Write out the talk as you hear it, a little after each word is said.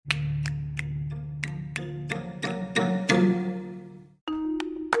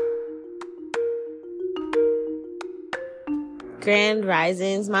Grand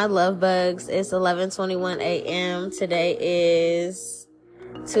Risings, my love bugs. It's 11:21 a.m. Today is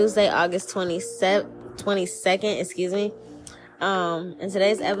Tuesday, August 22nd, excuse me. In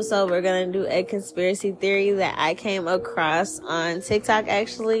today's episode, we're going to do a conspiracy theory that I came across on TikTok,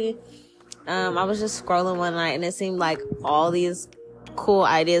 actually. I was just scrolling one night and it seemed like all these cool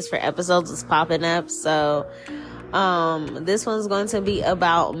ideas for episodes was popping up. So, this one's going to be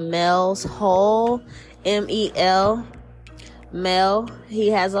about Mel's hole, M-E-L. Mel, he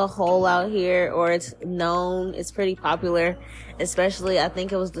has a hole out here, or it's pretty popular, especially I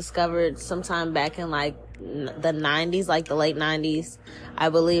think it was discovered sometime back in like the 90s, like the late 90s, I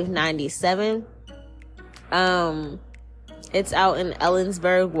believe 97. It's out in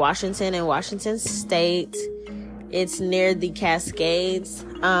Ellensburg, Washington, in Washington State. It's near the Cascades.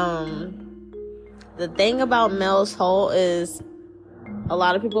 The thing about Mel's hole is a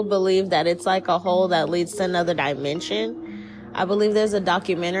lot of people believe that it's like a hole that leads to another dimension. I believe there's a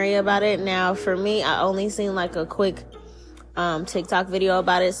documentary about it. Now, for me, I only seen like a quick TikTok video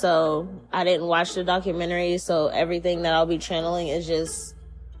about it, so I didn't watch the documentary, so everything that I'll be channeling is just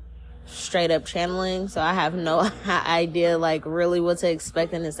straight up channeling, so I have no idea like really what to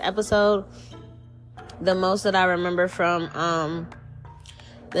expect in this episode. The most that I remember from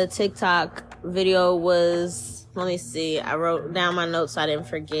the TikTok video was, let me see, I wrote down my notes so I didn't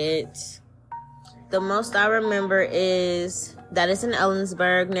forget. The most I remember is that it's in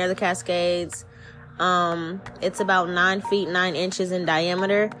Ellensburg near the Cascades. It's about 9 feet 9 inches in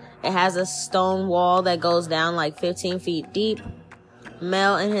diameter. It has a stone wall that goes down like 15 feet deep.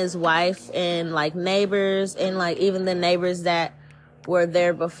 Mel and his wife and like neighbors and like even the neighbors that were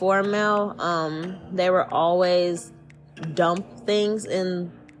there before Mel, they were always dump things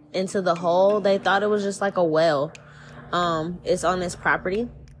into the hole. They thought it was just like a well. It's on this property.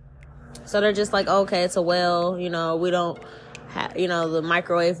 So they're just like, okay, it's a well, we don't have, the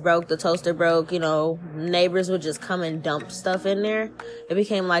microwave broke, the toaster broke, neighbors would just come and dump stuff in there. It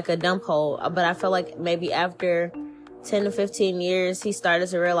became like a dump hole. But I feel like maybe after 10 to 15 years, he started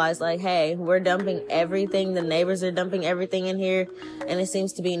to realize like, hey, we're dumping everything. The neighbors are dumping everything in here and it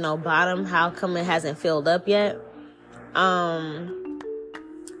seems to be no bottom. How come it hasn't filled up yet?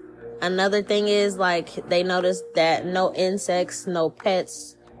 Another thing is like they noticed that no insects, no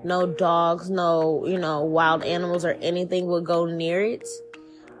pets, no dogs, no, wild animals or anything would go near it,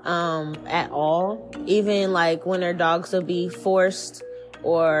 at all. Even like when their dogs would be forced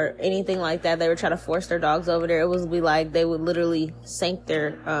or anything like that, they would try to force their dogs over there. It would be like they would literally sink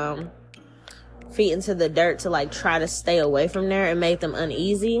their, feet into the dirt to like try to stay away from there and make them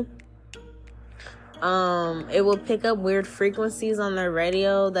uneasy. It would pick up weird frequencies on their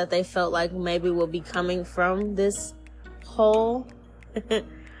radio that they felt like maybe would be coming from this hole.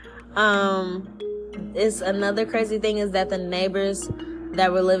 It's another crazy thing is that the neighbors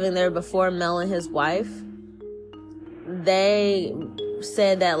that were living there before Mel and his wife, they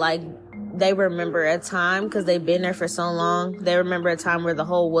said that like they remember a time, because they've been there for so long, they remember a time where the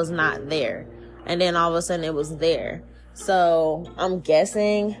hole was not there and then all of a sudden it was there. So I'm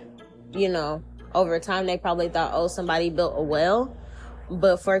guessing, over time they probably thought, oh, somebody built a well,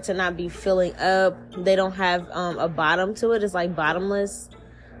 but for it to not be filling up, they don't have a bottom to it. It's like bottomless.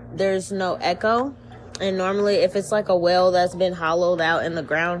 There's no echo. And normally if it's like a well that's been hollowed out in the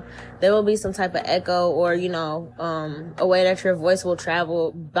ground, there will be some type of echo or, a way that your voice will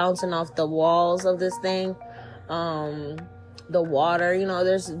travel bouncing off the walls of this thing. The water,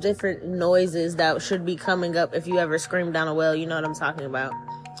 there's different noises that should be coming up if you ever scream down a well. You know what I'm talking about.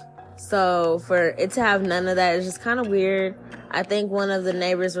 So for it to have none of that is just kind of weird. I think one of the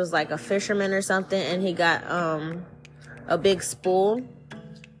neighbors was like a fisherman or something, and he got a big spool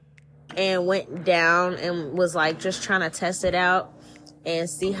and went down and was like just trying to test it out and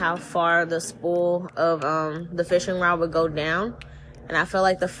see how far the spool of the fishing rod would go down. And I feel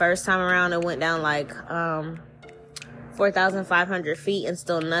like the first time around it went down like 4,500 feet and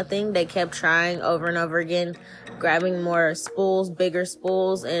still nothing. They kept trying over and over again, grabbing more spools, bigger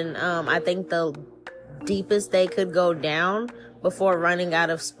spools, and I think the deepest they could go down before running out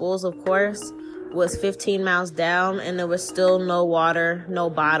of spools, of course, was 15 miles down, and there was still no water, no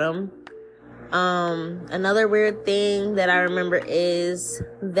bottom. Another weird thing that I remember is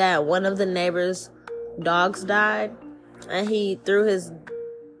that one of the neighbors' dogs died, and he threw his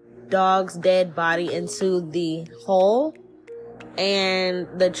dog's dead body into the hole. And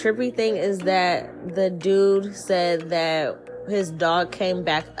the trippy thing is that the dude said that his dog came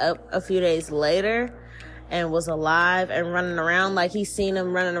back up a few days later and was alive and running around. Like, he seen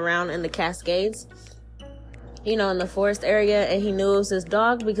him running around in the Cascades, in the forest area, and he knew it was his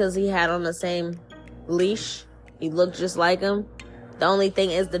dog because he had on the same leash, He looked just like him. The only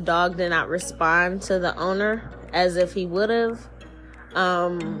thing is the dog did not respond to the owner as if he would have.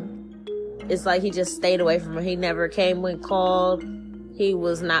 It's like he just stayed away from him. He never came when called. He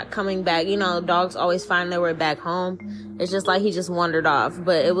was not coming back. You know, dogs always find their way back home. It's just like he just wandered off.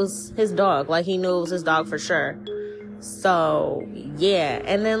 But it was his dog. Like, he knew it was his dog for sure. So, yeah.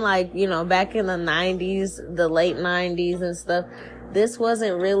 And then, like, you know, back in the 90s, the late 90s and stuff, this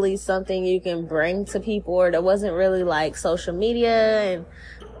wasn't really something you can bring to people, or there wasn't really, like, social media and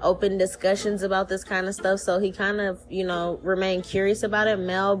open discussions about this kind of stuff. So he kind of, you know, remained curious about it,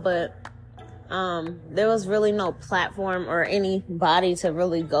 Mel, but there was really no platform or anybody to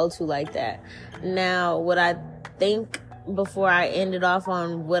really go to like that. Now, what I think, before I ended off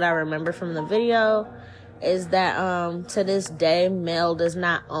on what I remember from the video, is that to this day, Mel does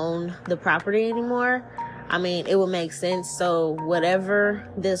not own the property anymore. I mean, it would make sense. So whatever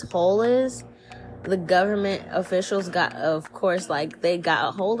this hole is, the government officials got, of course, like, they got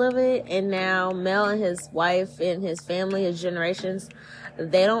a hold of it, and now Mel and his wife and his family, his generations,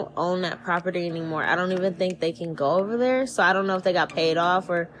 they don't own that property anymore. I don't even think they can go over there. So I don't know if they got paid off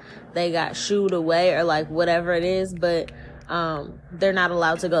or they got shooed away or like whatever it is, but they're not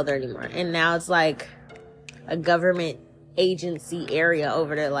allowed to go there anymore. And now it's like a government agency area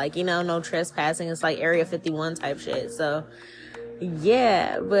over there, like, you know, no trespassing. It's like Area 51 type shit. So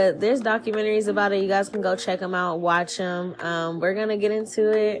yeah, but there's documentaries about it. You guys can go check them out, watch them. We're gonna get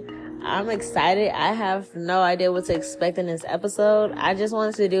into it. I'm excited. I have no idea what to expect in this episode. I just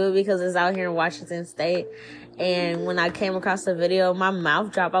wanted to do it because it's out here in Washington State. And when I came across the video, my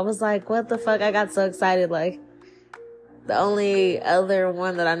mouth dropped. I was like, what the fuck? I got so excited. Like, the only other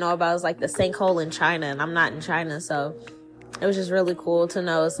one that I know about is like the sinkhole in China, and I'm not in China, so it was just really cool to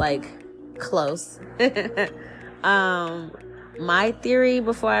know it's like close. My theory,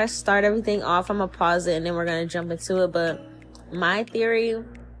 before I start everything off, I'm gonna pause it and then we're gonna jump into it. But my theory,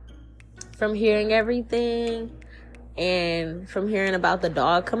 from hearing everything and from hearing about the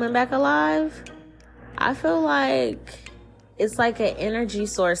dog coming back alive, I feel like it's like an energy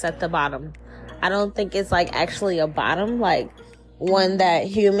source at the bottom. I don't think it's like actually a bottom, like one that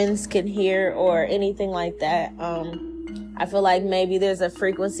humans can hear or anything like that. I feel like maybe there's a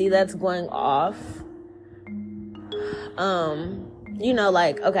frequency that's going off. You know,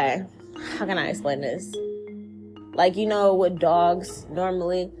 like, okay, how can I explain this? Like, you know, with dogs,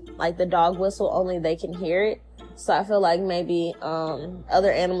 normally, like, the dog whistle, only they can hear it. So I feel like maybe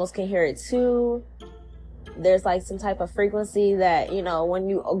other animals can hear it too. There's like some type of frequency that, you know, when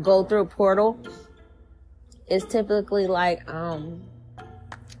you go through a portal, it's typically like a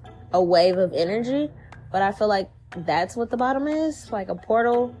wave of energy. But I feel like that's what the bottom is, like a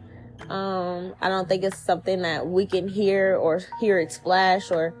portal. I don't think it's something that we can hear or hear it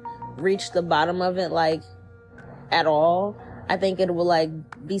splash or reach the bottom of it, like, at all. I think it will like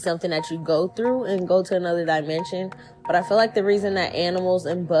be something that you go through and go to another dimension. But I feel like the reason that animals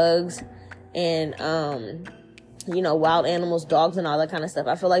and bugs and you know, wild animals, dogs and all that kind of stuff,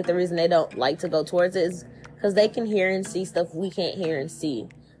 I feel like the reason they don't like to go towards it is because they can hear and see stuff we can't hear and see.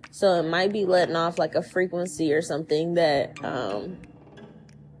 So it might be letting off like a frequency or something that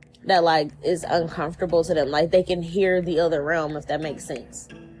that like is uncomfortable to them. Like, they can hear the other realm, if that makes sense.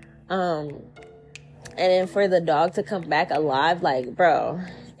 And then for the dog to come back alive, like, bro,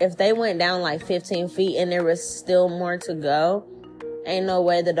 if they went down like 15 feet and there was still more to go, ain't no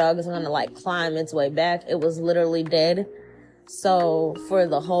way the dog is gonna like climb its way back. It was literally dead. So for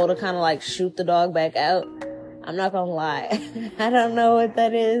the hole to kind of like shoot the dog back out, I'm not gonna lie, I don't know what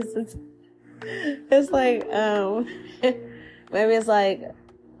that is. It's like, maybe it's like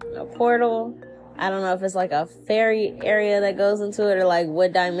a portal. I don't know if it's like a fairy area that goes into it or like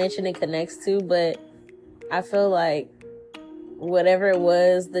what dimension it connects to, but I feel like whatever it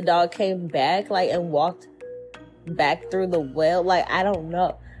was, the dog came back like and walked back through the well. Like, I don't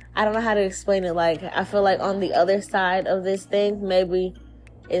know how to explain it. Like, I feel like on the other side of this thing, maybe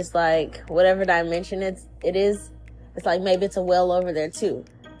it's like whatever dimension it is, it's like maybe it's a well over there too.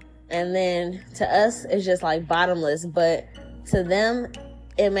 And then to us, it's just like bottomless, but to them,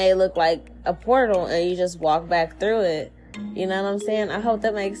 it may look like a portal and you just walk back through it. You know what I'm saying? I hope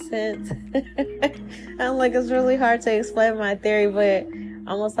that makes sense. I'm like, it's really hard to explain my theory, but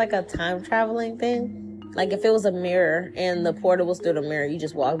almost like a time traveling thing. Like, if it was a mirror and the portal was through the mirror, you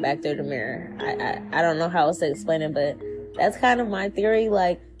just walk back through the mirror. I don't know how else to explain it, but that's kind of my theory.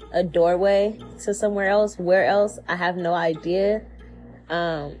 Like, a doorway to somewhere else. Where else? I have no idea.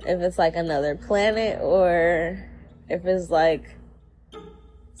 If it's like another planet or if it's like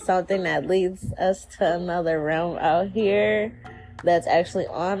something that leads us to another realm out here that's actually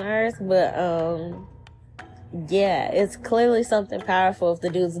on Earth. But yeah, it's clearly something powerful if the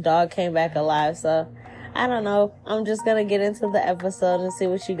dude's dog came back alive. So, I don't know. I'm just going to get into the episode and see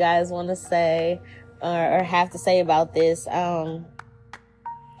what you guys want to say or have to say about this.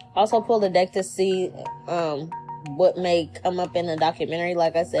 Also pull the deck to see what may come up in the documentary.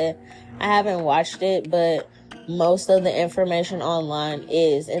 Like I said, I haven't watched it, but most of the information online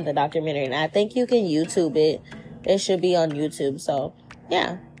is in the documentary. And I think you can YouTube it. It should be on YouTube. So,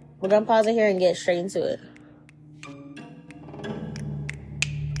 yeah. We're going to pause it here and get straight into it.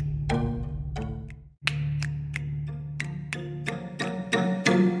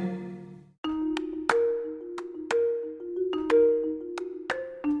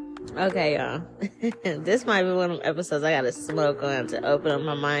 Okay, y'all. This might be one of the episodes I gotta smoke on to open up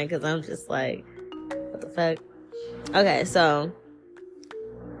my mind, because I'm just like, what the fuck? Okay, so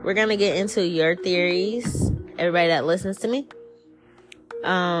we're gonna get into your theories, everybody that listens to me.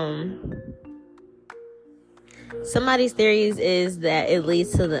 Somebody's theories is that it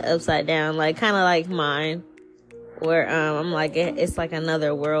leads to the upside down, like kind of like mine, where I'm like, it's like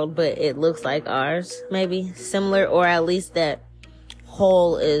another world, but it looks like ours, maybe similar, or at least that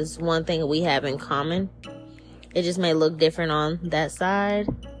whole is one thing we have in common. It just may look different on that side.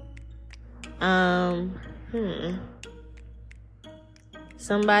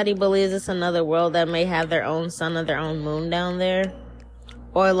 Somebody believes it's another world that may have their own sun or their own moon down there.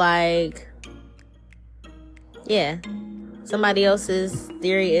 Or like, yeah. Somebody else's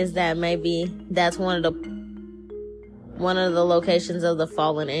theory is that maybe that's one of the locations of the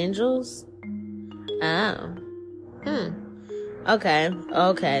fallen angels. Oh. Okay,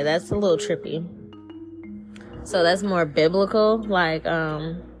 that's a little trippy. So that's more biblical. Like,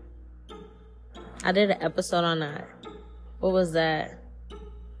 I did an episode on that. What was that?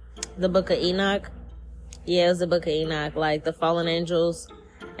 The Book of Enoch? Yeah, it was the Book of Enoch. Like, the fallen angels.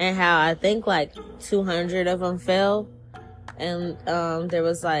 And how I think, like, 200 of them fell. And, there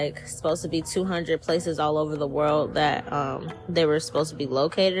was, like, supposed to be 200 places all over the world that, they were supposed to be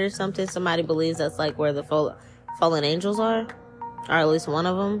located or something. Somebody believes that's, like, where the fallen angels are. Or at least one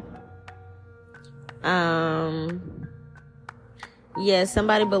of them. Yeah,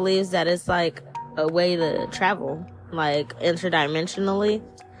 somebody believes that it's like a way to travel, like interdimensionally.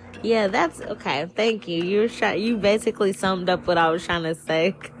 Yeah, that's okay. Thank you. You basically summed up what I was trying to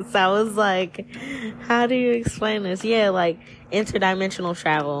say. So I was like, how do you explain this? Yeah, like interdimensional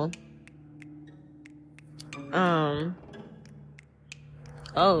travel.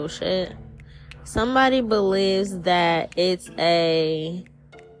 Oh shit. Somebody believes that it's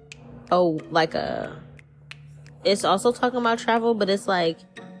it's also talking about travel, but it's like,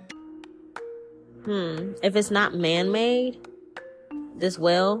 if it's not man-made, this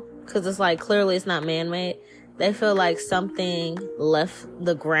well, because it's like, clearly it's not man-made, they feel like something left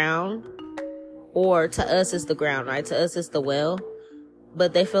the ground, or to us it's the ground, right? To us it's the well,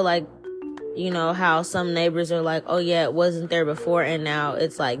 but they feel like, you know, how some neighbors are like, oh yeah, it wasn't there before, and now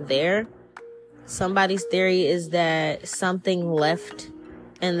it's like there. Somebody's theory is that something left,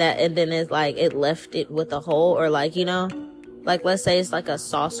 and then it's like it left it with a hole, or like, you know, like let's say it's like a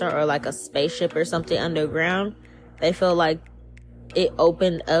saucer or like a spaceship or something underground. They feel like it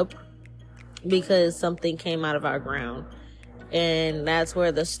opened up because something came out of our ground, and that's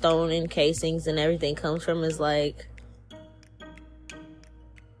where the stone encasings and everything comes from. Is like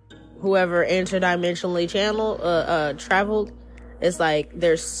whoever interdimensionally traveled, it's like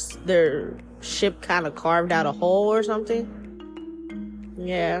their ship kind of carved out a hole or something.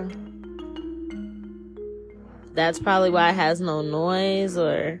 Yeah. That's probably why it has no noise,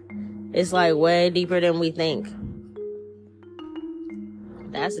 or it's like way deeper than we think.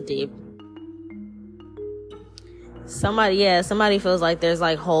 That's deep. Somebody feels like there's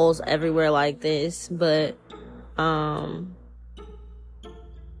like holes everywhere like this, but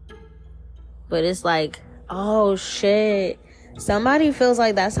it's like, oh shit. Somebody feels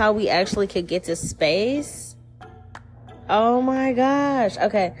like that's how we actually could get to space. Oh my gosh.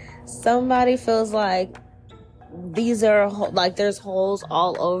 Okay. Somebody feels like these are like there's holes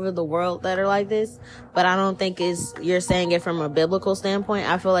all over the world that are like this, but I don't think you're saying it from a biblical standpoint.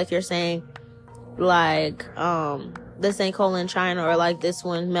 I feel like you're saying like this sinkhole in China, or like this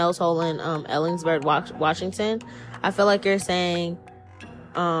one, Mel's Hole in Ellensburg, Washington. I feel like you're saying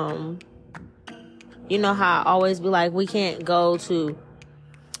you know how I always be like, we can't go to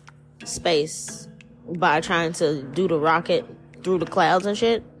space by trying to do the rocket through the clouds and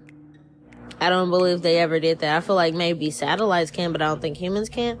shit. I don't believe they ever did that. I feel like maybe satellites can, but I don't think humans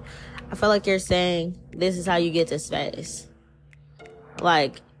can. I feel like you're saying this is how you get to space.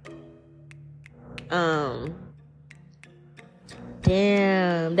 Like, damn,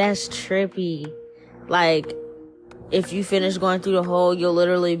 that's trippy. Like, if you finish going through the hole, you'll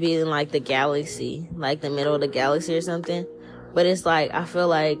literally be in like the galaxy, like the middle of the galaxy or something. But it's like, I feel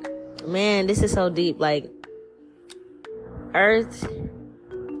like, man, this is so deep. Like, Earth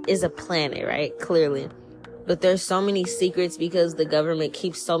is a planet, right? Clearly. But there's so many secrets because the government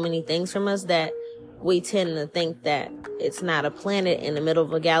keeps so many things from us that we tend to think that it's not a planet in the middle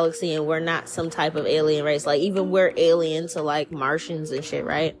of a galaxy and we're not some type of alien race. Like, even we're alien to like Martians and shit,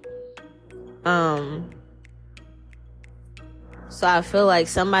 right? So I feel like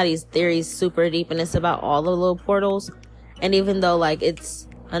somebody's theory is super deep and it's about all the little portals. And even though like it's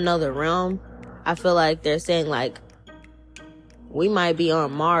another realm, I feel like they're saying like, we might be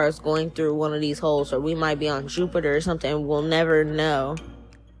on Mars going through one of these holes, or we might be on Jupiter or something. We'll never know.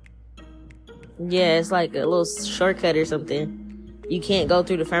 Yeah, it's like a little shortcut or something. You can't go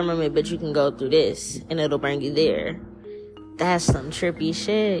through the firmament, but you can go through this, and it'll bring you there. That's some trippy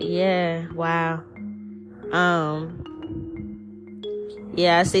shit. Yeah, wow.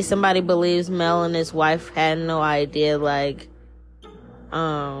 Yeah, I see somebody believes Mel and his wife had no idea, like,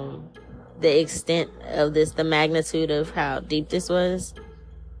 the extent of this, the magnitude of how deep this was.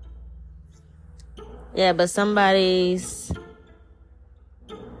 Yeah, but somebody's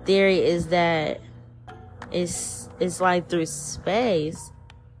theory is that it's like through space.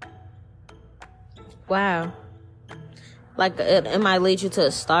 Wow. Like it might lead you to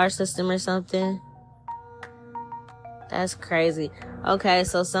a star system or something. That's crazy. Okay,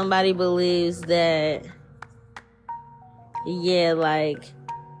 so somebody believes that, yeah, like,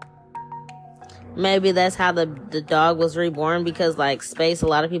 maybe that's how the dog was reborn, because like space, a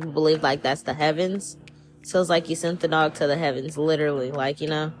lot of people believe like that's the heavens. So it's like you sent the dog to the heavens, literally, like, you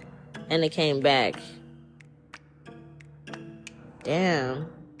know, and it came back. Damn.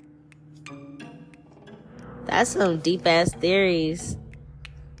 That's some deep ass theories.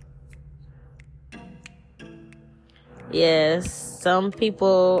 Yes, some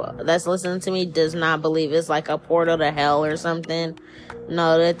people that's listening to me does not believe it's like a portal to hell or something.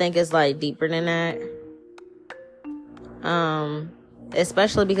 No, they think it's like deeper than that.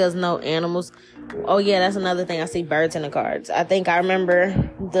 Especially because no animals. Oh yeah, that's another thing. I see birds in the cards. I think I remember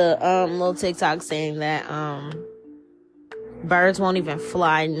the little TikTok saying that birds won't even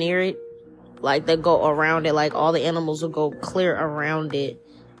fly near it. Like they go around it. Like all the animals will go clear around it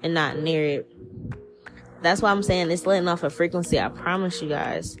and not near it. That's why I'm saying it's letting off a frequency. I promise you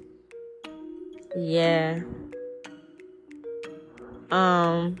guys. Yeah.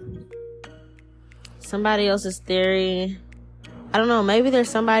 Somebody else's theory. I don't know. Maybe there's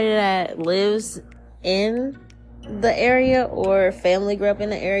somebody that lives in the area or family grew up in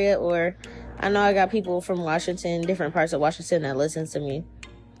the area, or I know I got people from Washington, different parts of Washington that listens to me.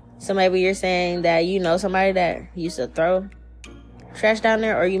 So maybe you're saying that you know somebody that used to throw trash down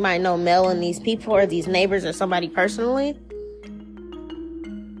there, or you might know Mel and these people or these neighbors or somebody personally.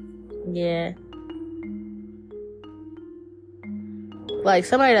 Yeah. Like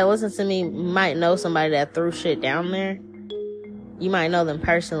somebody that listens to me might know somebody that threw shit down there. You might know them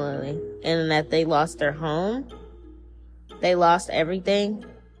personally, and that they lost their home. They lost everything.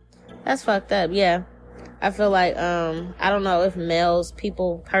 That's fucked up. Yeah. I feel like, I don't know if Mel's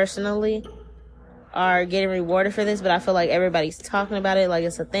people personally are getting rewarded for this, but I feel like everybody's talking about it like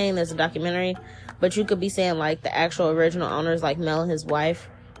it's a thing. There's a documentary, but you could be saying like the actual original owners, like Mel and his wife,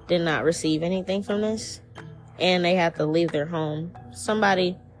 did not receive anything from this, and they had to leave their home.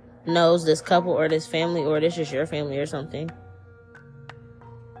 Somebody knows this couple or this family, or this is your family or something.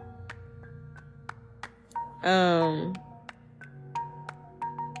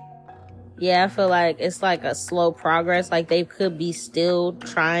 Yeah, I feel like it's like a slow progress. Like they could be still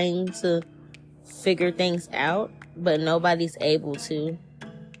trying to figure things out, but nobody's able to.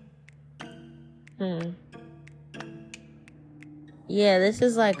 Yeah, this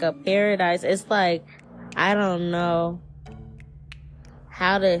is like a paradise. It's like, I don't know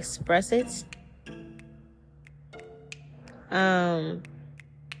how to express it.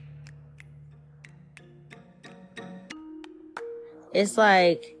 It's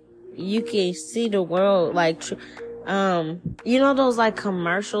like you can see the world like, you know those like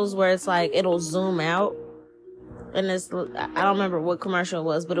commercials where it's like it'll zoom out, and it's, I don't remember what commercial it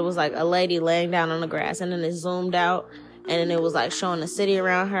was, but it was like a lady laying down on the grass, and then it zoomed out, and then it was like showing the city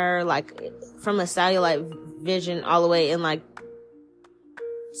around her, like from a satellite vision all the way in like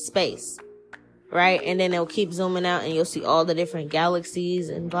space, right? And then it'll keep zooming out, and you'll see all the different galaxies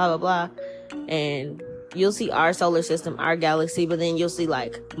and blah blah blah, and you'll see our solar system, our galaxy, but then you'll see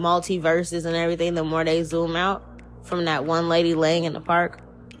like multiverses and everything the more they zoom out from that one lady laying in the park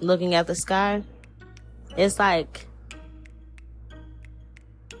looking at the sky. It's like,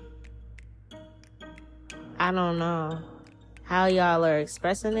 I don't know how y'all are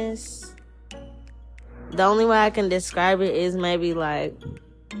expressing this. The only way I can describe it is maybe like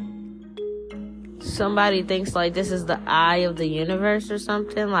somebody thinks like this is the eye of the universe or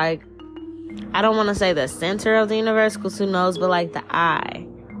something. Like, I don't want to say the center of the universe, because who knows, but like the eye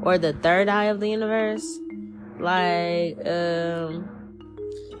or the third eye of the universe. Like,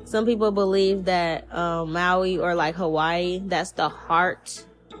 some people believe that Maui or like Hawaii, that's the heart.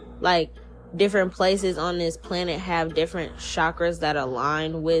 Like, different places on this planet have different chakras that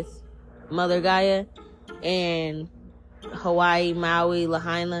align with Mother Gaia. And Hawaii, Maui,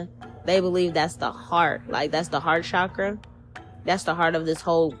 Lahaina, they believe that's the heart. Like, that's the heart chakra. That's the heart of this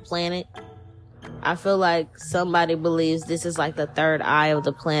whole planet. I feel like somebody believes this is like the third eye of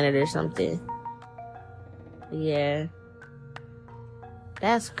the planet or something. Yeah.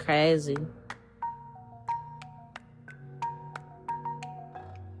 That's crazy.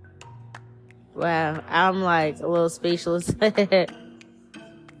 Wow. I'm like a little speechless.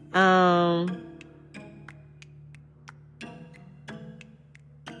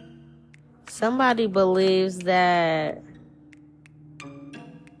 Somebody believes that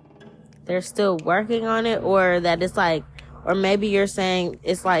they're still working on it, or that it's like, or maybe you're saying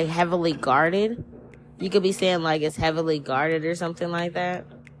it's like heavily guarded. You could be saying like it's heavily guarded or something like that.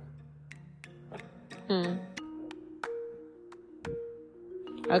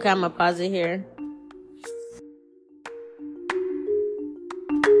 Okay, I'm gonna pause it here.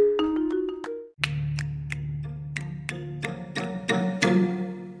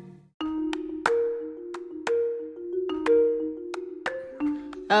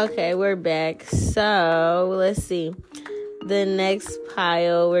 Okay, we're back. So, let's see. The next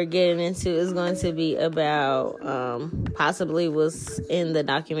pile we're getting into is going to be about possibly what's in the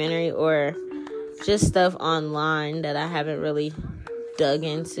documentary, or just stuff online that I haven't really dug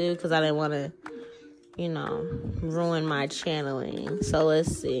into because I didn't want to, ruin my channeling. So,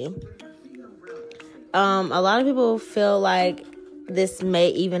 let's see. A lot of people feel like this may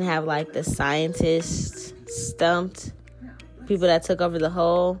even have like the scientists stumped. People that took over the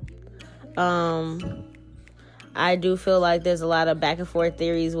whole. I do feel like there's a lot of back and forth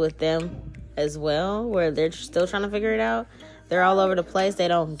theories with them as well, where they're still trying to figure it out. They're all over the place. They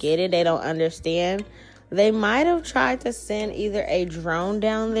don't get it. They don't understand. They might have tried to send either a drone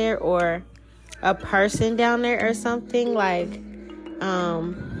down there or a person down there or something, like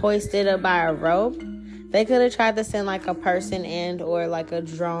hoisted up by a rope. They could have tried to send like a person and or like a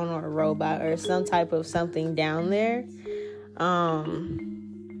drone or a robot or some type of something down there.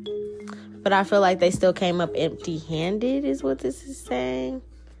 But I feel like they still came up empty-handed is what this is saying.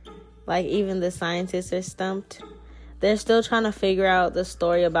 Like, even the scientists are stumped. They're still trying to figure out the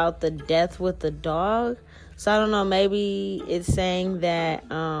story about the death with the dog. So I don't know, maybe it's saying that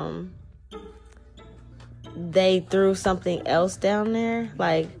they threw something else down there,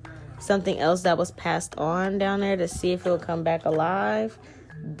 like something else that was passed on down there to see if it would come back alive.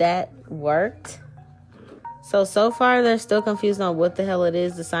 That worked. So far, they're still confused on what the hell it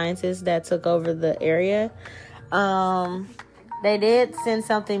is, the scientists that took over the area. They did send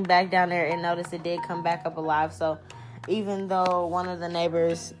something back down there and notice it did come back up alive. So even though one of the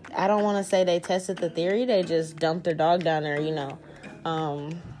neighbors, I don't want to say they tested the theory, they just dumped their dog down there,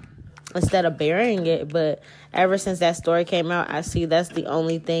 instead of burying it. But ever since that story came out, I see that's the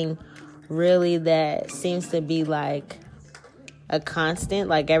only thing really that seems to be like a constant.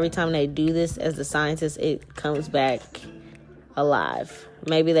 Like, every time they do this as the scientists, it comes back alive.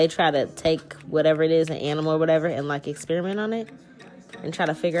 Maybe they try to take whatever it is, an animal or whatever, and like experiment on it and try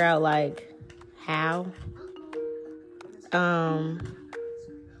to figure out like how. I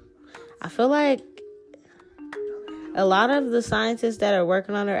feel like a lot of the scientists that are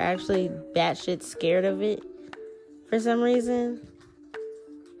working on it are actually batshit scared of it for some reason.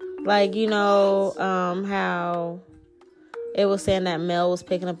 Like, how it was saying that Mel was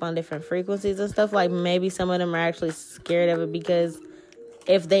picking up on different frequencies and stuff. Like, maybe some of them are actually scared of it because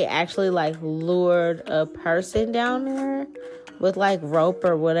if they actually, like, lured a person down there with, like, rope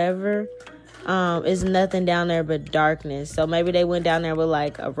or whatever, it's nothing down there but darkness. So maybe they went down there with,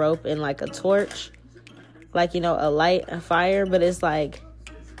 like, a rope and, like, a torch. Like, a light, a fire. But it's, like,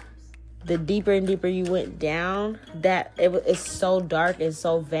 the deeper and deeper you went down, that it's so dark and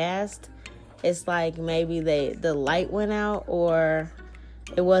so vast. It's like maybe the light went out, or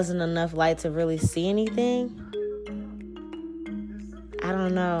it wasn't enough light to really see anything. I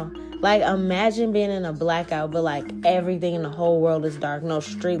don't know. Like, imagine being in a blackout, but like everything in the whole world is dark. No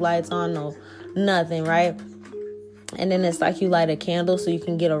street lights on, no nothing, right? And then it's like you light a candle so you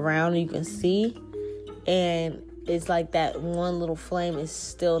can get around and you can see. And it's like that one little flame is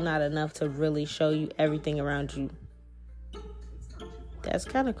still not enough to really show you everything around you. That's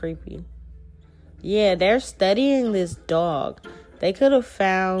kind of creepy. Yeah, they're studying this dog. They could have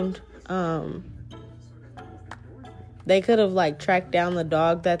found, they could have, like, tracked down the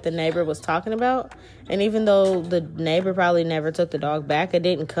dog that the neighbor was talking about. And even though the neighbor probably never took the dog back, it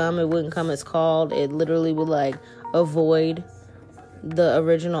didn't come. It wouldn't come as called. It literally would, like, avoid the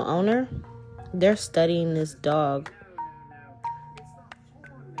original owner. They're studying this dog.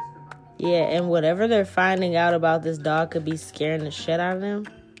 Yeah, and whatever they're finding out about this dog could be scaring the shit out of them.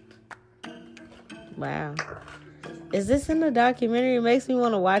 Wow. Is this in the documentary? It makes me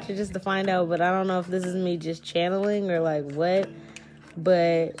want to watch it just to find out, but I don't know if this is me just channeling or like what.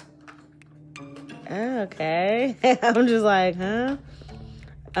 But, okay. I'm just like, huh?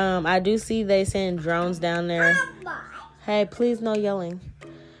 I do see they send drones down there. Hey, please no yelling.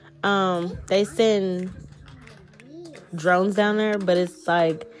 They send drones down there, but it's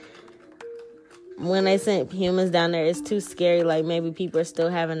like, when they sent humans down there, it's too scary. Like, maybe people are still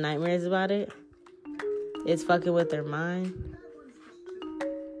having nightmares about it. It's fucking with their mind.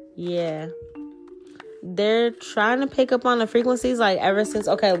 Yeah. They're trying to pick up on the frequencies, like, ever since,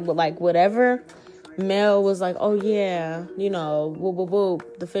 okay, like, whatever Mel was like, oh, yeah, you know, whoop, whoop,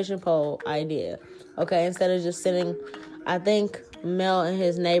 whoop, the fishing pole idea. Okay, instead of just sitting, I think Mel and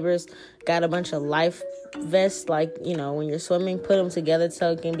his neighbors got a bunch of life vests, like, you know, when you're swimming, put them together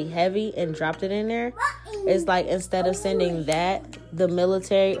so it can be heavy and dropped it in there. It's like, instead of sending that, the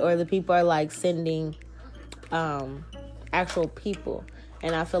military or the people are, like, sending actual people,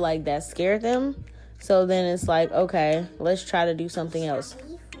 and I feel like that scared them. So then it's like, okay, let's try to do something else.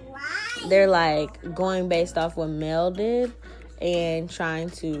 They're like going based off what Mel did and trying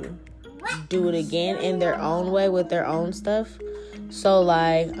to do it again in their own way with their own stuff. So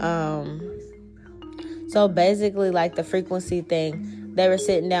like so basically, like, the frequency thing, they were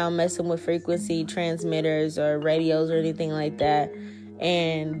sitting down messing with frequency transmitters or radios or anything like that,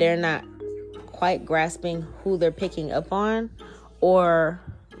 and they're not quite grasping who they're picking up on, or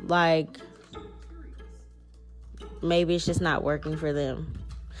like maybe it's just not working for them.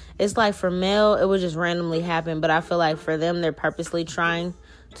 It's like for Mel, it would just randomly happen, but I feel like for them, they're purposely trying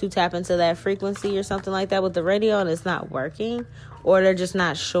to tap into that frequency or something like that with the radio, and it's not working, or they're just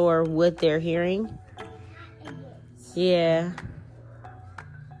not sure what they're hearing. Yeah.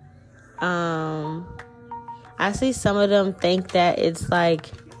 I see some of them think that it's like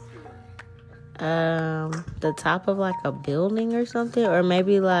the top of like a building or something, or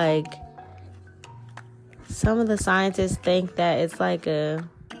maybe like some of the scientists think that it's like I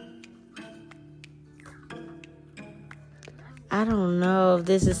don't know if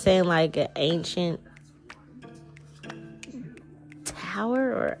this is saying like an ancient tower,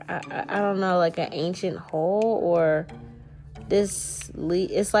 or I don't know, like an ancient hole, or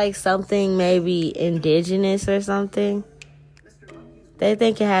it's like something maybe indigenous or something. They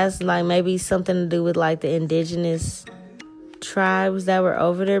think it has, like, maybe something to do with, like, the indigenous tribes that were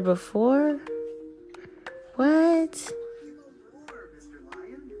over there before. What?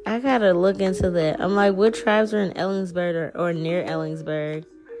 I gotta look into that. I'm like, what tribes are in Ellensburg or near Ellensburg?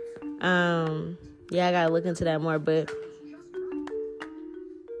 Yeah, I gotta look into that more, but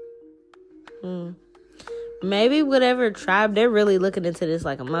maybe whatever tribe, they're really looking into this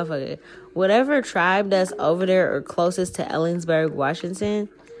like a motherfucker. Whatever tribe that's over there or closest to Ellensburg, Washington,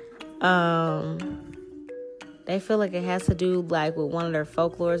 they feel like it has to do like with one of their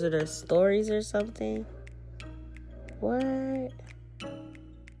folklores or their stories or something. What?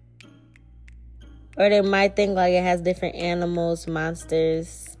 Or they might think like it has different animals,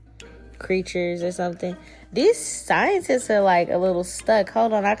 monsters, creatures or something. These scientists are like a little stuck.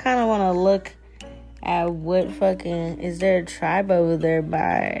 Hold on, I kind of want to look at what fucking, is there a tribe over there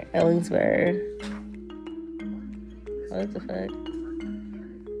by Ellensburg? What the fuck?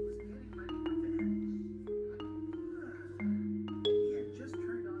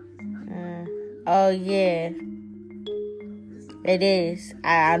 Oh yeah, it is.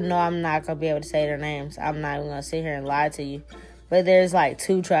 I know I'm not gonna be able to say their names. I'm not even gonna sit here and lie to you, but there's like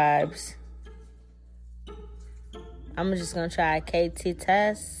 2 tribes. I'm just gonna try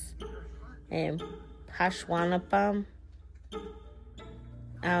Katitas and Hashwanapam.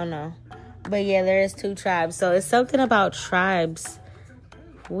 I don't know. But yeah, there is 2 tribes. So it's something about tribes.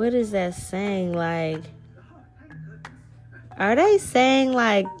 What is that saying? Like, are they saying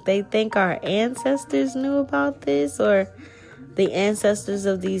like they think our ancestors knew about this? Or the ancestors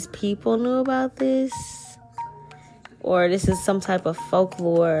of these people knew about this? Or this is some type of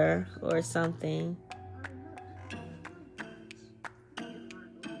folklore or something?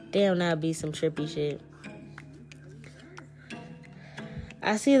 Damn, that'd be some trippy shit.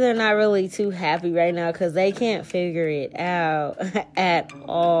 I see they're not really too happy right now because they can't figure it out at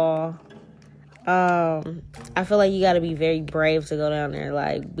all. I feel like you got to be very brave to go down there,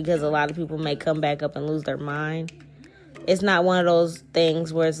 like, because a lot of people may come back up and lose their mind. It's not one of those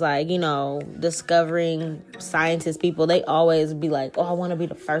things where it's like, you know, discovering scientist people, they always be like, oh, I want to be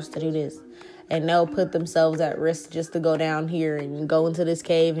the first to do this. And they'll put themselves at risk just to go down here and go into this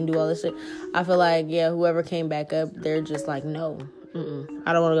cave and do all this shit. I feel like, yeah, whoever came back up, they're just like, no, I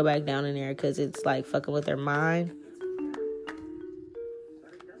don't want to go back down in there because it's like fucking with their mind.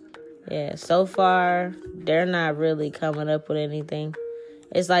 Yeah, so far, they're not really coming up with anything.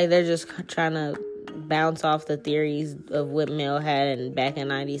 It's like they're just trying to bounce off the theories of what Mel had back in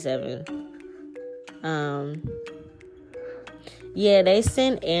 97. Yeah, they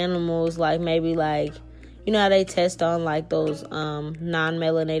send animals, like, maybe, like, you know how they test on, like, those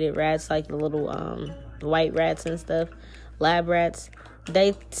non-melanated rats, like the little white rats and stuff, lab rats.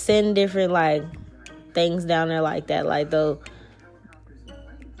 They send different, like, things down there like that, like they'll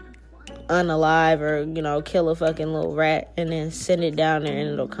unalive or, you know, kill a fucking little rat and then send it down there and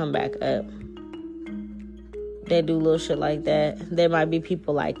it'll come back up. They do little shit like that. There might be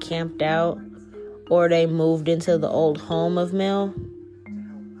people, like, camped out or they moved into the old home of Mel.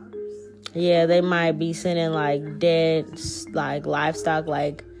 Yeah, they might be sending, like, dead, like, livestock,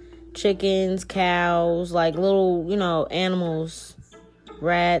 like chickens, cows, like, little, you know, animals,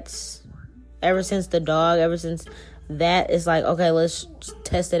 rats. Ever since that, it's like, okay, let's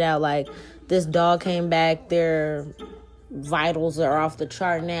test it out. Like, this dog came back, their vitals are off the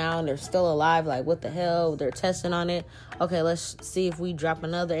chart now, and they're still alive. Like, what the hell? They're testing on it. Okay, let's see if we drop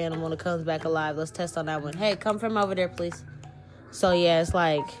another animal that comes back alive. Let's test on that one. Hey, come from over there, please. So, yeah, it's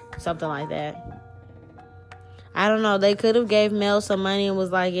like something like that. I don't know. They could have gave Mel some money and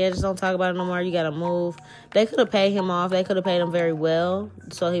was like, yeah, just don't talk about it no more. You got to move. They could have paid him off. They could have paid him very well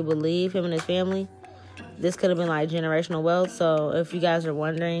so he would leave, him and his family. This could have been, like, generational wealth. So if you guys are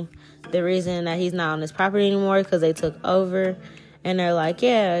wondering, the reason that he's not on this property anymore is because they took over. And they're like,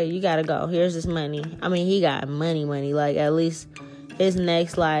 yeah, you got to go. Here's this money. I mean, he got money. Like, at least his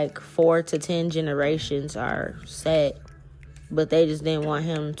next, like, 4 to 10 generations are set. But they just didn't want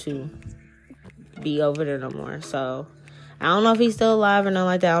him to be over there no more. So I don't know if he's still alive or nothing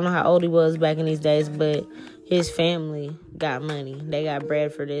like that. I don't know how old he was back in these days. But his family got money. They got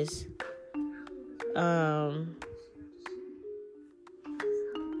bread for this.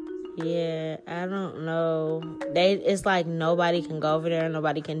 Yeah, I don't know. It's like nobody can go over there.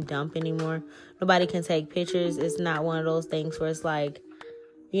 Nobody can dump anymore. Nobody can take pictures. It's not one of those things where it's like,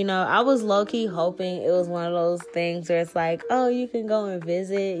 you know, I was low-key hoping it was one of those things where it's like, oh, you can go and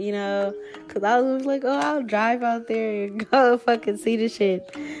visit, you know? Because I was like, oh, I'll drive out there and go fucking see the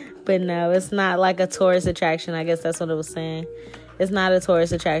shit. But no, it's not like a tourist attraction. I guess that's what it was saying. It's not a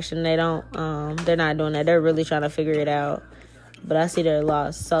tourist attraction. They're not doing that. They're really trying to figure it out. But I see they're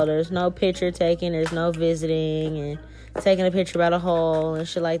lost. So there's no picture taking. There's no visiting and taking a picture by the hole and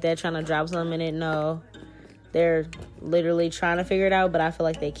shit like that. Trying to drop something in it. No. They're literally trying to figure it out, but I feel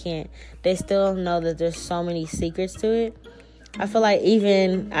like they can't. They still know that there's so many secrets to it. I feel like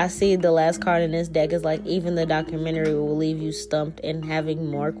even, I see the last card in this deck is like, even the documentary will leave you stumped and having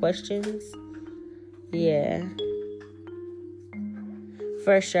more questions. Yeah.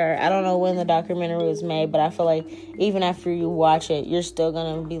 For sure. I don't know when the documentary was made, but I feel like even after you watch it, you're still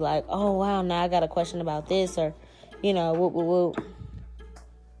going to be like, oh, wow, now I got a question about this, or, you know, whoop, whoop, whoop.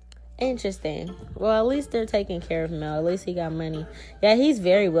 Interesting. Well, at least they're taking care of Mel. At least he got money. Yeah, he's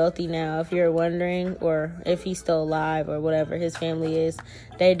very wealthy now, if you're wondering, or if he's still alive or whatever his family is.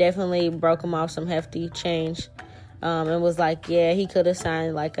 They definitely broke him off some hefty change. And was like, yeah, he could have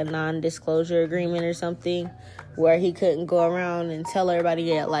signed like a non-disclosure agreement or something where he couldn't go around and tell everybody,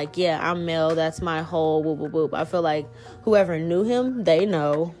 yeah, like, yeah, I'm Mel, that's my whole whoop, whoop, whoop. I feel like whoever knew him, they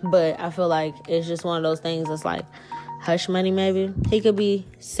know, but I feel like it's just one of those things that's like hush money. Maybe he could be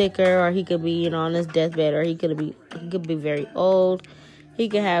sicker, or he could be, you know, on his deathbed, or he could be very old. He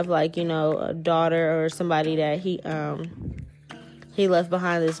could have, like, you know, a daughter or somebody that he left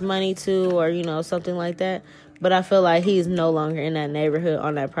behind this money to, or, you know, something like that. But I feel like he's no longer in that neighborhood,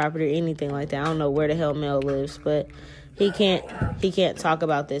 on that property, or anything like that. I don't know where the hell Mel lives, but he can't talk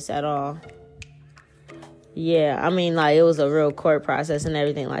about this at all. Yeah, I mean, like, it was a real court process and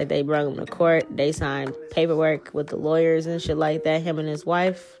everything. Like, they brought him to court. They signed paperwork with the lawyers and shit like that, him and his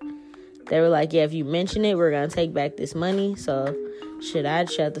wife. They were like, yeah, if you mention it, we're going to take back this money. So, shit,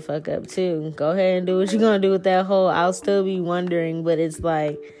 I'd shut the fuck up, too. Go ahead and do what you're going to do with that whole. I'll still be wondering, but it's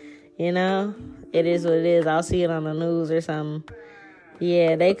like, you know, it is what it is. I'll see it on the news or something.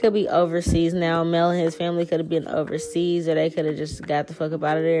 Yeah, they could be overseas now. Mel and his family could have been overseas, or they could have just got the fuck up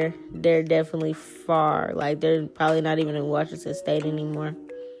out of there. They're definitely far. Like, they're probably not even in Washington State anymore.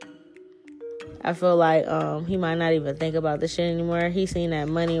 I feel like he might not even think about this shit anymore. He seen that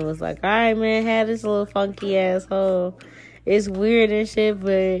money and was like, all right, man, have this little funky asshole. It's weird and shit,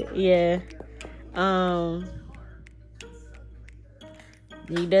 but yeah.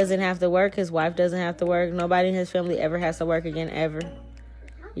 He doesn't have to work. His wife doesn't have to work. Nobody in his family ever has to work again, ever.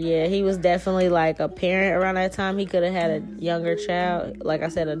 Yeah, he was definitely like a parent around that time. He could have had a younger child. Like I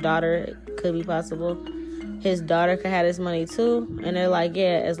said, a daughter could be possible. His daughter could have his money too. And they're like,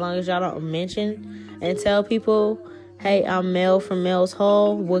 yeah, as long as y'all don't mention and tell people, hey, I'm Mel from Mel's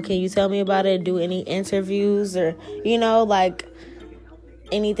Hole. What can you tell me about it? Do any interviews or, like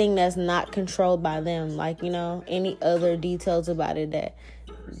anything that's not controlled by them. Like, any other details about it that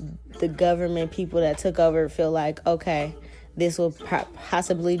the government people that took over feel like, okay, this will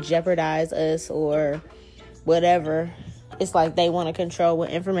possibly jeopardize us or whatever. It's like they want to control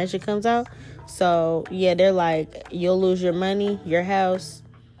what information comes out. So, yeah, they're like, you'll lose your money, your house,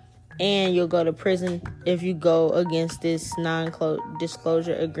 and you'll go to prison if you go against this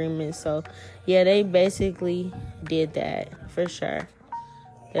non-disclosure agreement. So, yeah, they basically did that for sure.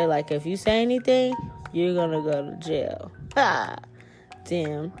 They're like, if you say anything, you're going to go to jail. Ha!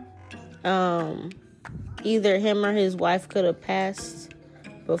 Damn. Either him or his wife could have passed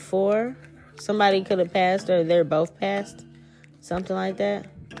before. Somebody could have passed, or they're both passed. Something like that.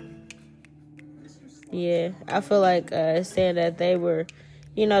 Yeah. I feel like it's saying that they were,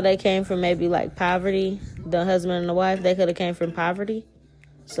 they came from maybe like poverty. The husband and the wife, they could have came from poverty.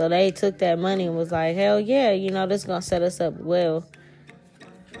 So they took that money and was like, hell yeah, this is going to set us up well.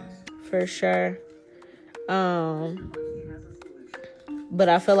 For sure. But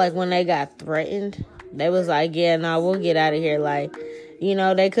I feel like when they got threatened, they was like, yeah, no, we'll get out of here. Like,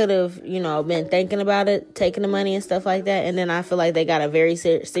 they could have, been thinking about it, taking the money and stuff like that. And then I feel like they got a very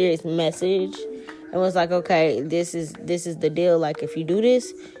serious message and was like, okay, this is the deal. Like, if you do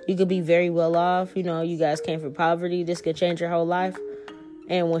this, you could be very well off. You guys came from poverty. This could change your whole life.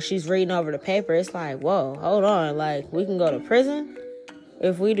 And when she's reading over the paper, it's like, whoa, hold on. Like, we can go to prison.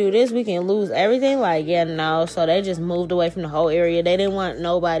 If we do this, we can lose everything. Like, yeah, no. So they just moved away from the whole area. They didn't want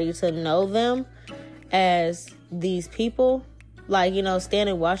nobody to know them as these people. Like, staying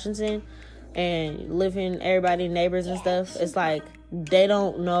in Washington and living everybody neighbors and stuff. It's like they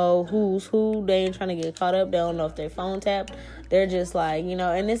don't know who's who. They ain't trying to get caught up. They don't know if their phone tapped. They're just like,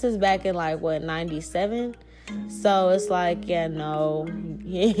 and this is back in like, 97? So it's like, yeah, no.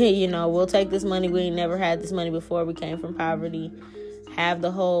 We'll take this money. We ain't never had this money before. We came from poverty. Have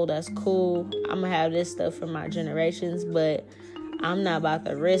the whole, that's cool. I'm going to have this stuff for my generations, but I'm not about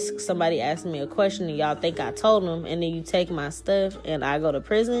to risk somebody asking me a question and y'all think I told them, and then you take my stuff and I go to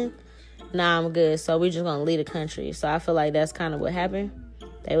prison. Nah, I'm good. So we just going to leave the country. So I feel like that's kind of what happened.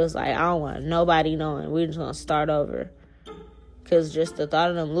 They was like, I don't want nobody knowing. We're just going to start over. Because just the thought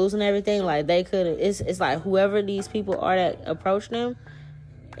of them losing everything, like they could have, it's like whoever these people are that approach them,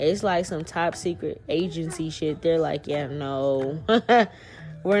 it's like some top secret agency shit. They're like, yeah, no.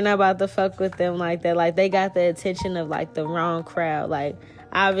 We're not about to fuck with them like that. Like, they got the attention of, like, the wrong crowd. Like,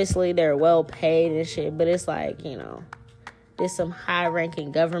 obviously, they're well paid and shit. But it's like, there's some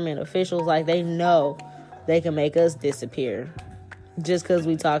high-ranking government officials. Like, they know they can make us disappear. Just because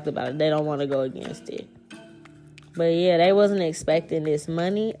we talked about it. They don't want to go against it. But, yeah, they wasn't expecting this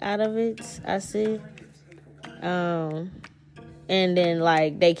money out of it, I see. And then,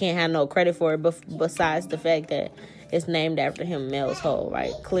 like, they can't have no credit for it besides the fact that it's named after him, Mel's Hole,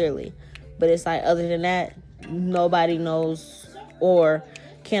 right? Clearly. But it's like, other than that, nobody knows or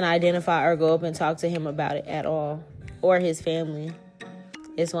can identify or go up and talk to him about it at all. Or his family.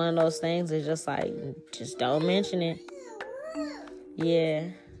 It's one of those things. It's just like, just don't mention it. Yeah.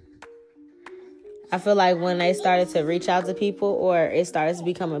 I feel like when they started to reach out to people or it started to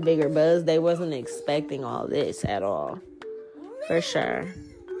become a bigger buzz, they wasn't expecting all this at all. For sure.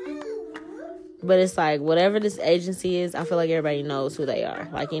 But it's like, whatever this agency is, I feel like everybody knows who they are.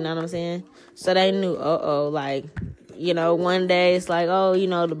 Like, you know what I'm saying? So they knew, like, one day it's like,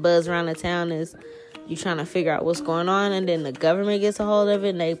 the buzz around the town is you trying to figure out what's going on. And then the government gets a hold of it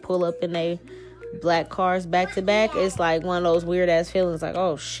and they pull up in they black cars back to back. It's like one of those weird ass feelings like,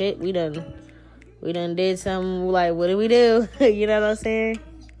 oh shit, we done did something. Like, what did we do? You know what I'm saying?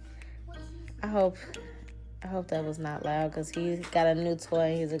 I hope that was not loud because he got a new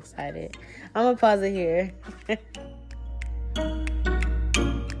toy and he's excited. I'm going to pause it here.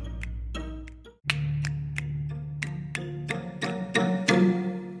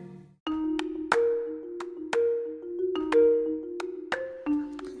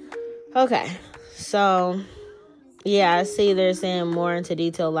 Okay, so yeah, I see they're saying more into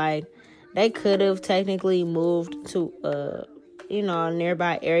detail. Like, they could have technically moved to a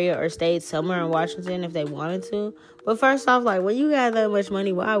nearby area or stayed somewhere in Washington if they wanted to. But first off, like, when you got that much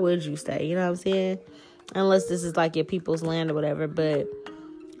money, why would you stay? You know what I'm saying? Unless this is like your people's land or whatever. But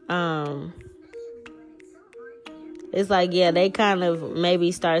it's like, yeah, they kind of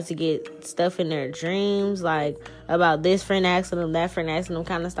maybe start to get stuff in their dreams, like about this friend asking them, that friend asking them,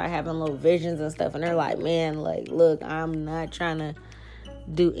 kind of start having little visions and stuff. And they're like, man, like, look, I'm not trying to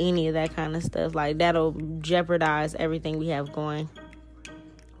do any of that kind of stuff. Like, that'll jeopardize everything we have going.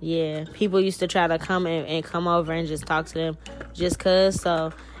 Yeah, people used to try to come and come over and just talk to them just cause.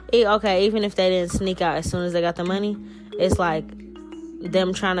 So, okay, even if they didn't sneak out as soon as they got the money, it's like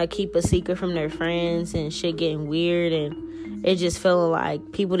them trying to keep a secret from their friends and shit getting weird, and it just feeling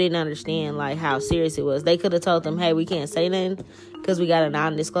like people didn't understand like how serious it was. They could have told them, hey, we can't say nothing because we got a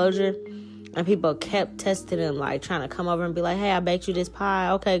non-disclosure, and people kept testing them, like trying to come over and be like, hey, I baked you this pie.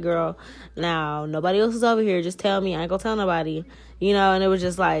 Okay, girl, now nobody else is over here, just tell me, I ain't gonna tell nobody, and it was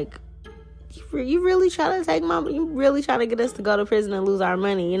just like, you really trying to take you really trying to get us to go to prison and lose our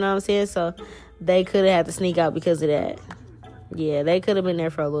money, you know what I'm saying? So they could have had to sneak out because of that. Yeah, they could have been there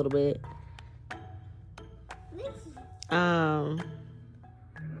for a little bit.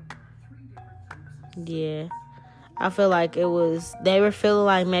 Yeah. I feel like they were feeling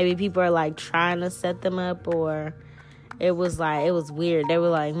like maybe people are like trying to set them up, or it was weird. They were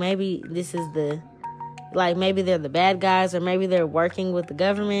like, maybe this is maybe they're the bad guys, or maybe they're working with the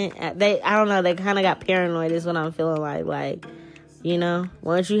government. I don't know, they kind of got paranoid is what I'm feeling like,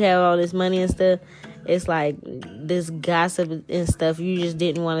 once you have all this money and stuff, it's like this gossip and stuff, you just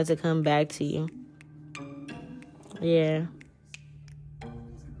didn't want it to come back to you. Yeah.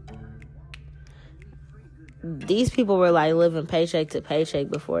 These people were like living paycheck to paycheck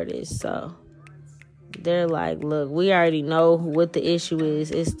before this, so they're like, look, we already know what the issue is.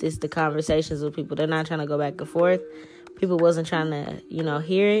 It's the conversations with people. They're not trying to go back and forth. People wasn't trying to,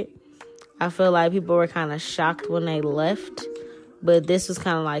 hear it. I feel like people were kind of shocked when they left. But this was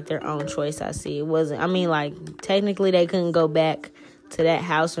kind of like their own choice, I see. It wasn't, technically they couldn't go back to that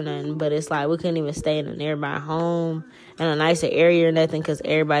house or nothing. But it's like we couldn't even stay in a nearby home in a nicer area or nothing, because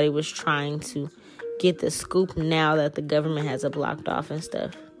everybody was trying to get the scoop now that the government has it blocked off and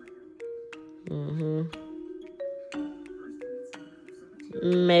stuff.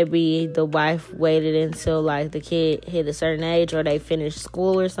 Maybe the wife waited until like the kid hit a certain age or they finished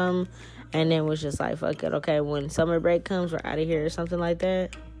school or something, and then was just like, fuck it, okay, when summer break comes, we're out of here or something like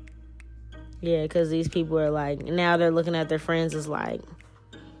that. Yeah, because these people are like, now they're looking at their friends as like,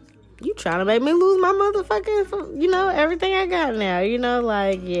 you trying to make me lose my motherfucking, everything I got now,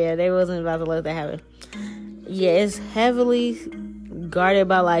 yeah, they wasn't about to let that happen. Yeah, it's heavily guarded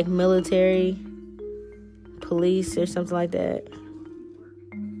by like military, police or something like that.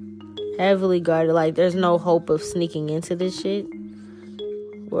 Heavily guarded, like there's no hope of sneaking into this shit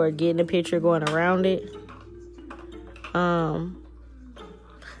or getting a picture going around it.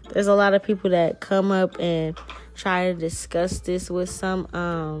 There's a lot of people that come up and try to discuss this with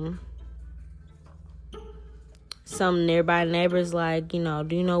some nearby neighbors, like, do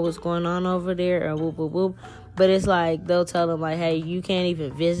you know what's going on over there, or whoop whoop whoop. But it's like they'll tell them like, hey, you can't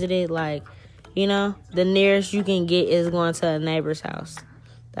even visit it, like, the nearest you can get is going to a neighbor's house.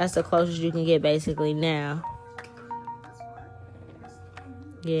 That's the closest you can get basically now.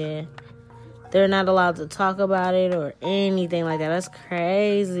 Yeah. They're not allowed to talk about it or anything like that. That's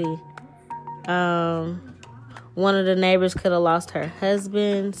crazy. One of the neighbors could have lost her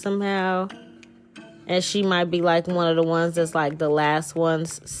husband somehow. And she might be like one of the ones that's like the last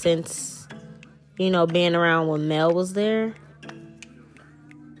ones since, being around when Mel was there.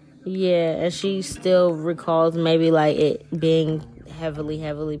 Yeah, and she still recalls maybe like it being heavily,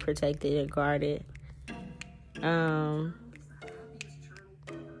 heavily protected and guarded.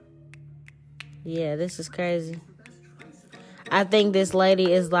 Yeah, this is crazy. I think this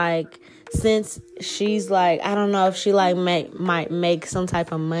lady is like, since she's like, I don't know if she like might make some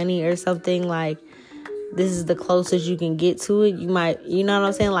type of money or something, like this is the closest you can get to it. You might, you know what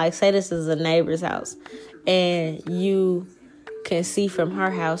I'm saying? Like, say this is a neighbor's house and you can see from her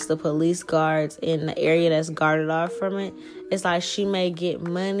house the police guards in the area that's guarded off from it. It's like she may get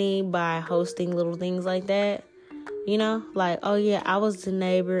money by hosting little things like that. Like, oh yeah, I was the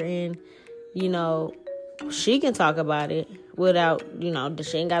neighbor, and she can talk about it without,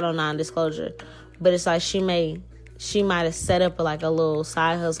 she ain't got no non-disclosure. But it's like she might have set up like a little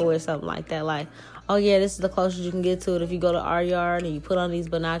side hustle or something like that. Like, oh yeah, this is the closest you can get to it if you go to our yard and you put on these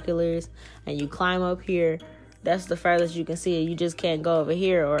binoculars and you climb up here that's the furthest you can see it. You just can't go over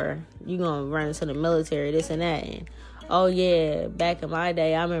here, or you gonna run into the military, this and that. And, oh yeah, back in my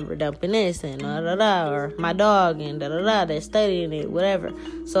day, I remember dumping this and da da da, or my dog and da da da. They're studying it, whatever.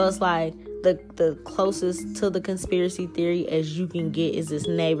 So it's like the closest to the conspiracy theory as you can get is this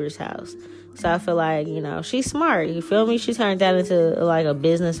neighbor's house. So I feel like, you know, she's smart. You feel me? She turned that into like a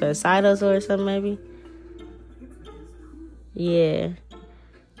business or a side hustle or something, maybe. Yeah.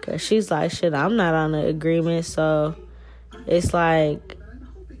 Cause she's like, shit, I'm not on the agreement. So it's like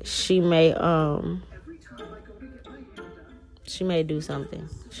she may do something.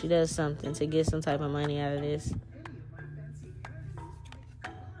 She does something to get some type of money out of this.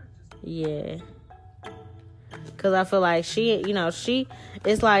 Yeah. Because I feel like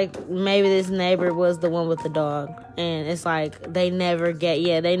it's like maybe this neighbor was the one with the dog. And it's like they never gave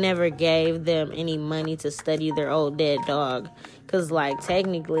them any money to study their old dead dog. Because, like,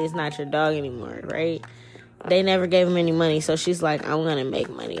 technically it's not your dog anymore, right? They never gave him any money. So she's like, I'm going to make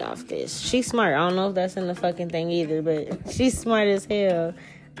money off this. She's smart. I don't know if that's in the fucking thing either. But she's smart as hell.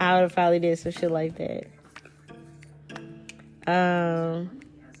 I would have probably did some shit like that.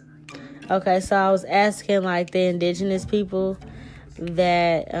 Okay, so I was asking, like, the indigenous people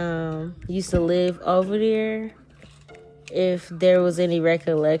that used to live over there if there was any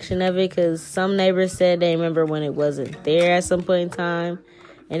recollection of it, because some neighbors said they remember when it wasn't there at some point in time,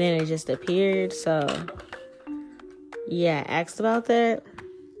 and then it just appeared. So, yeah, I asked about that.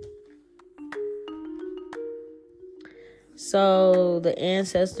 So, the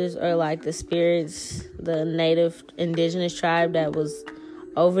ancestors are like the spirits, the native indigenous tribe that was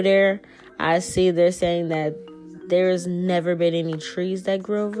over there. I see they're saying that there's never been any trees that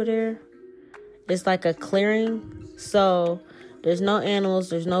grew over there. It's like a clearing. So there's no animals,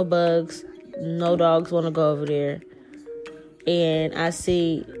 there's no bugs, no dogs want to go over there. And I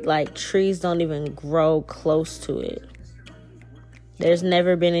see like trees don't even grow close to it. There's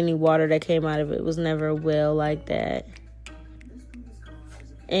never been any water that came out of it. It was never a well like that.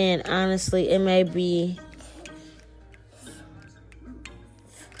 And honestly, it may be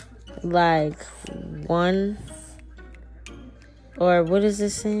like one, or what is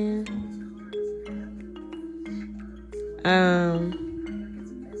this saying?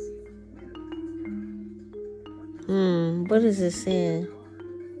 What is this saying?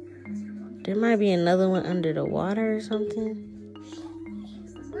 There might be another one under the water or something.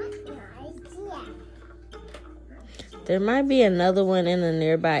 There might be another one in a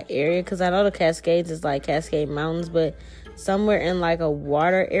nearby area, because I know the Cascades is like Cascade Mountains, but somewhere in like a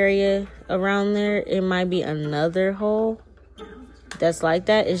water area around there, it might be another hole that's like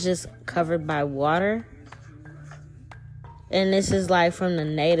that. It's just covered by water. And this is like from the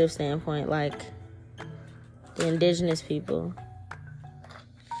native standpoint, like the indigenous people.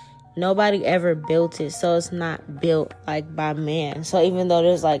 Nobody ever built it, so it's not built like by man. So even though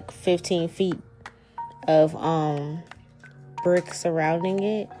there's like 15 feet of brick surrounding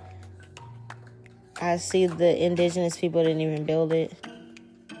it, I see the indigenous people didn't even build it.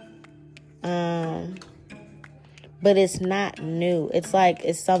 But it's not new. It's like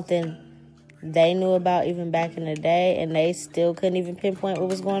it's something they knew about even back in the day, and they still couldn't even pinpoint what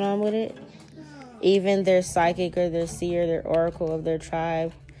was going on with it. Even their psychic or their seer, their oracle of their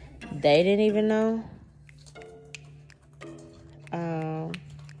tribe, they didn't even know.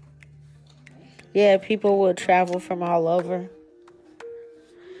 Yeah, people would travel from all over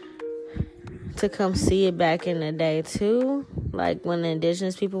to come see it back in the day too, like when the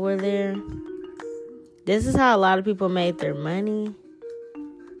indigenous people were there. This is how a lot of people made their money.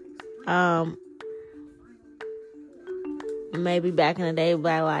 Maybe back in the day,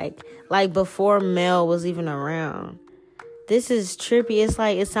 by like before Mel was even around. This is trippy. It's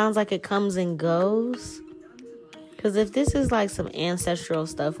like, it sounds like it comes and goes. Because if this is like some ancestral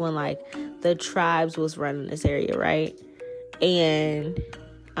stuff when like the tribes was running this area, right? And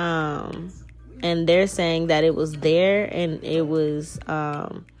they're saying that it was there and it was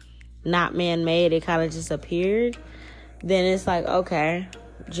not man-made, it kind of just appeared, then it's like, okay,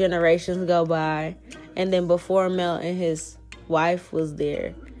 generations go by, and then before Mel and his wife was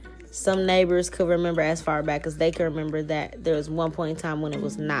there, some neighbors could remember as far back as they could remember that there was one point in time when it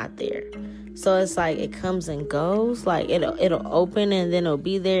was not there. So it's like it comes and goes. Like it'll open and then it'll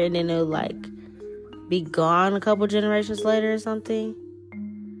be there and then it'll like be gone a couple generations later or something.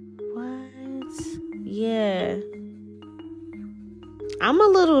 What? Yeah. I'm a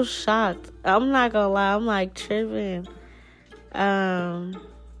little shocked. I'm not gonna lie. I'm like tripping.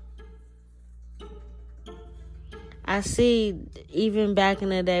 I see even back in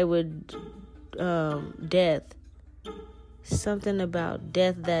the day with death. Something about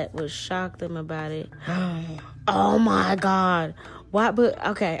death that would shock them about it. Oh my God. Why? But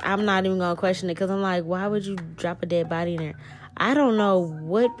okay, I'm not even gonna question it because I'm like, why would you drop a dead body in there? I don't know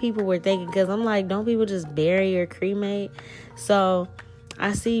what people were thinking because I'm like, don't people just bury or cremate? So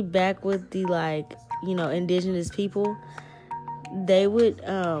I see back with the like, indigenous people, they would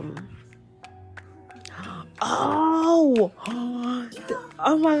oh oh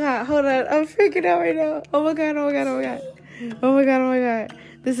my God, hold on, I'm freaking out right now. Oh my God, oh my God, oh my God, oh my God, oh my God,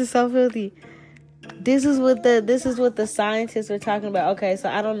 this is so filthy. This is what the scientists were talking about. Okay, so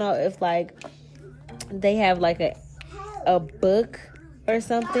I don't know if like they have like a book or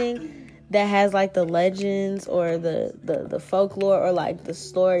something that has like the legends or the folklore or like the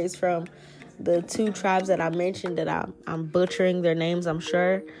stories from the two tribes that I mentioned that I'm butchering their names, I'm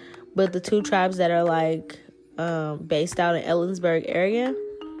sure, but the two tribes that are like based out in Ellensburg area.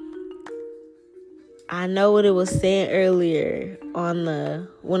 I know what it was saying earlier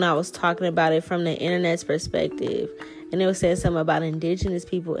when I was talking about it from the internet's perspective. And it was saying something about indigenous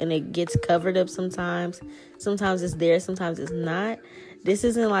people, and it gets covered up sometimes. Sometimes it's there, sometimes it's not. This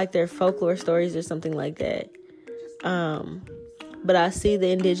isn't like their folklore stories or something like that. But I see the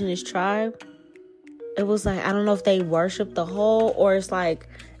indigenous tribe. It was like, I don't know if they worship the whole, or it's like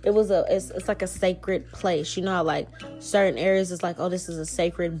it's like a sacred place. You know how like certain areas it's like, oh, this is a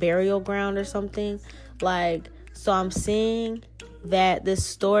sacred burial ground or something. Like, so I'm seeing that the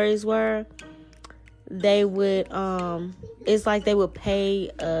stories were they would it's like they would pay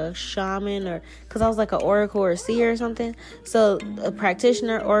a shaman, or because I was like an oracle or a seer or something. So a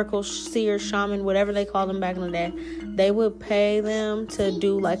practitioner, oracle, seer, shaman, whatever they called them back in the day, they would pay them to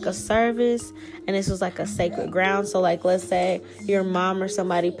do like a service, and this was like a sacred ground. So like, let's say your mom or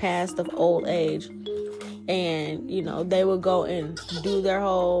somebody passed of old age, and they would go and do their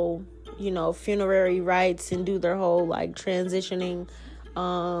whole funerary rites and do their whole like transitioning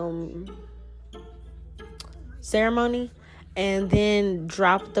ceremony, and then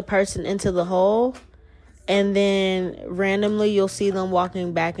drop the person into the hole, and then randomly you'll see them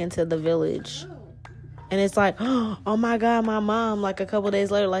walking back into the village, and it's like, oh my God, my mom, like a couple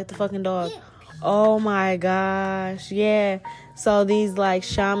days later, like the fucking dog. Oh my gosh, yeah. So these like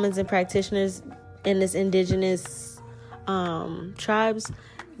shamans and practitioners in this indigenous tribes,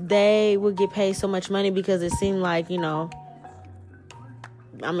 they would get paid so much money because it seemed like,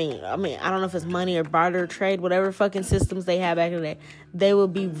 I mean, I don't know if it's money or barter trade, whatever fucking systems they had back in the day, they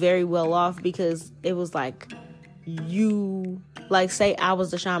would be very well off because it was like, say I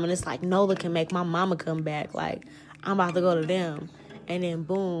was the shaman, it's like, Nola can make my mama come back, like, I'm about to go to them, and then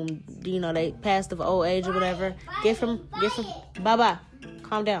boom, they passed of old age or whatever, get from, bye-bye,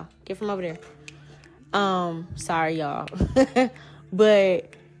 calm down, get from over there. Sorry, y'all.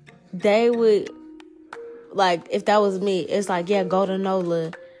 But they would, like, if that was me, it's like, yeah, go to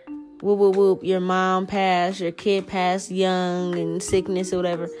NOLA. Whoop, whoop, whoop. Your mom passed, your kid passed young and sickness or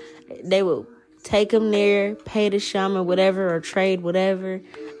whatever. They would take them there, pay the shaman whatever or trade whatever.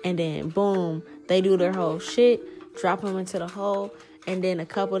 And then, boom, they do their whole shit, drop them into the hole. And then a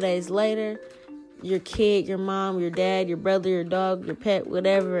couple days later, your kid, your mom, your dad, your brother, your dog, your pet,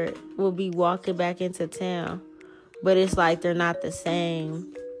 whatever, will be walking back into town. But it's like they're not the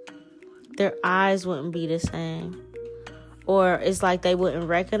same. Their eyes wouldn't be the same. Or it's like they wouldn't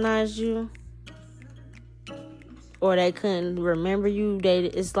recognize you. Or they couldn't remember you.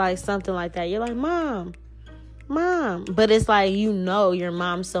 It's like something like that. You're like, Mom. But it's like, your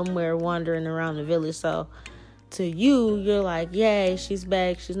mom's somewhere wandering around the village. So to you, you're like, yay, she's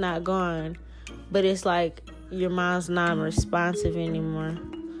back. She's not gone. But it's like your mom's not responsive anymore.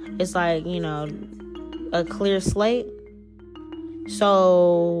 It's like, a clear slate.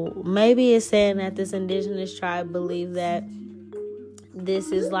 So maybe it's saying that this indigenous tribe believe that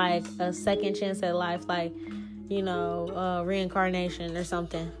this is like a second chance at life, like, reincarnation or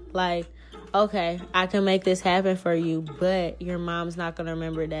something. Like, okay, I can make this happen for you, but your mom's not going to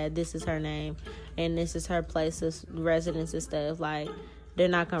remember that this is her name and this is her place of residence and stuff. Like, they're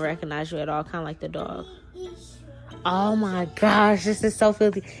not going to recognize you at all, kind of like the dog. Oh my gosh, this is so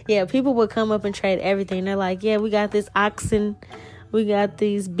filthy. Yeah, people would come up and trade everything. They're like, yeah, we got this oxen. We got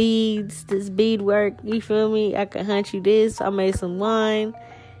these beads, this bead work. You feel me? I can hunt you this. I made some wine.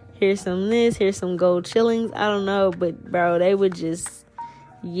 Here's some this. Here's some gold shillings. I don't know, but bro, they would just,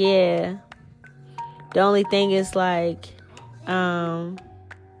 yeah. The only thing is like,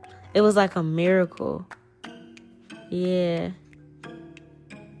 it was like a miracle. Yeah.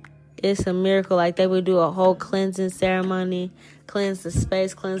 It's a miracle. Like, they would do a whole cleansing ceremony, cleanse the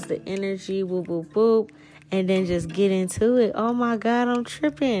space, cleanse the energy, whoop, whoop, whoop, and then just get into it. Oh my God, I'm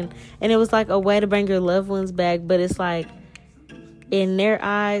tripping. And it was like a way to bring your loved ones back, but it's like, in their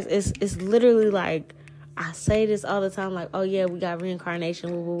eyes, it's literally like, I say this all the time, like, oh yeah, we got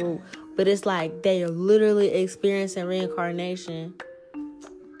reincarnation, woo, woo, woo. But it's like they are literally experiencing reincarnation.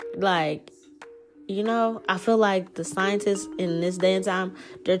 Like, I feel like the scientists in this day and time,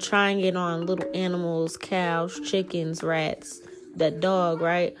 they're trying it on little animals, cows, chickens, rats, that dog,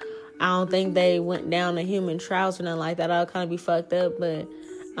 right? I don't think they went down to human trials or nothing like that. I'll kind of be fucked up, but,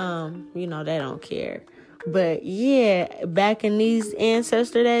 they don't care. But, yeah, back in these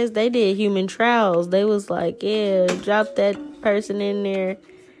ancestor days, they did human trials. They was like, yeah, drop that person in there,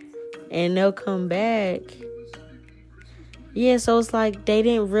 and they'll come back. Yeah, so it's like they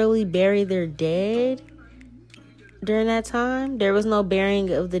didn't really bury their dead during that time. There was no burying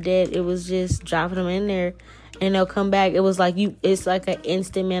of the dead. It was just dropping them in there and they'll come back. It was like it's like an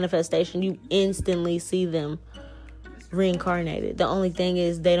instant manifestation. You instantly see them reincarnated. The only thing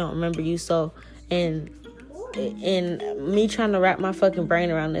is they don't remember you. So, and me trying to wrap my fucking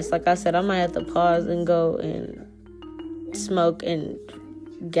brain around this, like I said, I might have to pause and go and smoke and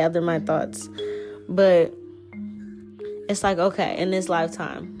gather my thoughts. But it's like, okay, in this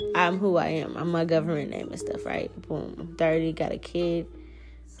lifetime, I'm who I am. I'm my government name and stuff, right? Boom. I'm 30, got a kid.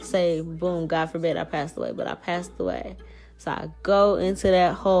 Say, boom, God forbid I passed away, but I passed away. So I go into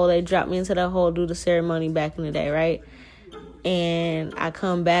that hole. They drop me into that hole, do the ceremony back in the day, right? And I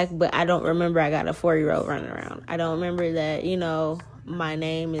come back, but I don't remember I got a 4-year-old running around. I don't remember that, my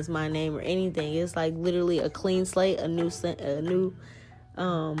name is my name or anything. It's like literally a clean slate, a new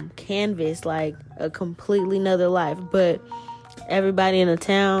canvas, like a completely another life. But everybody in the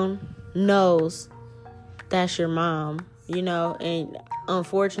town knows that's your mom, and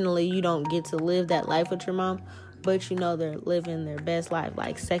unfortunately you don't get to live that life with your mom, but they're living their best life,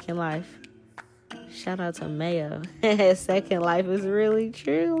 like second life. Shout out to Mayo. Second life is really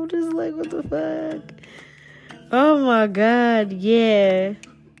true. I'm just like, what the fuck? Oh my God, yeah.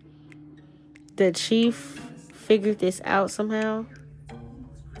 The chief figured this out somehow.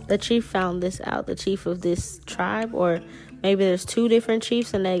 The chief found this out, the chief of this tribe, or maybe there's 2 different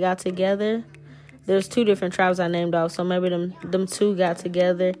chiefs and they got together. There's 2 different tribes I named off, so maybe them 2 got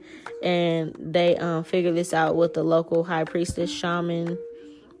together and they figured this out with the local high priestess, shaman,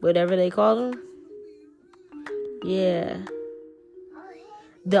 whatever they call them. Yeah.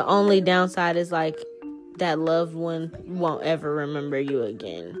 The only downside is like that loved one won't ever remember you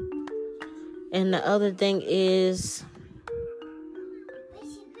again. And the other thing is,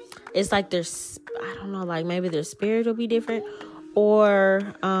 it's like there's, I don't know, like maybe their spirit will be different,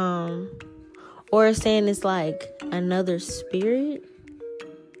 or saying it's like another spirit.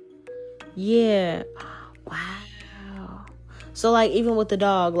 Yeah. Wow. So like even with the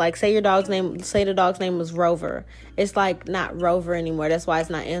dog, like say the dog's name was Rover. It's like not Rover anymore. That's why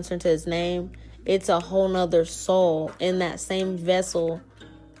it's not answering to his name. It's a whole nother soul in that same vessel,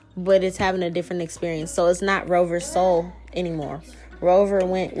 but it's having a different experience. So it's not Rover's soul anymore. Rover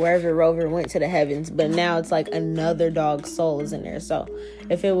went wherever Rover went, to the heavens, but now it's like another dog's soul is in there. So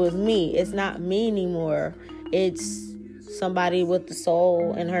if it was me, it's not me anymore. It's somebody with the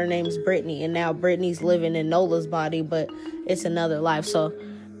soul, and her name's Brittany, and now Brittany's living in Nola's body, but it's another life. So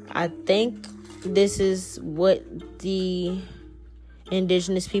I think this is what the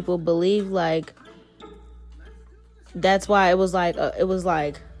indigenous people believe. Like, that's why it was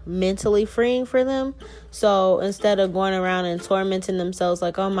like mentally freeing for them. So instead of going around and tormenting themselves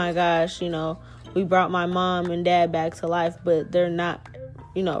like, oh my gosh, we brought my mom and dad back to life, but they're not,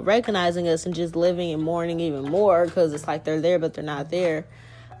 recognizing us and just living and mourning even more because it's like they're there but they're not there.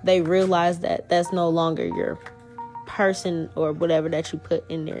 They realize that that's no longer your person or whatever that you put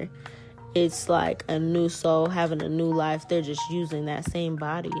in there. It's like a new soul having a new life. They're just using that same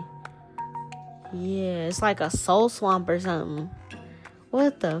body. Yeah, it's like a soul swamp or something.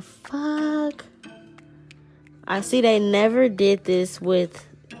 What the fuck? I see they never did this with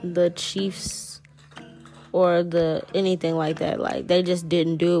the chiefs or anything like that. Like, they just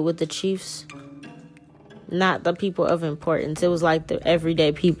didn't do it with the chiefs. Not the people of importance. It was like the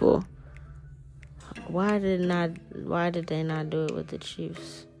everyday people. Why did they not do it with the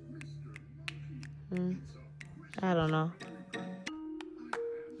chiefs? I don't know.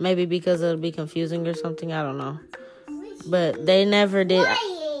 Maybe because it'll be confusing or something. I don't know. But they never did.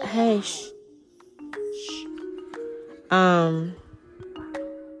 Hey, shh.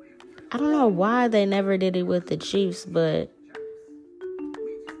 I don't know why they never did it with the chiefs, but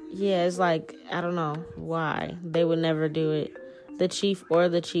yeah, it's like, I don't know why they would never do it. The chief or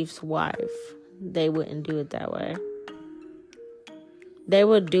the chief's wife, they wouldn't do it that way. They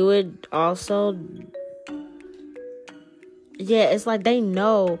would do it also. Yeah, it's like they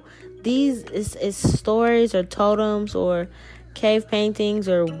know these is stories or totems or cave paintings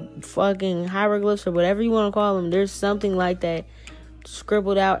or fucking hieroglyphs or whatever you want to call them. There's something like that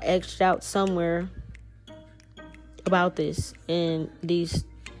scribbled out, etched out somewhere about this in these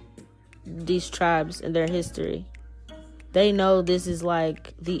tribes and their history. They know this is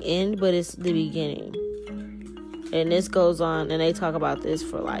like the end, but it's the beginning. And this goes on, and they talk about this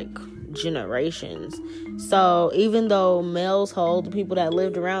for like generations. So even though Mel's Hole, the people that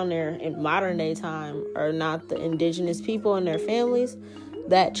lived around there in modern day time, are not the indigenous people and their families,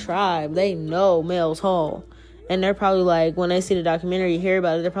 that tribe, they know Mel's Hole. And they're probably like, when they see the documentary, you hear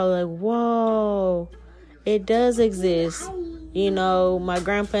about it, they're probably like, whoa, it does exist. You know, my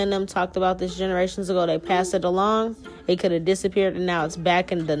grandpa and them talked about this generations ago. They passed it along. It could have disappeared, and now it's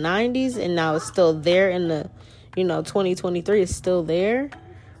back in the 90s, and now it's still there in the, 2023. It's still there.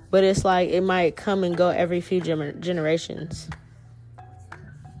 But it's like it might come and go every few generations.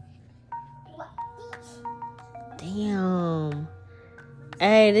 Damn.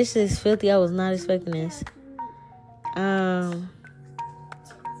 Hey, this is filthy. I was not expecting this.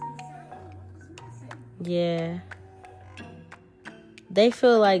 Yeah. They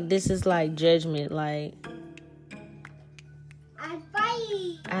feel like this is like judgment. Like,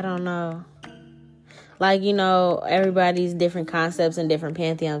 I don't know. Like, everybody's different concepts and different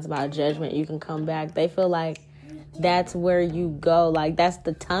pantheons about judgment. You can come back. They feel like that's where you go. Like, that's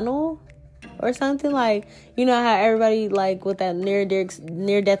the tunnel or something. Like, you know how everybody, like, with that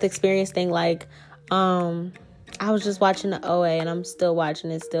near-death experience thing, like, I was just watching the OA, and I'm still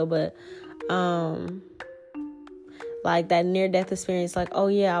watching it still, but, like, that near-death experience, like, oh,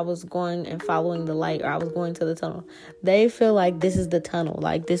 yeah, I was going and following the light, or I was going to the tunnel. They feel like this is the tunnel.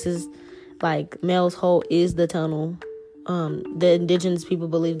 Like, this is... Like, Mel's Hole is the tunnel. The indigenous people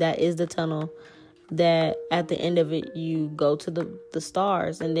believe that is the tunnel. That at the end of it, you go to the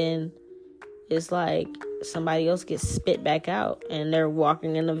stars. And then it's like somebody else gets spit back out. And they're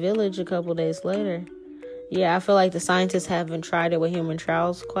walking in a village a couple days later. Yeah, I feel like the scientists haven't tried it with human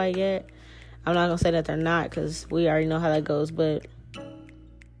trials quite yet. I'm not going to say that they're not, because we already know how that goes. But,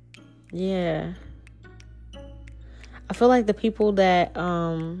 yeah. I feel like the people that...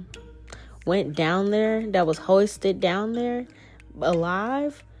 went down there, that was hoisted down there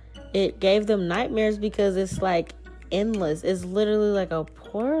alive, it gave them nightmares because it's like endless. It's literally like a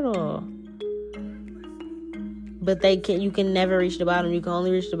portal. But you can never reach the bottom. You can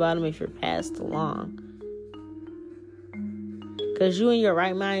only reach the bottom if you're passed along. Because you in your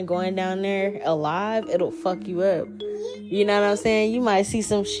right mind going down there alive, it'll fuck you up. You know what I'm saying? You might see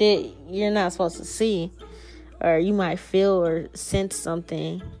some shit you're not supposed to see. Or you might feel or sense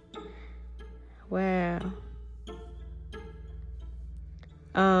something. Wow.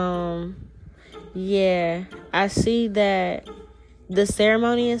 Yeah, I see that the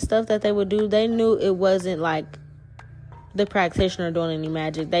ceremony and stuff that they would do, they knew it wasn't like the practitioner doing any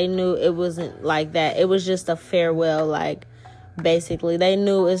magic. They knew it wasn't like that. It was just a farewell, like, basically. They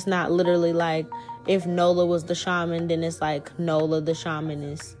knew it's not literally like if Nola was the shaman, then it's like Nola the shaman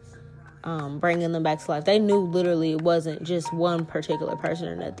is bringing them back to life. They knew literally it wasn't just one particular person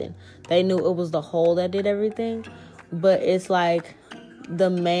or nothing. They knew it was the whole that did everything. But it's like the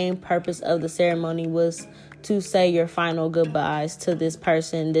main purpose of the ceremony was to say your final goodbyes to this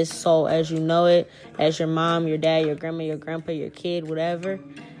person, this soul as you know it, as your mom, your dad, your grandma, your grandpa, your kid, whatever.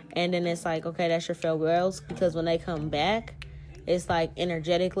 And then it's like, okay, that's your farewells, because when they come back, it's like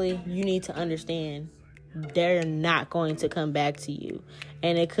energetically, you need to understand they're not going to come back to you.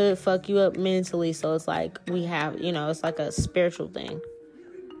 And it could fuck you up mentally. So it's like we have, it's like a spiritual thing.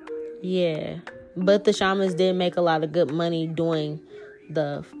 Yeah. But the shamans did make a lot of good money doing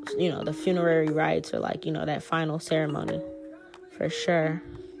the funerary rites or like, that final ceremony. For sure.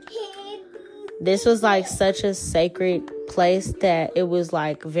 This was like such a sacred place that it was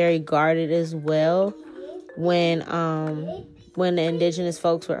like very guarded as well when the indigenous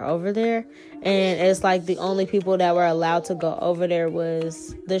folks were over there. And it's like the only people that were allowed to go over there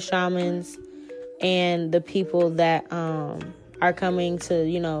was the shamans and the people that are coming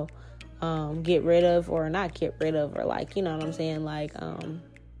to, get rid of, or not get rid of, or like, you know what I'm saying, like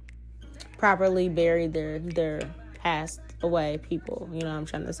properly bury their passed away people, you know what I'm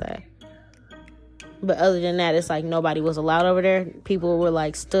trying to say. But other than that, it's like nobody was allowed over there. People were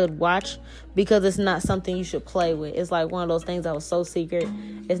like stood watch, because it's not something you should play with. It's like one of those things that was so secret.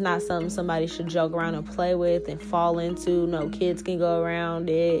 It's not something somebody should joke around and play with and fall into. No kids can go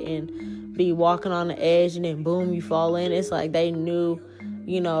around it and be walking on the edge and then boom, you fall in. It's like they knew,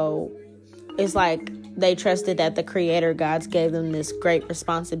 it's like they trusted that the creator gods gave them this great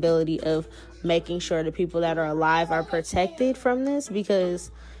responsibility of making sure the people that are alive are protected from this, because,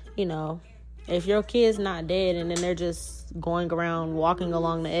 If your kid's not dead and then they're just going around walking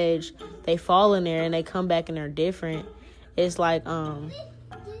along the edge, they fall in there and they come back and they're different. It's like, you know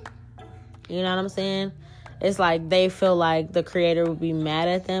what I'm saying? It's like they feel like the creator would be mad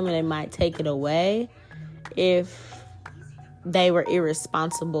at them and they might take it away if they were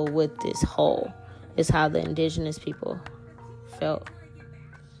irresponsible with this whole. Is how the indigenous people felt.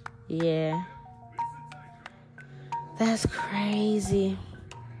 Yeah. That's crazy.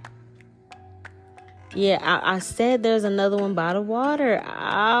 Yeah, I said there's another one by the water.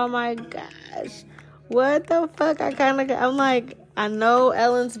 Oh my gosh. What the fuck? I'm like, I know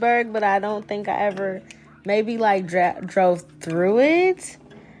Ellensburg, but I don't think I ever maybe like drove through it.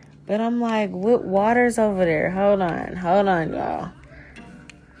 But I'm like, what water's over there? Hold on, y'all.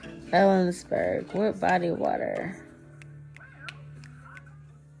 Ellensburg, what body of water?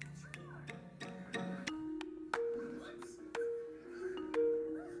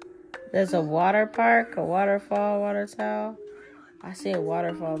 There's a water park, a waterfall, water tower. I see a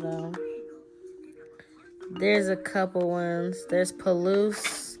waterfall though. There's a couple ones. There's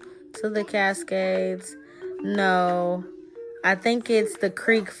Palouse to the Cascades. No, I think it's the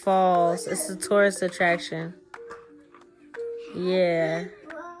Creek Falls. It's a tourist attraction. Yeah.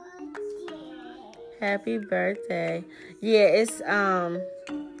 Happy birthday. Yeah, it's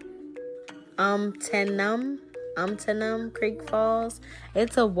Umtenum Creek Falls.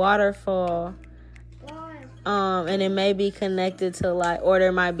 It's a waterfall. And it may be connected to like, or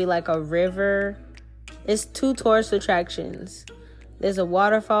there might be like a river. It's 2 tourist attractions. There's a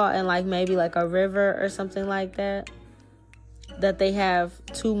waterfall and like maybe like a river or something like that. That they have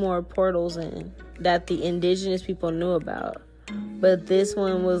 2 more portals in that the indigenous people knew about. But this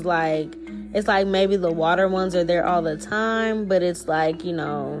one was like, it's like maybe the water ones are there all the time, but it's like, you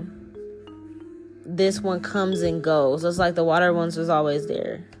know, this one comes and goes. It's like the water ones was always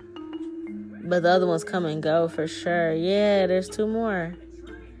there. But the other ones come and go for sure. Yeah, there's 2 more.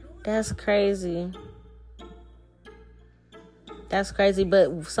 That's crazy. That's crazy.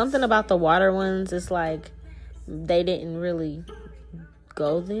 But something about the water ones, it's like they didn't really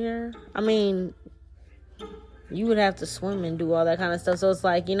go there. I mean, you would have to swim and do all that kind of stuff. So it's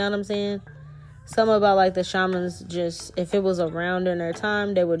like, you know what I'm saying? Something about like the shamans just, if it was around in their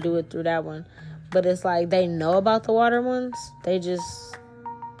time, they would do it through that one. But it's like they know about the water ones. They just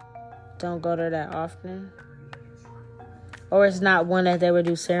don't go there that often. Or it's not one that they would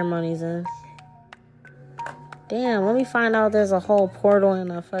do ceremonies in. Damn, let me find out there's a whole portal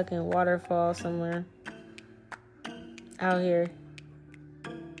in a fucking waterfall somewhere. Out here.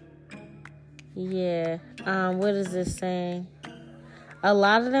 Yeah. What is this saying? A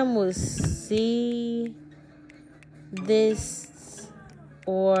lot of them would see this,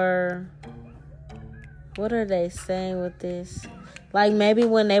 or what are they saying with this? Like maybe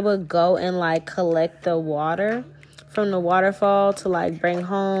when they would go and like collect the water from the waterfall to like bring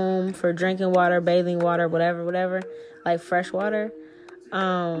home for drinking water, bathing water, whatever, like fresh water.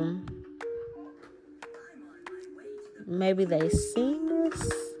 Maybe they seen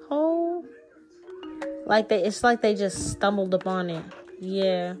this hole. Like it's like they just stumbled upon it.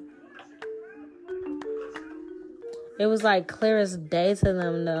 Yeah. It was like clear as day to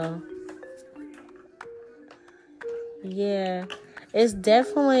them though. Yeah. It's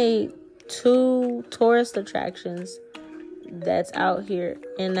definitely 2 tourist attractions that's out here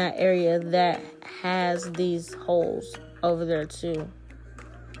in that area that has these holes over there too.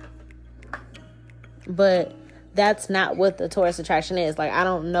 But that's not what the tourist attraction is. Like, I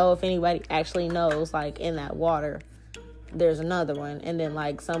don't know if anybody actually knows, like, in that water, there's another one. And then,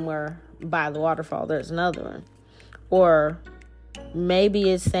 like, somewhere by the waterfall, there's another one. Or maybe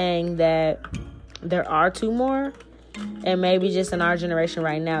it's saying that there are 2 more. And maybe just in our generation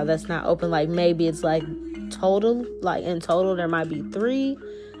right now, that's not open. Like, maybe it's, like, total. Like, in total, there might be 3.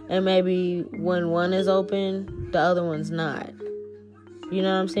 And maybe when one is open, the other one's not. You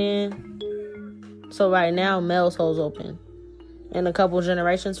know what I'm saying? So right now, Mel's Hole's open. In a couple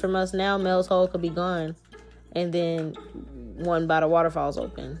generations from us now, Mel's Hole could be gone. And then one by the waterfall's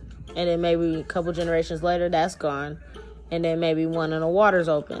open. And then maybe a couple generations later, that's gone. And then maybe one in the water's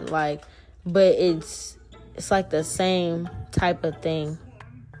open. Like, but it's like the same type of thing.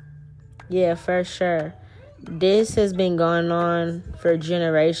 Yeah, for sure. This has been going on for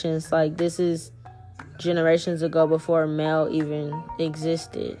generations. Like, this is generations ago before Mel even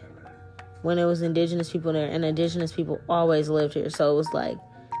existed. When it was indigenous people there, and indigenous people always lived here. So it was like,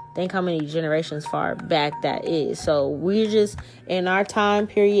 think how many generations far back that is. So we're just, in our time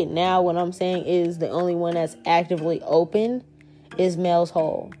period now, what I'm saying is the only one that's actively open is Mel's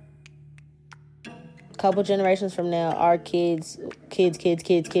Hole. Couple generations from now, our kids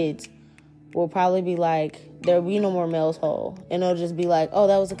will probably be like, there'll be no more Mel's Hole. And it'll just be like, oh,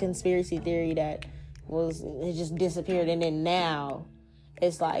 that was a conspiracy theory it just disappeared. And then now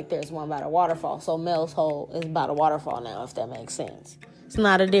it's like there's one by the waterfall. So Mel's Hole is by the waterfall now, if that makes sense. It's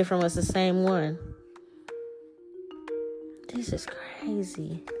not a different one. It's the same one. This is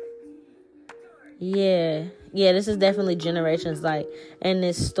crazy. Yeah, this is definitely generations, like, and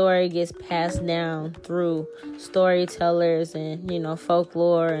this story gets passed down through storytellers and,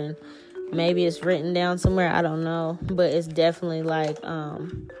 folklore, and maybe it's written down somewhere, I don't know, but it's definitely, like,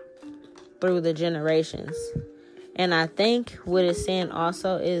 through the generations. And I think what it's saying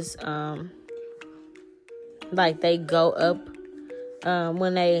also is, like, they go up,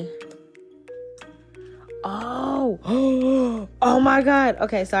 when they, oh my God,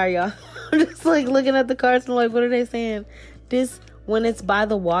 okay, sorry, y'all. I'm just like looking at the cards and like, what are they saying? When it's by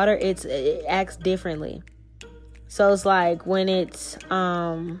the water, it acts differently. So it's like when it's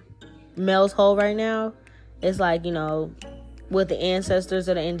Mel's Hole right now, it's like, what the ancestors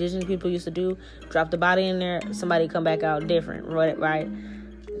or the indigenous people used to do, drop the body in there, somebody come back out different, right?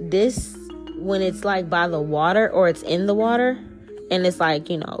 This, when it's like by the water or it's in the water, and it's like,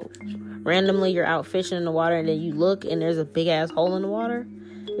 randomly you're out fishing in the water and then you look and there's a big ass hole in the water.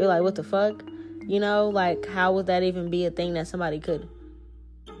 You're like, what the fuck? Like, how would that even be a thing that somebody could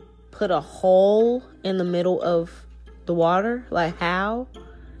put a hole in the middle of the water? Like, how?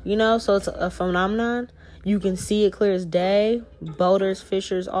 So it's a phenomenon. You can see it clear as day. Boaters,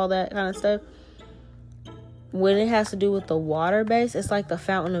 fishers, all that kind of stuff. When it has to do with the water base, it's like the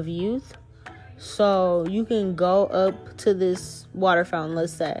fountain of youth. So you can go up to this water fountain,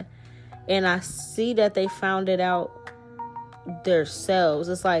 let's say, and I see that they found it out themselves.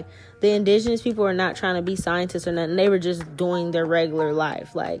 It's like the indigenous people are not trying to be scientists or nothing. They were just doing their regular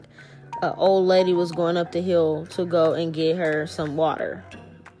life. Like, an old lady was going up the hill to go and get her some water,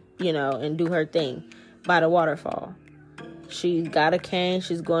 and do her thing by the waterfall. She got a cane.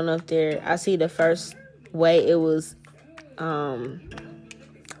 She's going up there. I see the first way it was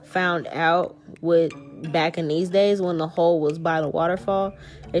found out back in these days when the hole was by the waterfall,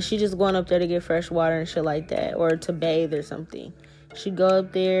 is she just going up there to get fresh water and shit like that, or to bathe or something. She go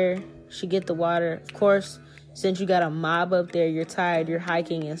up there, she get the water. Of course, since you got a mob up there, you're tired, you're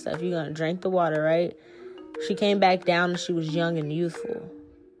hiking and stuff, you're gonna drink the water, right? She came back down and she was young and youthful.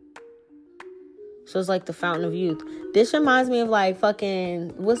 So it's like the fountain of youth. This reminds me of like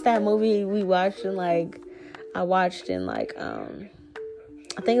fucking, what's that movie we watched in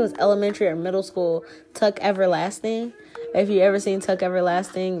I think it was elementary or middle school, Tuck Everlasting. If you ever seen Tuck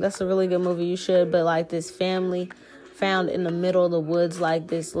Everlasting, that's a really good movie. You should. But like this family found in the middle of the woods, like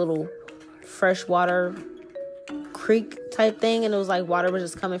this little freshwater creek type thing. And it was like water was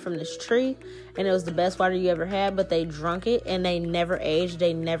just coming from this tree. And it was the best water you ever had. But they drunk it and they never aged.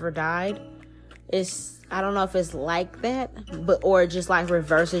 They never died. I don't know if it's like that, or it just like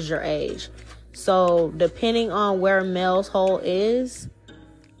reverses your age. So depending on where Mel's Hole is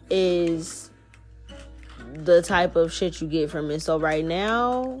the type of shit you get from it. So right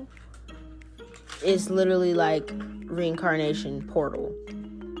now, it's literally like reincarnation portal.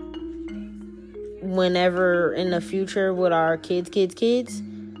 Whenever in the future with our kids,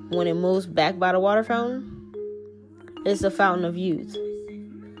 when it moves back by the water fountain, it's the fountain of youth.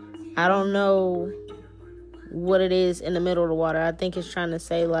 I don't know what it is in the middle of the water. I think it's trying to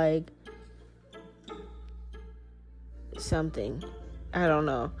say like something. I don't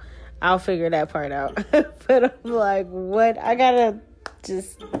know. I'll figure that part out. But I'm like, what? I gotta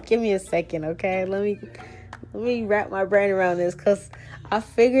just give me a second, okay? Let me wrap my brain around this, because I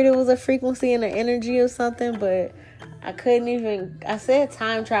figured it was a frequency and an energy or something, but I couldn't even. I said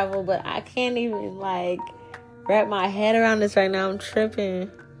time travel, but I can't even like wrap my head around this right now. I'm tripping.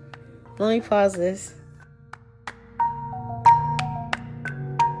 Let me pause this.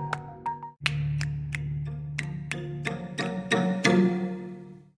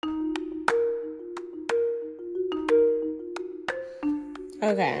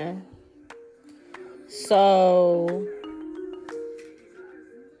 Okay. So,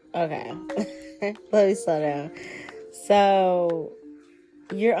 okay. Let me slow down. So,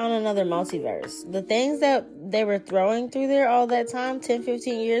 you're on another multiverse. The things that they were throwing through there all that time, 10,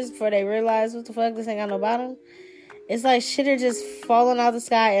 15 years before they realized, what the fuck, this ain't got no bottom. It's like shit are just falling out of the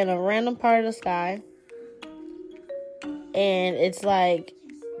sky in a random part of the sky. And it's like,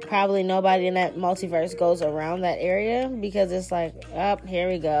 probably nobody in that multiverse goes around that area, because it's like, oh, here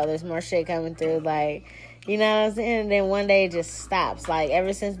we go, there's more shit coming through, like, you know what I'm saying? And then one day it just stops. Like,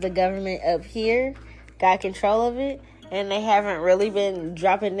 ever since the government up here got control of it, and they haven't really been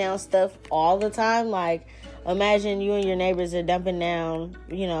dropping down stuff all the time. Like, imagine you and your neighbors are dumping down,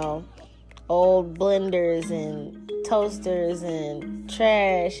 old blenders and toasters and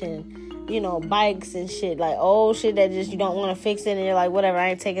trash and, you know, bikes and shit. Like, old shit that just you don't want to fix it. And you're like, whatever, I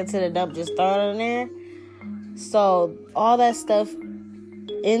ain't taking it to the dump. Just throw it in there. So, all that stuff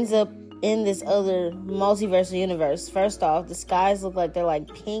ends up in this other multiverse universe. First off, the skies look like they're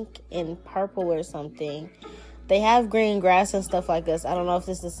like pink and purple or something. They have green grass and stuff like this. I don't know if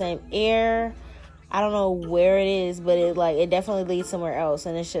it's the same air. I don't know where it is, but it definitely leads somewhere else.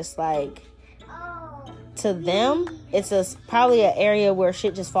 And it's just like, to them, it's probably an area where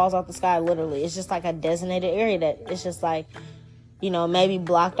shit just falls off the sky, literally. It's just like a designated area that it's just like, you know, maybe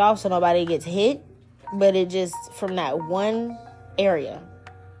blocked off so nobody gets hit. But it just, from that one area.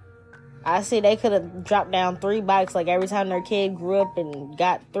 I see they could have dropped down 3 bikes. Like, every time their kid grew up and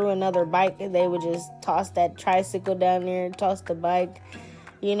got through another bike, they would just toss that tricycle down there and toss the bike.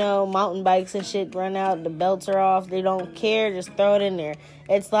 You know, mountain bikes and shit run out. The belts are off. They don't care. Just throw it in there.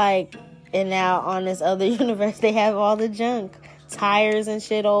 It's like, and now on this other universe, they have all the junk. Tires and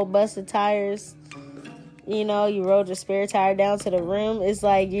shit, old busted tires. You know, you rode your spare tire down to the rim. It's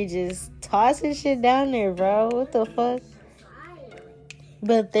like you just tossing shit down there, bro. What the fuck?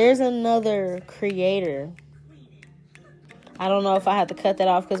 But there's another creator. I don't know if I have to cut that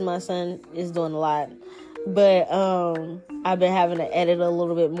off because my son is doing a lot. But I've been having to edit a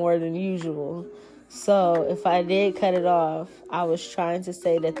little bit more than usual. So if I did cut it off, I was trying to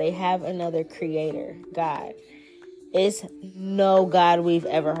say that they have another creator, God. It's no God we've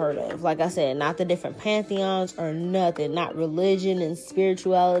ever heard of. Like I said, not the different pantheons or nothing. Not religion and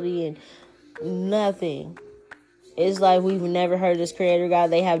spirituality and nothing. It's like we've never heard of this creator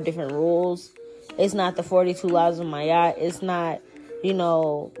God. They have different rules. It's not the 42 laws of Ma'at. It's not, you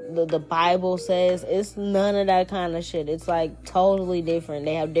know, the Bible says. It's none of that kind of shit. It's like totally different.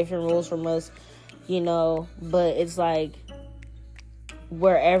 They have different rules from us, you know. But it's like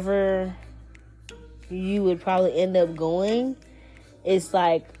wherever you would probably end up going, it's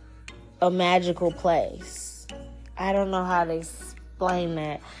like a magical place. I don't know how to explain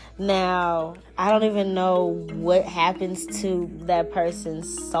that. Now, I don't even know what happens to that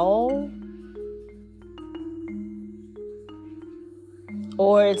person's soul.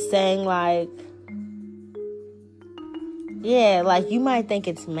 Or it's saying like, yeah, like you might think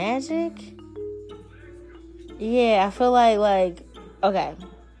it's magic. Yeah, I feel like, okay.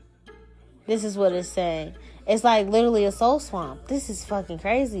 This is what it's saying. It's like literally a soul swamp. This is fucking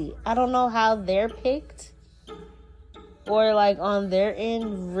crazy. I don't know how they're picked. Or like on their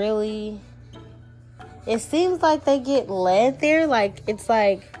end, really. It seems like they get led there. Like, it's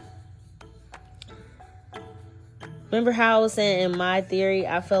like, remember how I was saying in my theory,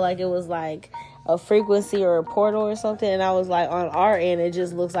 I feel like it was like a frequency or a portal or something. And I was like, on our end, it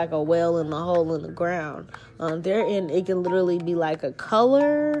just looks like a well in the hole in the ground. On their end, it can literally be like a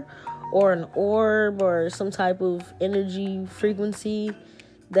color or an orb or some type of energy frequency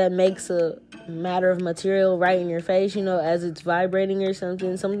that makes a matter of material right in your face, you know, as it's vibrating or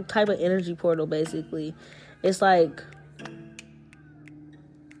something. Some type of energy portal, basically. It's like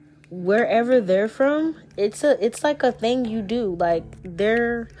wherever they're from, it's like a thing you do. Like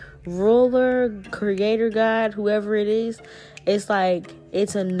their ruler, creator, God, whoever it is, it's like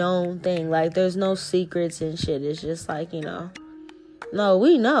it's a known thing. Like there's no secrets and shit. It's just like, you know, no,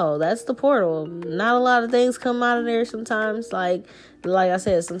 we know that's the portal. Not a lot of things come out of there sometimes. Like I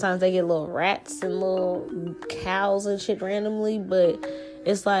said, sometimes they get little rats and little cows and shit randomly. But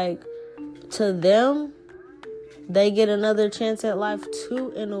it's like, to them, they get another chance at life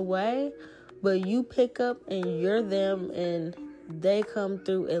too, in a way. But you pick up and you're them and they come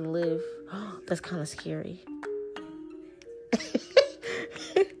through and live. That's kind of scary.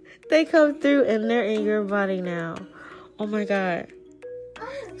 They come through and they're in your body now. Oh my God.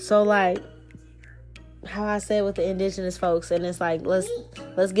 So like how I said with the indigenous folks, and it's like, let's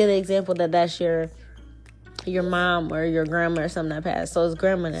get an example that that's your mom or your grandma or something that passed. So it's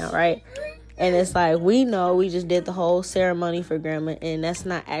grandma now, right? And it's like, we know we just did the whole ceremony for grandma, and that's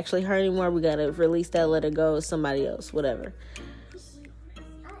not actually her anymore. We gotta release that, let her go, somebody else, whatever.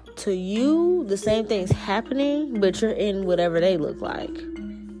 To you, the same thing's happening, but you're in whatever they look like.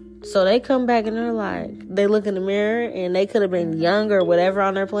 So they come back and they're like, they look in the mirror and they could have been young or whatever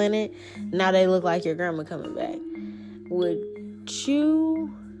on their planet. Now they look like your grandma coming back. Would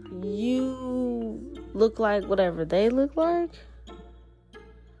you look like whatever they look like?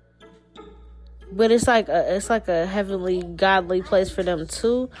 But it's like a heavenly, godly place for them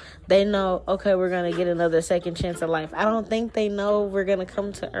too. They know, okay, we're gonna get another second chance at life. I don't think they know we're gonna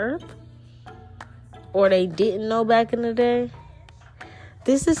come to Earth, or they didn't know back in the day.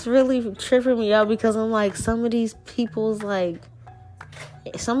 This is really tripping me out because I'm like, some of these people's like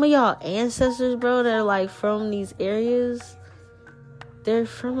some of y'all ancestors, bro, that are like from these areas, they're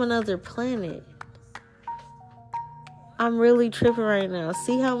from another planet. I'm really tripping right now.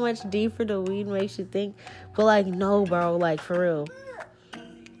 See how much deeper the weed makes you think? But like, no, bro, like for real.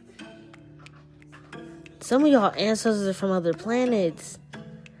 Some of y'all ancestors are from other planets.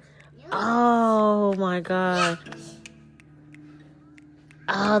 Oh my God.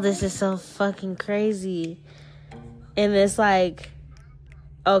 Oh, this is so fucking crazy. And it's like,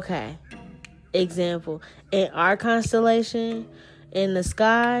 okay, example. In our constellation, in the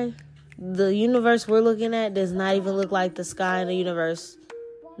sky, the universe we're looking at does not even look like the sky in the universe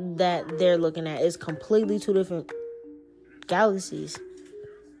that they're looking at. It's completely two different galaxies.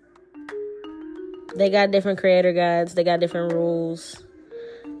 They got different creator gods. They got different rules.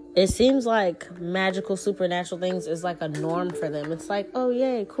 It seems like magical, supernatural things is like a norm for them. It's like, oh,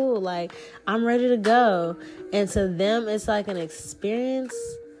 yay, cool. Like, I'm ready to go. And to them, it's like an experience.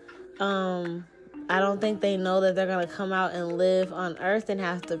 I don't think they know that they're going to come out and live on Earth and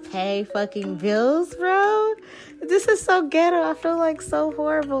have to pay fucking bills, bro. This is so ghetto. I feel like so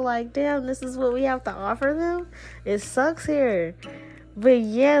horrible. Like, damn, this is what we have to offer them? It sucks here. But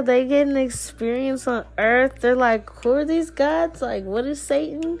yeah, they get an experience on Earth. They're like, who are these gods? Like, what is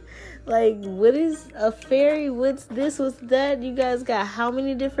Satan? Like, what is a fairy? What's this? What's that? You guys got how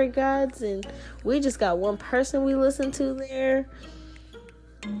many different gods? And we just got one person we listen to there.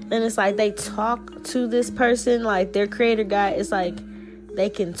 And it's like they talk to this person. Like, their creator God, it's like they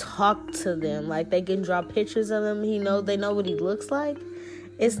can talk to them. Like, they can draw pictures of him. They know what he looks like.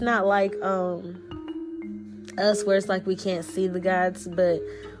 It's not like us, where it's like we can't see the gods, but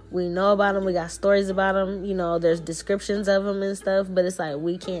we know about them. We got stories about them. You know, there's descriptions of them and stuff, but it's like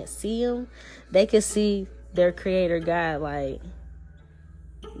we can't see them. They can see their creator God. Like,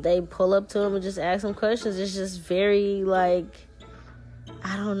 they pull up to him and just ask him questions. It's just very, like,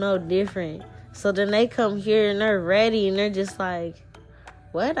 I don't know, different. So then they come here and they're ready and they're just like,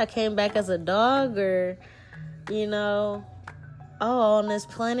 what? I came back as a dog? Or, you know, oh, on this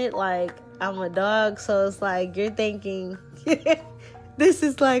planet, like, I'm a dog. So it's like you're thinking this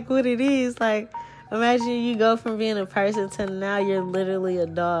is like what it is. Like, imagine you go from being a person to now you're literally a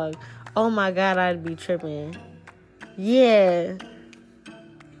dog. Oh my God, I'd be tripping. Yeah.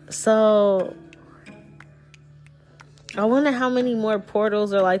 So I wonder how many more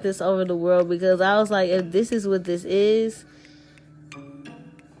portals are like this over the world, because I was like, if this is what this is,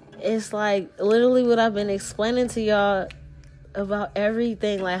 it's like literally what I've been explaining to y'all about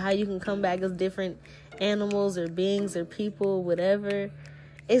everything, like how you can come back as different animals or beings or people, whatever.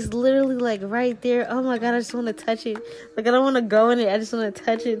 It's literally like right there. Oh my God, I just want to touch it. Like, I don't want to go in it. I just want to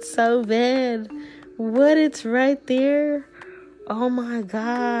touch it so bad. What? It's right there. Oh my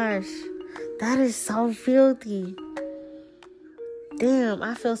gosh, that is so filthy. Damn,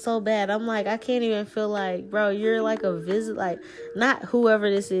 I feel so bad. I'm like, I can't even feel like, bro, you're like a visit, like, not whoever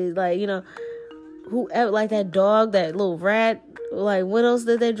this is, like, you know, whoever, like that dog, that little rat, like, what else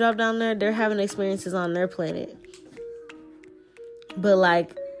did they drop down there? They're having experiences on their planet. But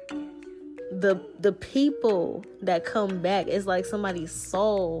like the people that come back, it's like somebody's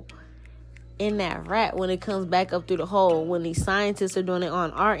soul in that rat when it comes back up through the hole, when these scientists are doing it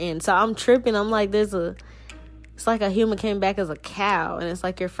on our end. So I'm tripping. I'm like, it's like a human came back as a cow, and it's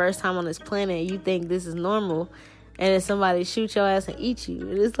like your first time on this planet. You think this is normal, and then somebody shoot your ass and eat you.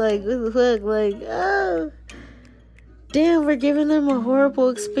 And it's like, what the fuck? Like, oh, damn, we're giving them a horrible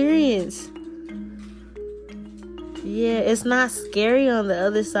experience. Yeah, it's not scary on the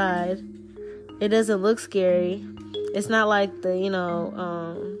other side. It doesn't look scary. It's not like the, you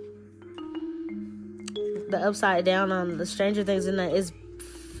know, the Upside Down on the Stranger Things, and that.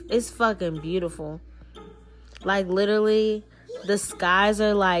 It's fucking beautiful. Like, literally, the skies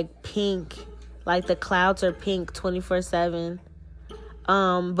are like pink. Like, the clouds are pink 24/7.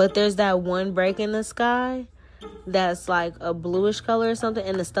 But there's that one break in the sky that's like a bluish color or something,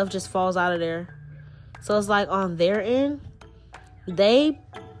 and the stuff just falls out of there. So it's like on their end, they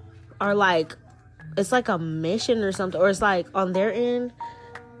are like, it's like a mission or something. Or it's like on their end,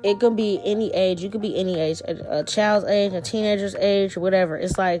 it could be any age. You could be any age, a child's age, a teenager's age, whatever.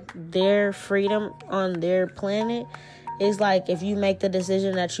 It's like their freedom on their planet is like, if you make the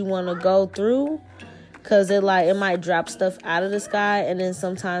decision that you want to go through, because it might drop stuff out of the sky, and then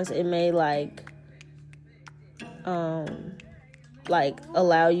sometimes it may like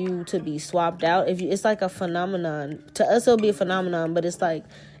allow you to be swapped out. It's like a phenomenon. To us, it'll be a phenomenon, but it's like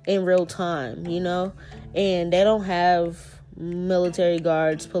in real time, you know. And they don't have military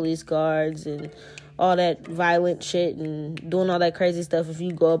guards, police guards, and all that violent shit and doing all that crazy stuff if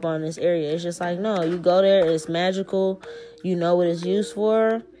you go up on this area. It's just like, no, you go there, it's magical, you know what it's used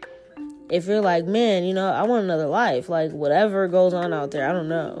for. If you're like, man, you know, I want another life, like whatever goes on out there, I don't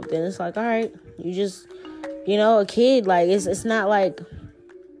know, then it's like, all right, you just, you know, a kid, like it's not like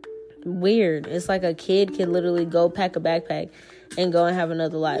weird. It's like a kid can literally go pack a backpack and go and have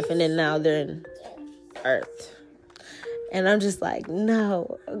another life, and then now they're in Earth. And I'm just like,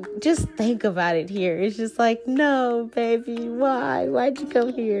 no, just think about it here. It's just like, no, baby, why'd you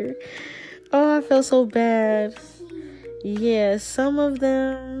come here? Oh, I feel so bad. Yeah, some of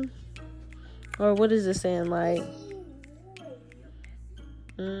them, or what is it saying, like,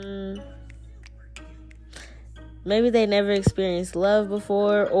 maybe they never experienced love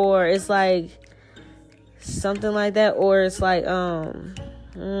before, or it's like something like that, or it's like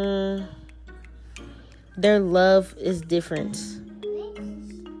their love is different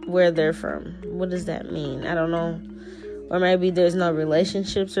where they're from. What does that mean? I don't know. Or maybe there's no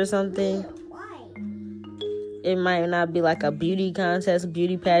relationships or something. It might not be like a beauty contest,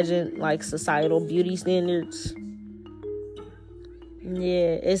 beauty pageant, like societal beauty standards.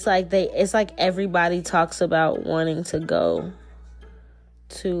 Yeah, it's like everybody talks about wanting to go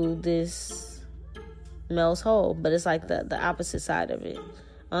to this Mel's Hole, but it's like the opposite side of it.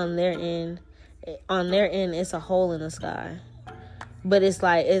 On their end, it's a hole in the sky. But it's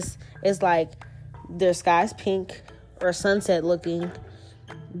like their sky's pink or sunset looking,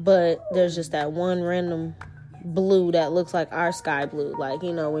 but there's just that one random blue that looks like our sky blue. Like,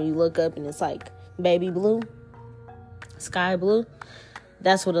 you know, when you look up and it's like baby blue, sky blue.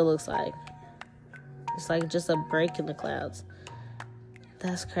 That's what it looks like. It's like just a break in the clouds.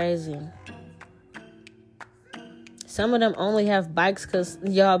 That's crazy. Some of them only have bikes because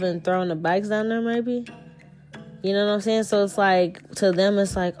y'all been throwing the bikes down there, maybe. You know what I'm saying? So it's like, to them,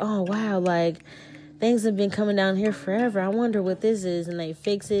 it's like, oh, wow, like, things have been coming down here forever. I wonder what this is. And they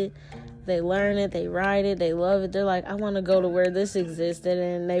fix it. They learn it. They ride it. They love it. They're like, I want to go to where this existed.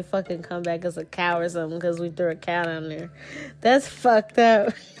 And they fucking come back as a cow or something because we threw a cow down there. That's fucked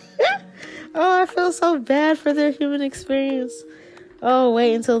up. Oh, I feel so bad for their human experience. Oh,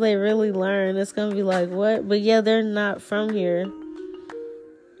 wait until they really learn. It's going to be like, what? But yeah, they're not from here.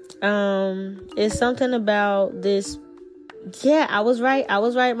 It's something about this. Yeah, I was right.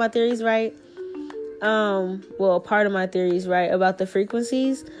 My theory's right. Well, part of my theory's right about the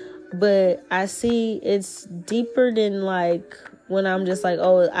frequencies. But I see it's deeper than like when I'm just like,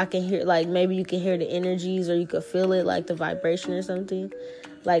 oh, I can hear, like maybe you can hear the energies or you could feel it, like the vibration or something.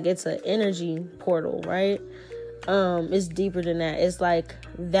 Like it's an energy portal, right? It's deeper than that. It's like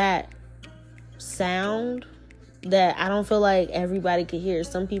that sound that I don't feel like everybody can hear.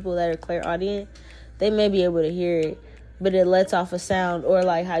 Some people that are clairaudient, they may be able to hear it, but it lets off a sound, or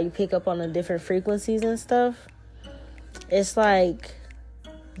like how you pick up on the different frequencies and stuff. It's like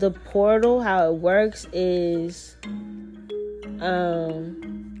the portal, how it works is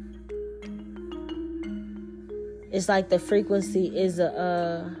it's like the frequency is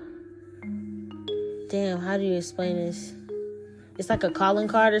a damn, how do you explain this? It's like a calling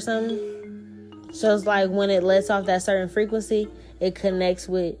card or something. So it's like when it lets off that certain frequency, it connects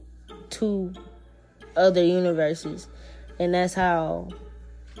with 2 other universes. And that's how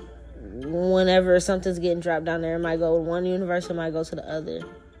whenever something's getting dropped down there, it might go to one universe, it might go to the other.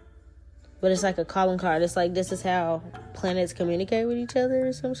 But it's like a calling card. It's like this is how planets communicate with each other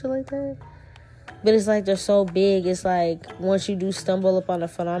or some shit like that. But it's like they're so big. It's like once you do stumble upon a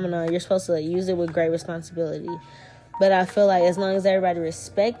phenomenon, you're supposed to like use it with great responsibility. But I feel like as long as everybody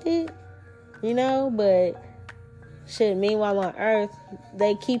respect it, you know, but shit, meanwhile on Earth,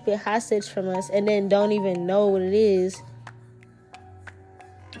 they keep it hostage from us and then don't even know what it is.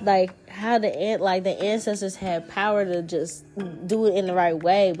 Like how the ancestors had power to just do it in the right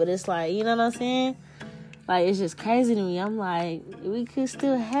way, but it's like, you know what I'm saying? Like it's just crazy to me. I'm like, we could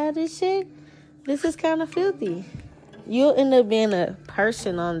still have this shit. This is kind of filthy. You'll end up being a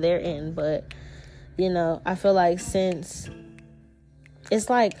person on their end, but you know, I feel like since it's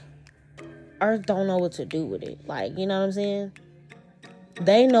like Earth don't know what to do with it. Like, you know what I'm saying?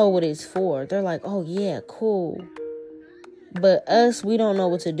 They know what it's for. They're like, oh yeah, cool. But us, we don't know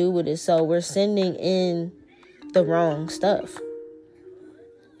what to do with it. So we're sending in the wrong stuff.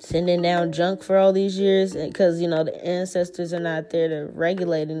 Sending down junk for all these years. Because, you know, the ancestors are not there to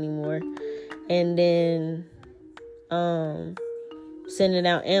regulate anymore. And then sending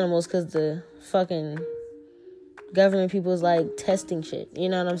out animals because the fucking government people is like testing shit. You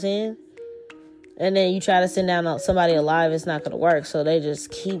know what I'm saying? And then you try to send down somebody alive, it's not going to work. So they just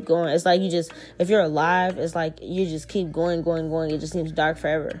keep going. It's like if you're alive, it's like you just keep going. It just seems dark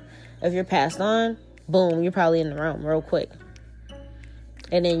forever. If you're passed on, boom, you're probably in the room real quick.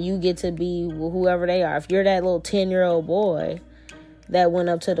 And then you get to be whoever they are. If you're that little 10-year-old boy that went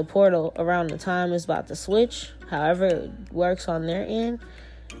up to the portal around the time it's about to switch, however it works on their end,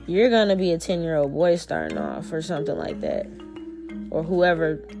 you're going to be a 10-year-old boy starting off or something like that. Or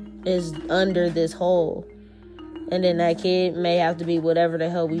whoever is under this hole. And then that kid may have to be whatever the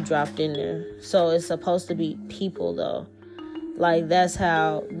hell we dropped in there. So it's supposed to be people, though. Like, that's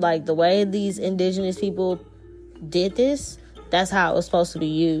how, like, the way these indigenous people did this, that's how it was supposed to be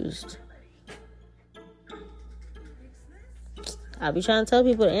used. I be trying to tell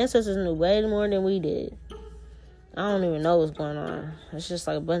people the ancestors knew way more than we did. I don't even know what's going on. It's just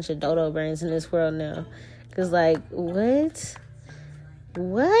like a bunch of dodo brains in this world now. Because, like, what?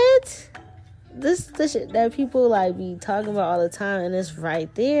 What? This the shit that people, like, be talking about all the time, and it's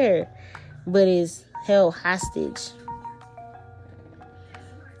right there. But it's held hostage.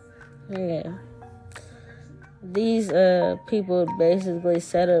 Yeah. These people basically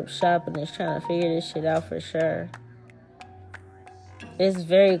set up shop and is trying to figure this shit out for sure. It's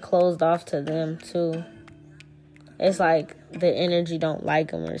very closed off to them too. It's like the energy don't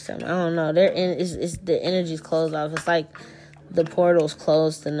like them or something. I don't know. It's the energy's closed off. It's like the portal's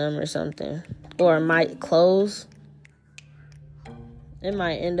closed to them or something, or it might close. It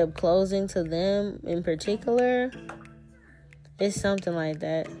might end up closing to them in particular. It's something like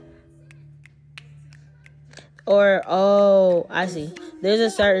that. Or, oh, I see. There's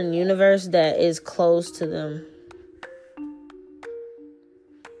a certain universe that is close to them.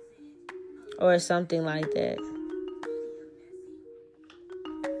 Or something like that.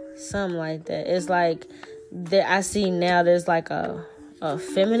 Something like that. It's like, I see now there's like a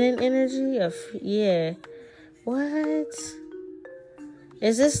feminine energy. Yeah. What?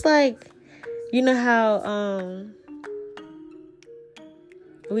 Is this like, you know how,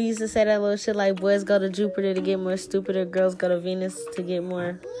 we used to say that little shit like boys go to Jupiter to get more stupider, girls go to Venus to get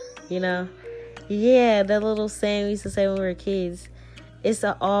more, you know? Yeah, that little saying we used to say when we were kids. It's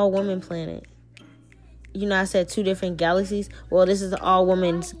an all-woman planet. You know, I said 2 different galaxies. Well, this is an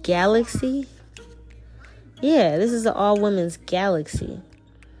all-women's galaxy. Yeah, this is an all-women's galaxy.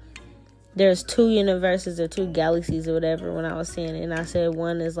 There's 2 universes or 2 galaxies or whatever when I was saying it. And I said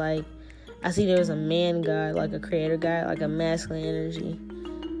one is like, I see there's a man god, like a creator god, like a masculine energy.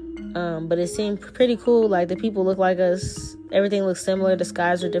 But it seemed pretty cool. Like, the people look like us. Everything looks similar. The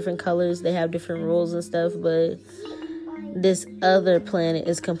skies are different colors. They have different rules and stuff. But this other planet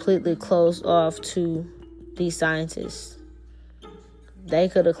is completely closed off to these scientists. They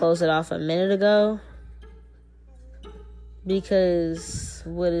could have closed it off a minute ago. Because,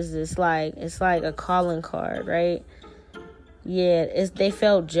 what is this like? It's like a calling card, right? Yeah, they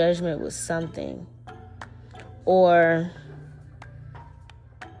felt judgment with something. Or...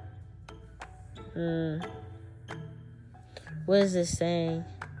 what is this saying?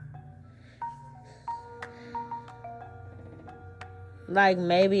 Like,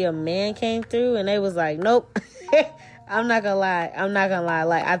 maybe a man came through and they was like, nope. I'm not gonna lie.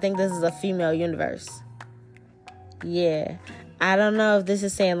 Like, I think this is a female universe. Yeah. I don't know if this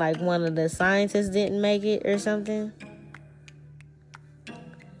is saying like one of the scientists didn't make it or something.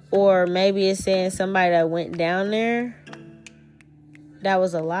 Or maybe it's saying somebody that went down there that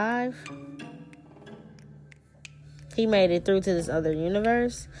was alive. He made it through to this other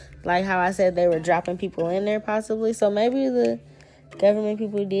universe. Like how I said they were dropping people in there possibly. So maybe the government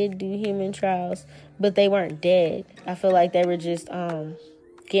people did do human trials, but they weren't dead. I feel like they were just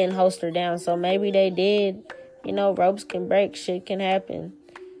getting holstered down. So maybe they did, you know, ropes can break, shit can happen.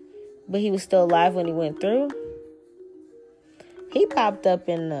 But he was still alive when he went through. He popped up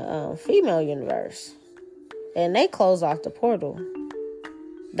in the female universe. And they closed off the portal.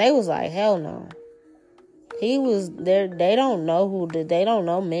 They was like, hell no. He was there. They don't know they don't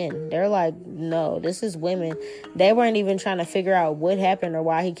know men. They're like, no, this is women. They weren't even trying to figure out what happened or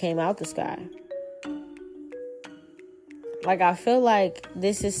why he came out the sky. Like, I feel like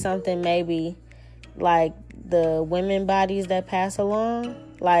this is something maybe like the women bodies that pass along.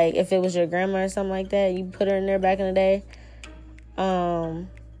 Like, if it was your grandma or something like that, you put her in there back in the day.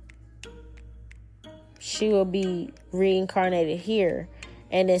 She will be reincarnated here.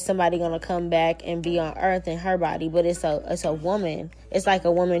 And then somebody gonna come back and be on Earth in her body, but it's a woman. It's like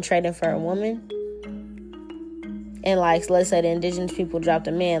a woman trading for a woman. And like, let's say the indigenous people dropped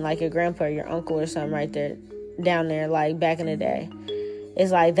a man, like your grandpa, or your uncle, or something right there, down there, like back in the day.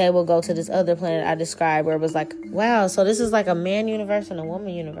 It's like they will go to this other planet I described, where it was like, wow, so this is like a man universe and a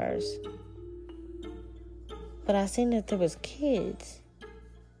woman universe. But I seen that there was kids.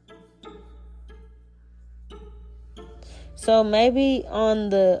 So maybe on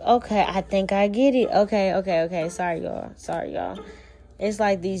the, okay, I think I get it. Okay. Sorry, y'all. It's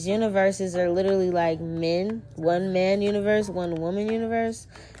like these universes are literally like men. One man universe, one woman universe.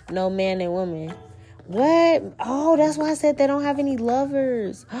 No man and woman. What? Oh, that's why I said they don't have any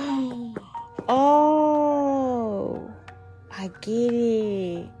lovers. Oh, I get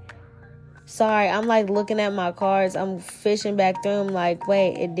it. Sorry, I'm like looking at my cards. I'm fishing back through them like,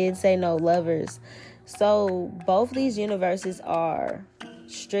 wait, it did say no lovers. So both these universes are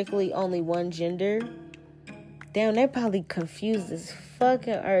strictly only one gender. Damn, they're probably confused as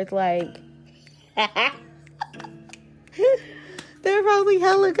fucking Earth. Like, they're probably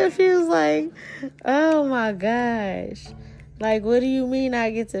hella confused. Like, oh my gosh. Like, what do you mean I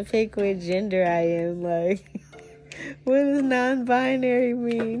get to pick what gender I am? Like, what does non-binary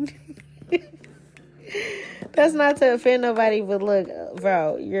mean? That's not to offend nobody, but look,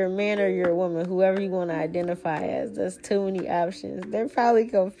 bro, you're a man or you're a woman, whoever you want to identify as. There's too many options. They're probably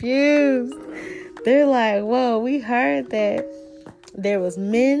confused. They're like, whoa, we heard that there was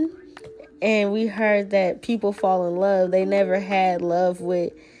men, and we heard that people fall in love. They never had love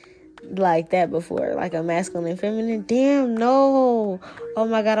with like that before, like a masculine and feminine. Damn, no. Oh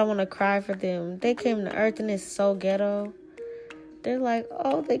my God, I want to cry for them. They came to Earth and it's so ghetto. They're like,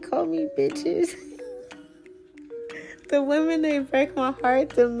 oh, they call me bitches. The women, they break my heart.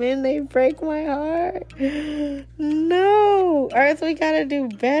 The men, they break my heart. No. Earth, we gotta do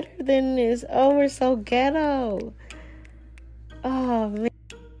better than this. Oh, we're so ghetto. Oh, man.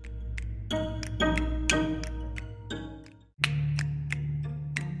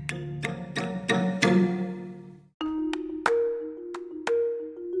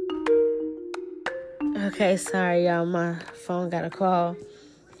 Okay, sorry, y'all. My phone got a call.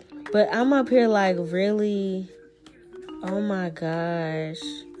 But I'm up here like, really? Oh my gosh.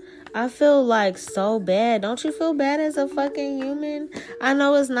 I feel like so bad. Don't you feel bad as a fucking human? I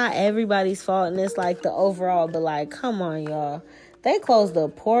know it's not everybody's fault and it's like the overall, but like, come on, y'all. They closed the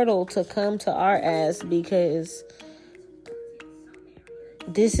portal to come to our ass because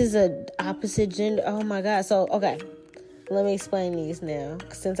this is a opposite gender. Oh my God. So, okay. Let me explain these now.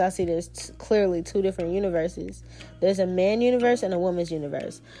 Since I see there's clearly two different universes. There's a man universe and a woman's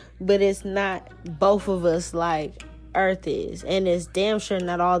universe. But it's not both of us like Earth is. And it's damn sure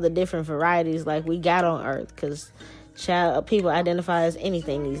not all the different varieties like we got on Earth. Because people identify as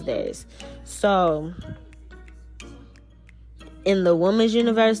anything these days. So, in the woman's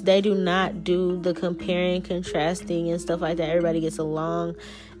universe, they do not do the comparing, contrasting, and stuff like that. Everybody gets along.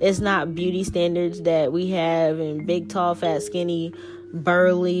 It's not beauty standards that we have in big, tall, fat, skinny,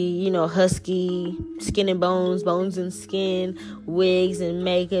 burly, husky, skin and bones, bones and skin, wigs and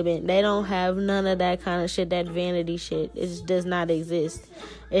makeup. And they don't have none of that kind of shit, that vanity shit. It just does not exist.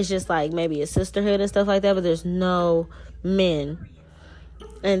 It's just like maybe a sisterhood and stuff like that, but there's no men.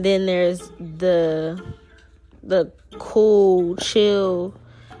 And then there's the cool, chill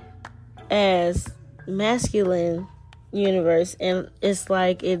ass masculine universe, and it's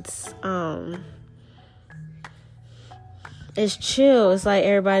like it's chill. It's like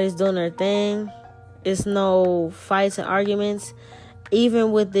everybody's doing their thing. It's no fights and arguments.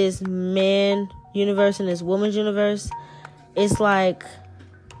 Even with this man universe and this woman's universe, it's like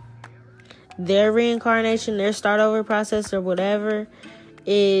their reincarnation, their start over process or whatever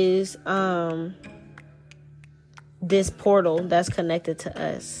is this portal that's connected to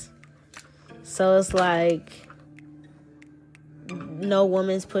us. So it's like no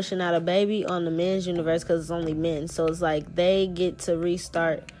woman's pushing out a baby on the men's universe because it's only men. So it's like they get to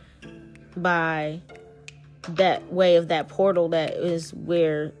restart by that way of that portal that is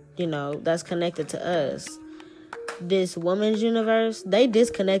where, that's connected to us. This woman's universe, they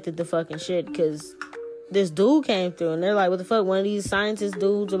disconnected the fucking shit because this dude came through and they're like, what the fuck? One of these scientist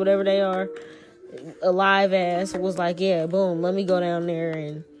dudes or whatever they are, alive ass, was like, yeah, boom, let me go down there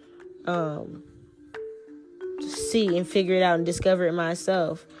and see and figure it out and discover it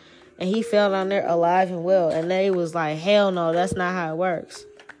myself. And he fell down there alive and well, and they was like, hell no, that's not how it works.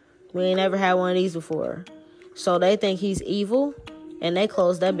 We ain't never had one of these before. So they think he's evil, and they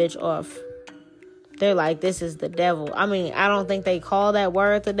closed that bitch off. They're like, this is the devil. I mean, I don't think they call that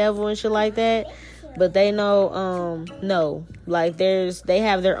word the devil and shit like that, but they know, no, like they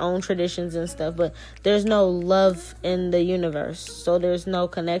have their own traditions and stuff, but there's no love in the universe. So there's no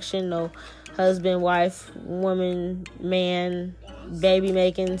connection, no husband, wife, woman, man, baby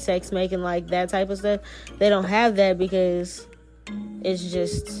making, sex making, like that type of stuff. They don't have that because it's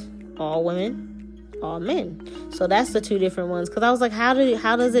just all women, all men. So that's the two different ones. Because I was like, how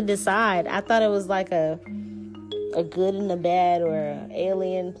does it decide? I thought it was like a good and a bad, or an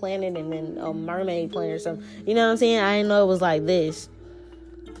alien planet and then a mermaid planet or something. You know what I'm saying? I didn't know it was like this.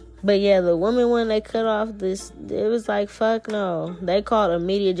 But yeah, the woman, when they cut off this, it was like, fuck no. They called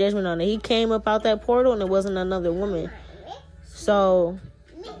immediate judgment on it. He came up out that portal and it wasn't another woman. So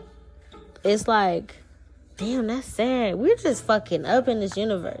it's like, damn, that's sad. We're just fucking up in this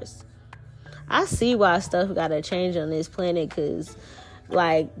universe. I see why stuff gotta change on this planet, because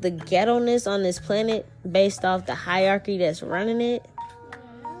like the ghetto-ness on this planet based off the hierarchy that's running it,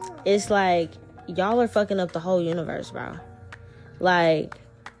 it's like y'all are fucking up the whole universe, bro. Like,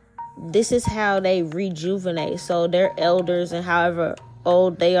 this is how they rejuvenate. So their elders and however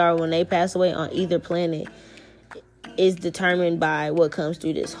old they are when they pass away on either planet is determined by what comes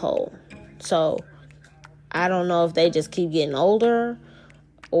through this hole. So I don't know if they just keep getting older,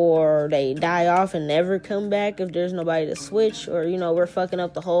 or they die off and never come back if there's nobody to switch, or, you know, we're fucking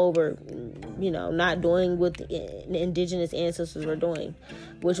up the whole, we're, you know, not doing what the indigenous ancestors were doing,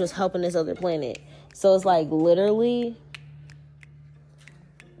 which was helping this other planet. So it's like, literally,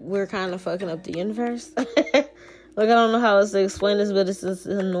 we're kind of fucking up the universe. Like, I don't know how else to explain this, but it's just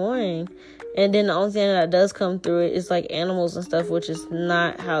annoying. And then the only thing that does come through it is like animals and stuff, which is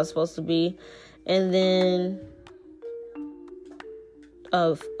not how it's supposed to be. And then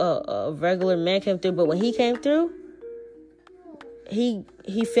a regular man came through, but when he came through, he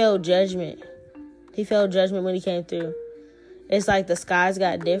felt judgment. He felt judgment when he came through. It's like the skies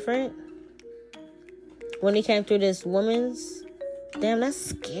got different when he came through this woman's. Damn, that's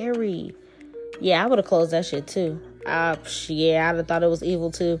scary. Yeah, I would have closed that shit too. Yeah, I'd have thought it was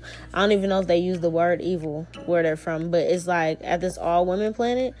evil too. I don't even know if they use the word evil where they're from, but it's like at this all women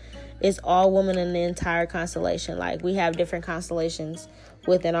planet, it's all women in the entire constellation. Like, we have different constellations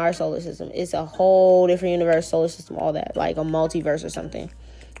within our solar system. It's a whole different universe, solar system, all that, like a multiverse or something.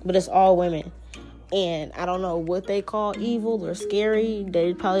 But it's all women. And I don't know what they call evil or scary.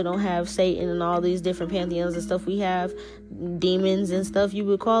 They probably don't have Satan and all these different pantheons and stuff we have, demons and stuff you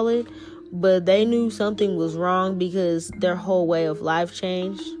would call it. But they knew something was wrong because their whole way of life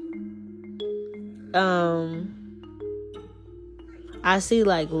changed. I see,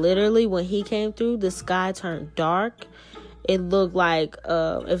 like, literally when he came through, the sky turned dark. It looked like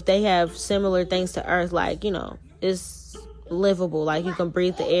if they have similar things to Earth, like, you know, it's livable. Like, you can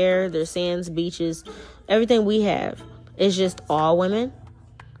breathe the air, there's sands, beaches, everything we have. It's just all women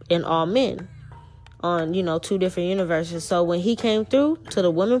and all men on, you know, two different universes. So when he came through to the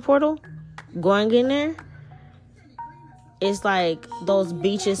women portal, going in there, it's like those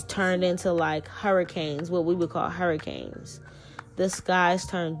beaches turned into like hurricanes, what we would call hurricanes. The skies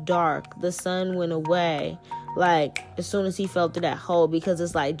turned dark. The sun went away. Like, as soon as he fell through that hole, because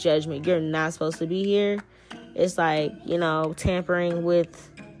it's like judgment. You're not supposed to be here. It's like, you know, tampering with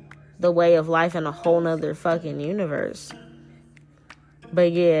the way of life in a whole nother fucking universe.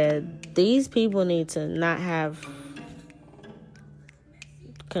 But yeah, these people need to not have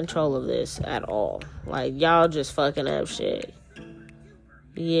control of this at all. Like, y'all just fucking up shit.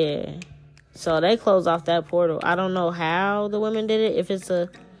 Yeah. So they closed off that portal. I don't know how the women did it. If it's a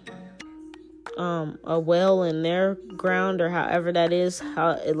well in their ground, or however that is,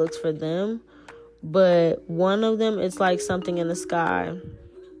 how it looks for them. But one of them, it's like something in the sky.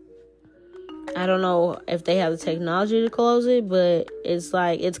 I don't know if they have the technology to close it, but it's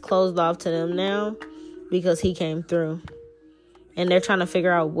like it's closed off to them now because he came through. And they're trying to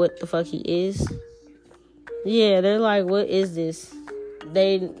figure out what the fuck he is. Yeah, they're like, what is this?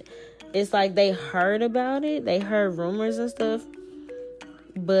 It's like they heard about it. They heard rumors and stuff.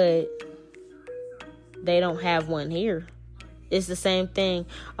 But they don't have one here. It's the same thing.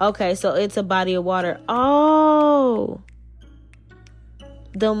 Okay, so it's a body of water. Oh!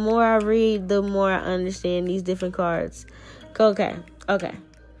 The more I read, the more I understand these different cards. Okay.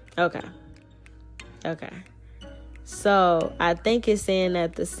 So, I think it's saying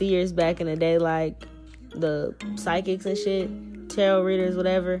that the seers back in the day, like the psychics and shit, tarot readers,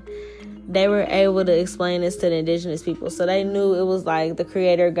 whatever, they were able to explain this to the indigenous people. So they knew it was like the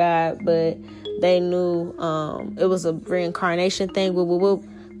creator God, but they knew it was a reincarnation thing. Whoop, whoop, whoop.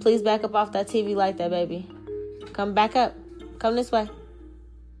 Please back up off that TV like that, baby. Come back up. Come this way.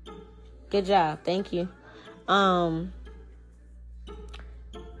 Good job. Thank you. I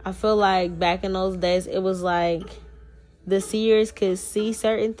feel like back in those days, it was like the seers could see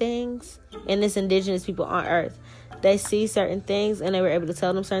certain things, and it's indigenous people on Earth. They see certain things, and they were able to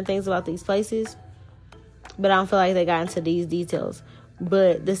tell them certain things about these places. But I don't feel like they got into these details.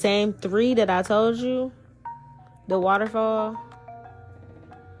 But the same three that I told you, the waterfall,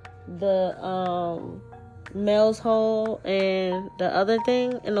 the Mel's hole, and the other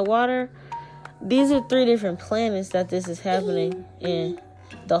thing in the water, these are 3 different planets that this is happening in.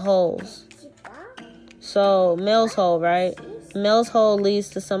 The holes. So, Mel's hole, right? Mel's hole leads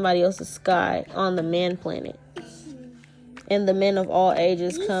to somebody else's sky on the man planet. And the men of all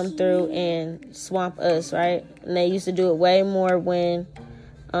ages come through and swamp us, right? And they used to do it way more when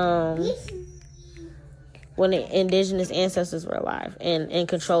the indigenous ancestors were alive and in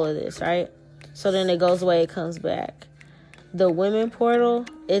control of this, right? So then it goes away, it comes back. The women portal,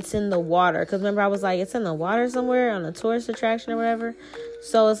 it's in the water. Because remember, I was like, it's in the water somewhere on a tourist attraction or whatever.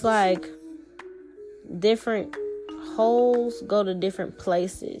 So it's like different holes go to different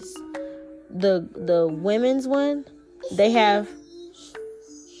places. The women's one, they have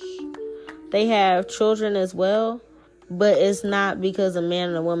children as well, but it's not because a man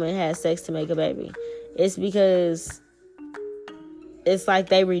and a woman had sex to make a baby. It's because it's like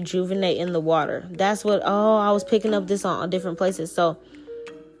they rejuvenate in the water. That's what, I was picking up this on different places. So,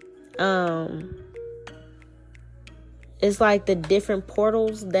 it's like the different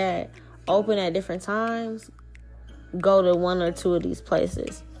portals that open at different times go to 1 or 2 of these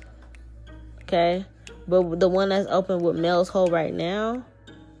places. Okay? But the one that's open with Mel's hole right now,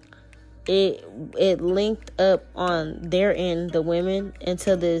 it linked up on their end, the women,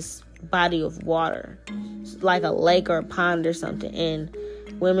 into this body of water, like a lake or a pond or something, and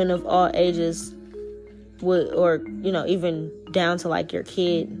women of all ages would, or even down to like your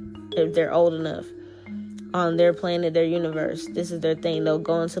kid, if they're old enough, on their planet, their universe, this is their thing. They'll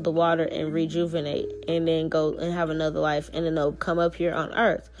go into the water and rejuvenate, and then go and have another life, and then they'll come up here on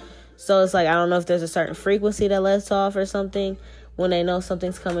Earth. So it's like, I don't know if there's a certain frequency that lets off or something when they know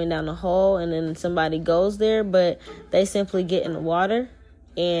something's coming down the hole, and then somebody goes there, but they simply get in the water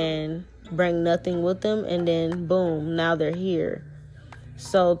and bring nothing with them, and then boom, now they're here.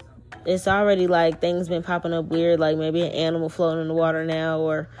 So it's already like things been popping up weird, like maybe an animal floating in the water now,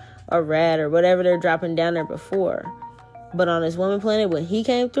 or a rat, or whatever they're dropping down there before. But on this woman planet, when he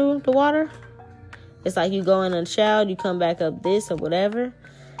came through the water, it's like you go in a child, you come back up this or whatever,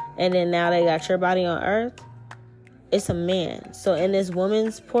 and then now they got your body on Earth. It's a man. So in this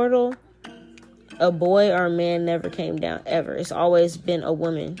woman's portal, a boy or a man never came down, ever. It's always been a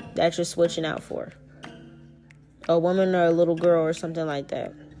woman that you're switching out for. A woman or a little girl or something like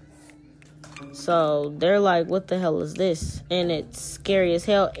that. So they're like, what the hell is this? And it's scary as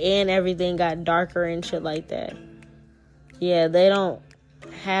hell. And everything got darker and shit like that. Yeah, they don't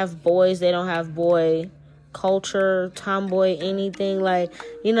have boys. They don't have boy culture, tomboy, anything. Like,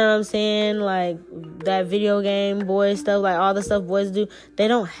 you know what I'm saying? Like that video game boy stuff, like all the stuff boys do. They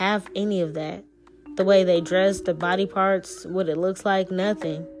don't have any of that. The way they dress, the body parts, what it looks like,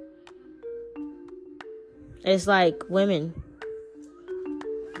 nothing. It's like women.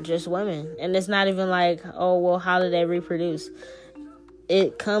 Just women. And it's not even like, oh, well, how do they reproduce?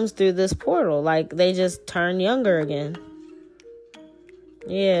 It comes through this portal. Like, they just turn younger again.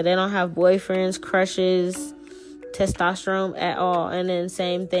 Yeah, they don't have boyfriends, crushes, testosterone at all. And then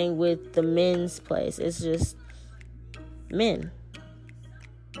same thing with the men's place. It's just men.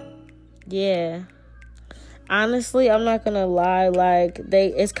 Yeah. Honestly, I'm not gonna lie, like,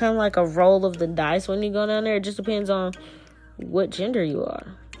 it's kind of like a roll of the dice when you go down there. It just depends on what gender you are.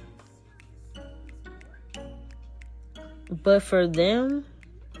 But for them,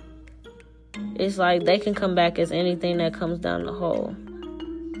 it's like they can come back as anything that comes down the hole.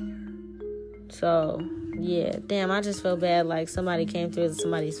 So, yeah. Damn, I just feel bad, like somebody came through as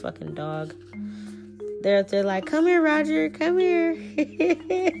somebody's fucking dog. They're like, come here, Roger, come here.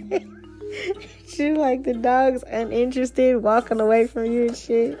 She like, the dog's uninterested, walking away from you and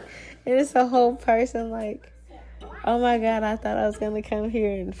shit. And it's a whole person like, oh my God, I thought I was going to come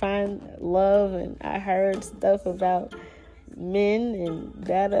here and find love. And I heard stuff about men and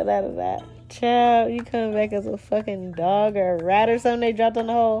da-da-da-da-da. Child, you come back as a fucking dog or a rat or something they dropped on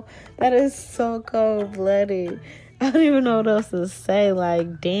the hole. That is so cold-blooded. I don't even know what else to say.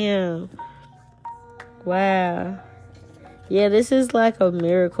 Like, damn. Wow. Yeah, this is like a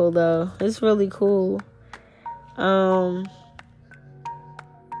miracle, though. It's really cool.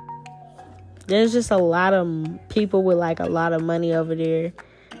 There's just a lot of people with like a lot of money over there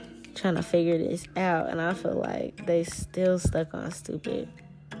trying to figure this out, and I feel like they still stuck on stupid.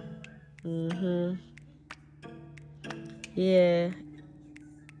 Yeah.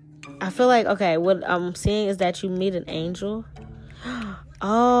 I feel like, okay, what I'm seeing is that you meet an angel.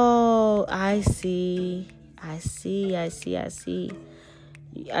 Oh, I see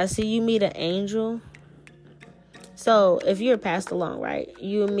you meet an angel. So if you're passed along, right,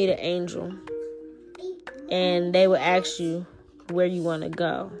 you meet an angel and they will ask you where you want to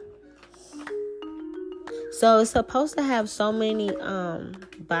go. So it's supposed to have so many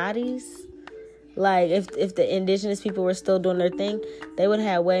bodies Like, if the indigenous people were still doing their thing, they would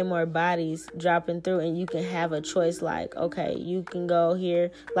have way more bodies dropping through, and you can have a choice, like, okay, you can go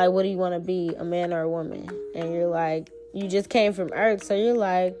here. Like, what do you want to be, a man or a woman? And you're like, you just came from Earth, so you're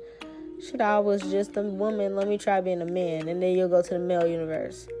like, shit, I was just a woman. Let me try being a man. And then you'll go to the male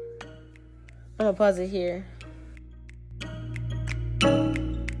universe. I'm going to pause it here.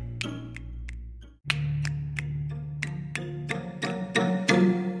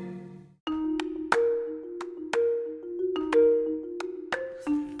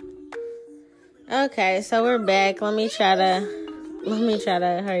 Okay, so we're back. Let me try to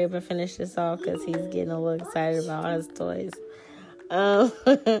hurry up and finish this off because he's getting a little excited about all his toys.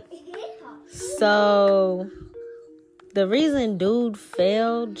 So the reason dude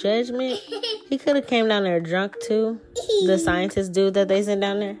failed judgment, he could have came down there drunk too. The scientist dude that they sent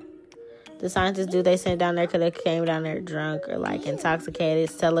down there. The scientist dude they sent down there could have came down there drunk or like intoxicated,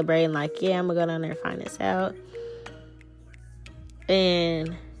 celebrating like, yeah, I'm gonna go down there and find this out.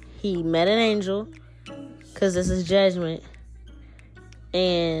 And he met an angel, because this is judgment.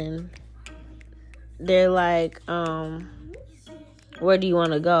 And they're like, where do you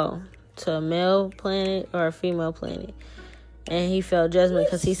want to go? To a male planet or a female planet? And he failed judgment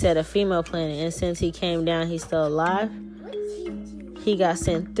because he said a female planet. And since he came down, he's still alive. He got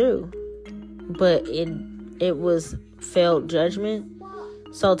sent through. But it was failed judgment.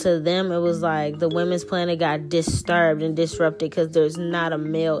 So to them, it was like the women's planet got disturbed and disrupted because there's not a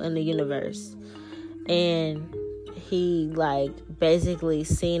male in the universe. And he, like, basically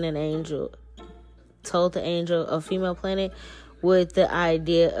seen an angel, told the angel a female planet with the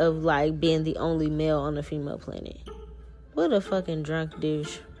idea of, like, being the only male on the female planet. What a fucking drunk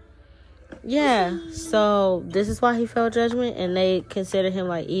douche. Yeah, so this is why he failed judgment, and they consider him,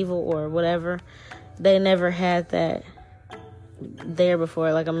 like, evil or whatever. They never had that there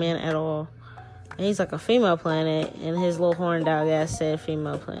before, like a man at all. And he's like a female planet, and his little horn dog ass said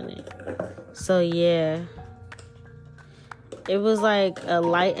female planet. So yeah, it was like a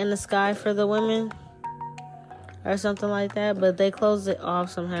light in the sky for the women or something like that, but they closed it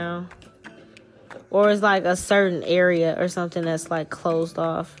off somehow. Or it's like a certain area or something that's like closed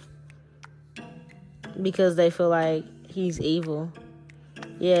off because they feel like he's evil.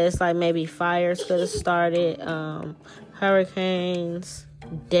 Yeah, it's like maybe fires could have started, hurricanes,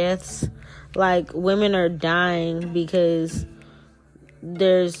 deaths. Like, women are dying because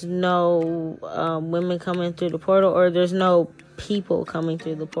there's no women coming through the portal, or there's no people coming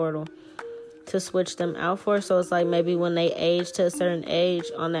through the portal to switch them out for. So it's like maybe when they age to a certain age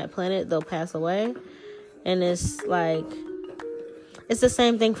on that planet, they'll pass away. And it's like, it's the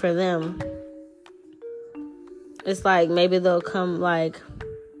same thing for them. It's like maybe they'll come, like,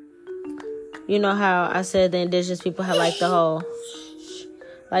 you know how I said the indigenous people had like the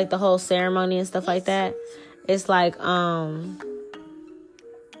whole ceremony and stuff like that. It's like on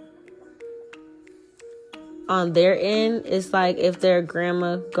their end, it's like if their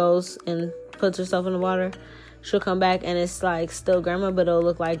grandma goes and puts herself in the water, she'll come back and it's like still grandma, but it'll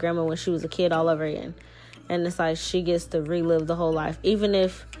look like grandma when she was a kid all over again. And it's like she gets to relive the whole life, even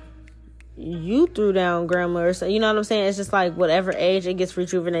if you threw down grandma or something, you know what I'm saying? It's just like whatever age it gets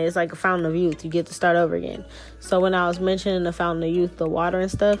rejuvenated. It's like a fountain of youth. You get to start over again. So when I was mentioning the fountain of youth, the water and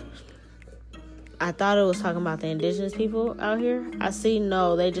stuff, I thought it was talking about the indigenous people out here. I see,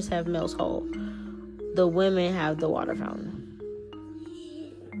 no, they just have Mel's Hole. The women have the water fountain.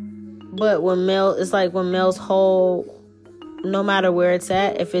 But when Mel's Hole, no matter where it's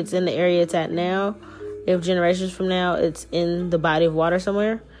at, if it's in the area it's at now, if generations from now it's in the body of water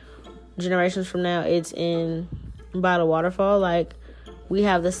somewhere, generations from now it's in by the waterfall, like, we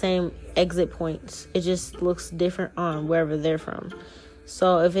have the same exit points. It just looks different on wherever they're from.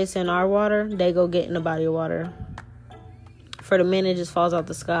 So if it's in our water, they go get in the body of water. For the men, it just falls out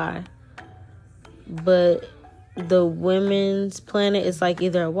the sky. But the women's planet is like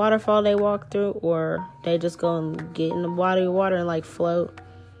either a waterfall they walk through, or they just go and get in the body of water and like float.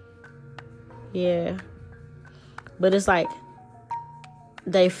 Yeah. But it's like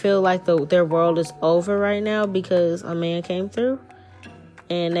they feel like their world is over right now because a man came through,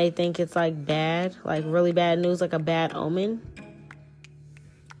 and they think it's like bad, like really bad news, like a bad omen.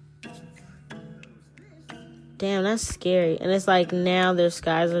 Damn, that's scary. And it's like now their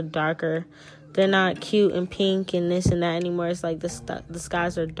skies are darker. They're not cute and pink and this and that anymore. It's like the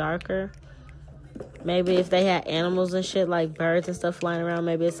skies are darker. Maybe if they had animals and shit, like birds and stuff flying around,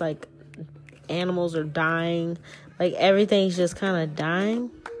 maybe it's like animals are dying. Like everything's just kind of dying.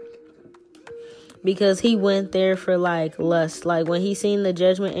 Because he went there for like lust. Like when he seen the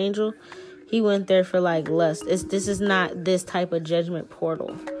judgment angel, He went there for like lust. This is not this type of judgment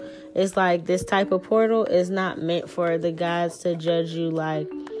portal. It's like this type of portal is not meant for the gods to judge you like,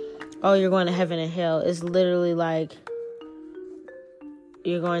 oh, you're going to heaven and hell. It's literally like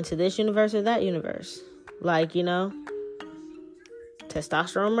you're going to this universe or that universe. Like, you know,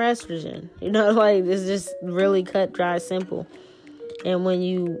 testosterone or estrogen. You know, like, it's just really cut, dry, simple. And when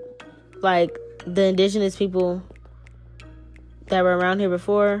you, like, the indigenous people that were around here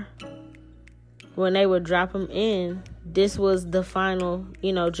before, when they would drop them in, this was the final,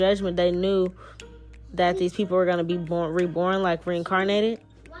 you know, judgment. They knew that these people were going to be reborn, like reincarnated.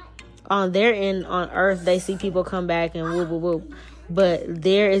 On their end, on Earth, they see people come back and whoop, whoop, whoop. But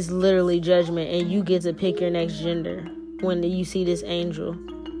there is literally judgment, and you get to pick your next gender when you see this angel.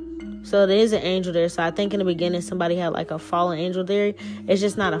 So there is an angel there. So I think in the beginning somebody had like a fallen angel there. It's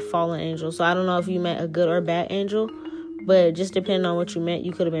just not a fallen angel. So I don't know if you meant a good or bad angel, but just depending on what you meant,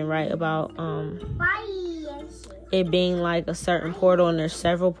 you could have been right about it being like a certain portal, and there's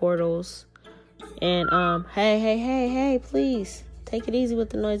several portals. And hey, please take it easy with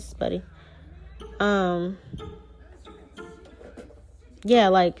the noises, buddy. Yeah,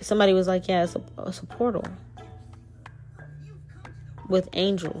 like somebody was like, yeah, it's a portal with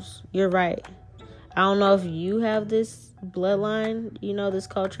angels. You're right. I don't know if you have this bloodline, you know, this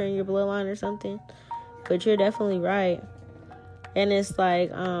culture in your bloodline or something, but you're definitely right. And it's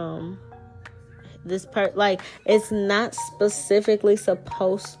like like, it's not specifically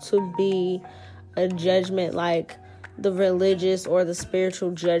supposed to be a judgment like the religious or the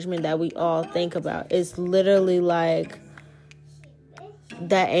spiritual judgment that we all think about. It's literally like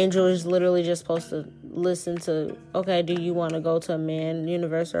that angel is literally just supposed to listen to, okay, do you want to go to a man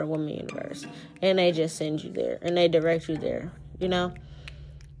universe or a woman universe? And they just send you there and they direct you there, you know?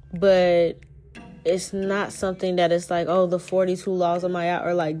 But it's not something that it's like, oh, the 42 laws of Maya,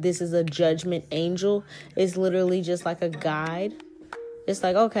 or like this is a judgment angel. It's literally just like a guide. It's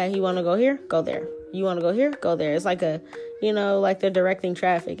like, okay, you want to go here? Go there. You want to go here? Go there. It's like a, you know, like they're directing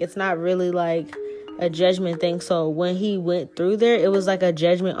traffic. It's not really like a judgment thing. So when he went through there, it was like a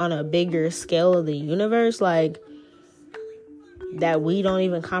judgment on a bigger scale of the universe, like that we don't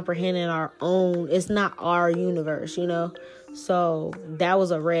even comprehend in our own. It's not our universe, you know. So that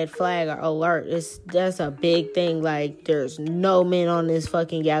was a red flag or alert. That's a big thing. Like, there's no men on this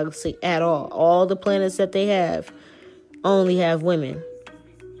fucking galaxy at all. All the planets that they have only have women.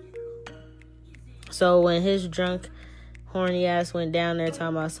 So when his drunk, horny ass went down there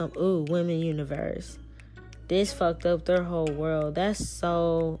talking about some, women universe, this fucked up their whole world. That's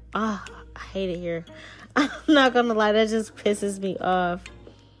so, I hate it here. I'm not gonna lie, that just pisses me off.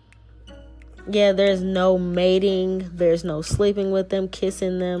 Yeah, there's no mating, there's no sleeping with them,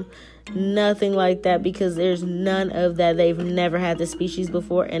 kissing them, nothing like that, because there's none of that. They've never had the species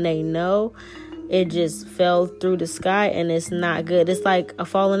before, and they know it just fell through the sky, and it's not good. It's like a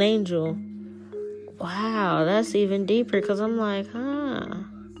fallen angel. Wow, that's even deeper, because I'm like,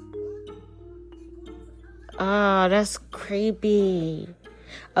 oh, that's creepy.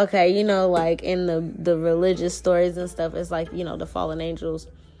 Okay, you know, like in the religious stories and stuff, it's like, you know, the fallen angels,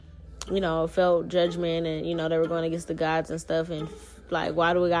 you know, felt judgment, and, you know, they were going against the gods and stuff, and like,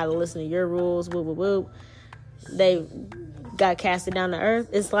 why do we gotta listen to your rules? Whoop, whoop, whoop. They got casted down to earth.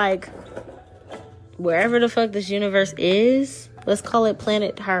 It's like, wherever the fuck this universe is, let's call it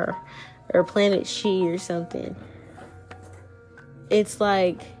planet her or planet she or something. It's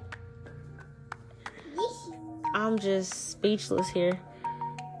like, I'm just speechless here.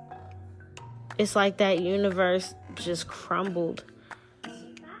 It's like that universe just crumbled.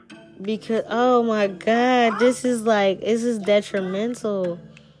 Because, oh my God, this is detrimental.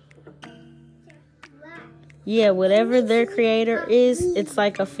 Yeah, whatever their creator is, it's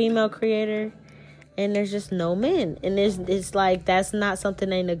like a female creator, and there's just no men. And it's like, that's not something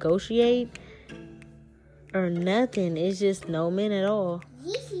they negotiate or nothing. It's just no men at all.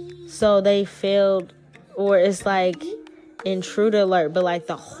 So they failed, or it's like intruder alert, but like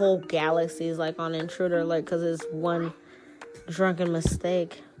the whole galaxy is like on intruder alert because it's one drunken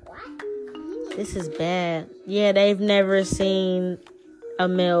mistake. This is bad. Yeah, they've never seen a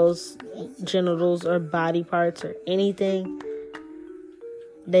male's genitals or body parts or anything.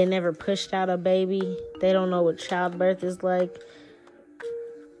 They never pushed out a baby. They don't know what childbirth is like.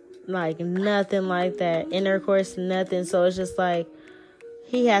 Like, nothing like that. Intercourse, nothing. So it's just like,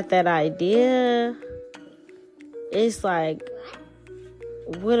 he had that idea. It's like,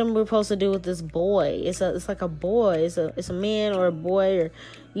 what am we supposed to do with this boy? It's like a boy. It's a man or a boy, or,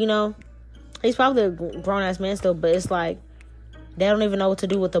 you know. He's probably a grown-ass man still, but it's like, they don't even know what to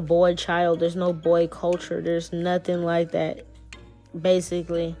do with a boy child. There's no boy culture. There's nothing like that,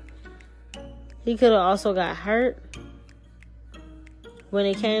 basically. He could have also got hurt when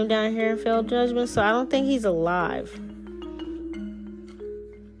he came down here and failed judgment. So I don't think he's alive.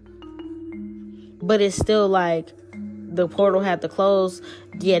 But it's still like the portal had to close.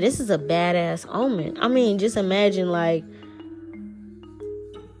 Yeah, this is a badass omen. I mean, just imagine like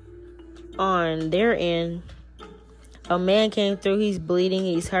on their end, a man came through, he's bleeding,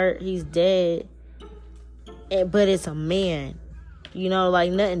 he's hurt, he's dead. But it's a man. You know,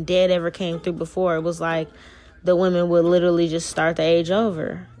 like nothing dead ever came through before. It was like the women would literally just start the age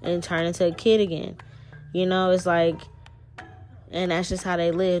over and turn into a kid again. You know, it's like, and that's just how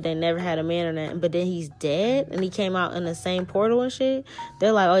they lived. They never had a man or nothing. But then he's dead and he came out in the same portal and shit.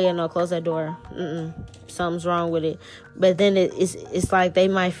 They're like, oh yeah, no, close that door. Something's wrong with it. But then it's like they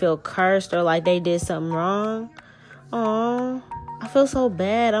might feel cursed or like they did something wrong. Aw, I feel so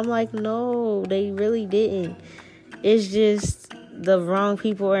bad. I'm like, no, they really didn't. It's just the wrong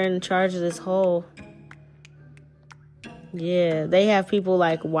people are in charge of this hole. Yeah, they have people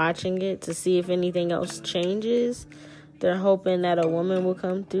like watching it to see if anything else changes. They're hoping that a woman will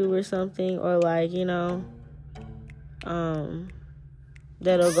come through or something, or like, you know,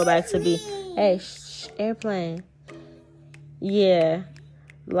 that'll go back to be, hey, airplane. Yeah,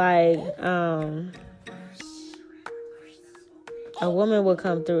 like, a woman will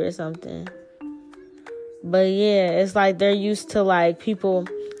come through or something. But yeah, it's like they're used to like people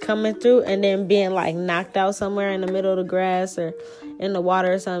coming through and then being like knocked out somewhere in the middle of the grass or in the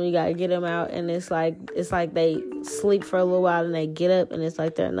water or something. You gotta get them out, and it's like they sleep for a little while and they get up and it's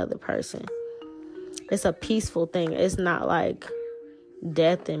like they're another person. It's a peaceful thing. It's not like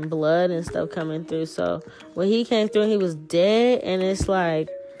death and blood and stuff coming through. So when he came through and he was dead, and it's like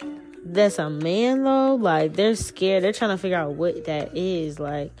that's a man though. Like they're scared. They're trying to figure out what that is.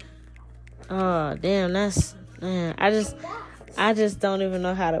 Like, oh damn, that's man. I just don't even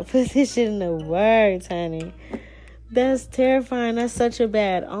know how to put this shit in the words, honey. That's terrifying. That's such a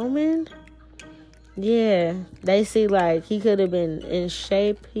bad omen. Yeah, they see like he could have been in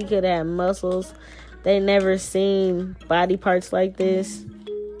shape. He could have muscles. They never seen body parts like this.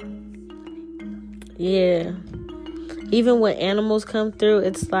 Yeah. Even when animals come through,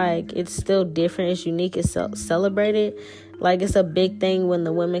 it's like it's still different. It's unique. It's celebrated. Like it's a big thing when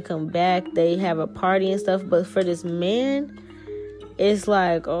the women come back. They have a party and stuff. But for this man, it's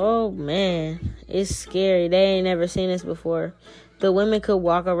like, oh man, it's scary. They ain't never seen this before. The women could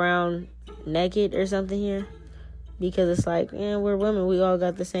walk around naked or something here because it's like, yeah, we're women. We all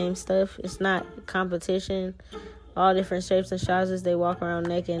got the same stuff. It's not competition. All different shapes and sizes. They walk around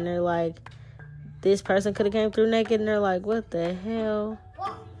naked and they're like, this person could have came through naked and they're like, what the hell?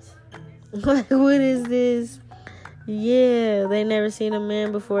 Like, what is this? Yeah, they never seen a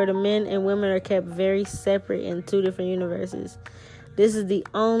man before. The men and women are kept very separate in two different universes. This is the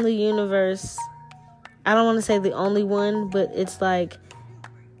only universe. I don't want to say the only one, but it's like,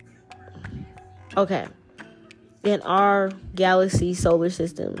 okay, in our galaxy solar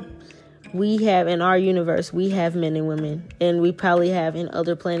system, we have, in our universe, we have men and women, and we probably have in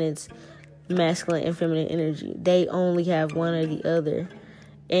other planets masculine and feminine energy. They only have one or the other,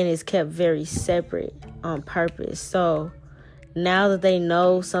 and it's kept very separate on purpose. So now that they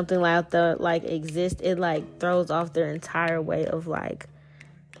know something like that like exists, it like throws off their entire way of like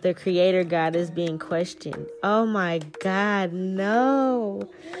the creator God is being questioned. Oh my God, no.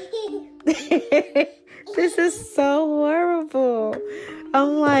 This is so horrible.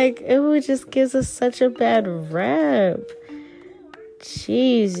 I'm like, it would just gives us such a bad rep.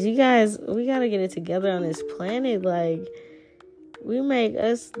 Jeez, you guys, we gotta get it together on this planet. Like, we make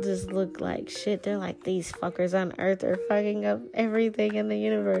us just look like shit. They're like, these fuckers on Earth are fucking up everything in the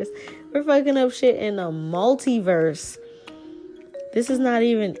universe. We're fucking up shit in the multiverse. This is not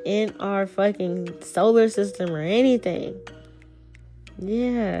even in our fucking solar system or anything.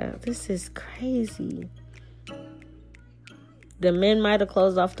 Yeah, this is crazy. The men might have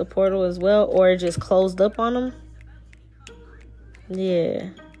closed off the portal as well, or it just closed up on them. Yeah.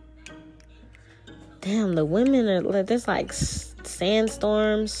 Damn, the women are, there's like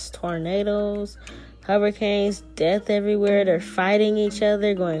sandstorms, tornadoes, hurricanes, death everywhere. They're fighting each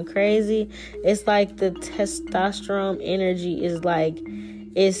other, going crazy. It's like the testosterone energy is like,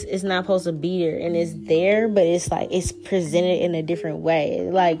 it's not supposed to be there, and it's there, but it's like it's presented in a different way.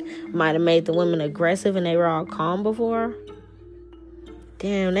 It like might have made the women aggressive and they were all calm before.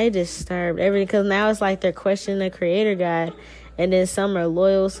 Damn, they disturbed everything, because now it's like they're questioning the creator God, and then some are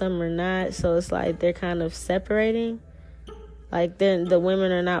loyal, some are not. So it's like they're kind of separating. Like then the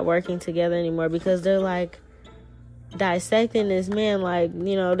women are not working together anymore because they're like dissecting this man. Like,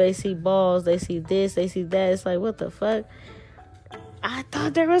 you know, they see balls, they see this, they see that. It's like, what the fuck? I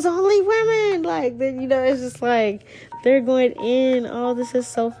thought there was only women. Like, then, it's just like, they're going in. Oh, this is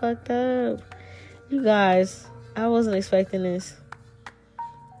so fucked up. You guys, I wasn't expecting this.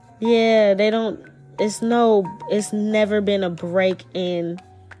 Yeah, it's never been a break in,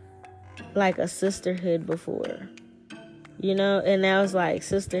 like, a sisterhood before. And now it's like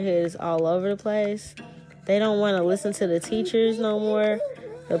sisterhood is all over the place. They don't want to listen to the teachers no more,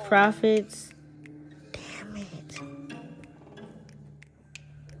 the prophets. Damn it.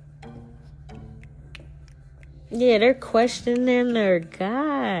 Yeah, they're questioning their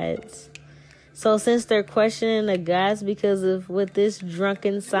gods. So since they're questioning the gods because of what this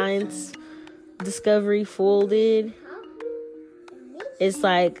drunken science discovery fool did, it's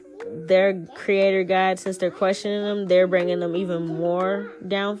like their creator God, since they're questioning them, they're bringing them even more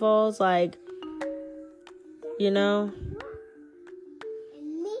downfalls. Like,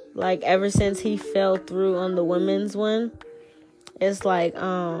 like ever since he fell through on the women's one, it's like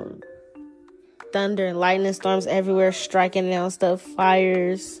thunder and lightning storms everywhere, striking down stuff,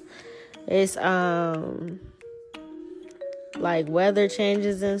 fires. It's like weather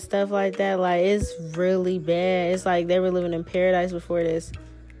changes and stuff like that. Like, it's really bad. It's like they were living in paradise before this.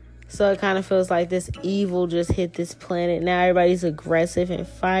 So it kind of feels like this evil just hit this planet. Now everybody's aggressive and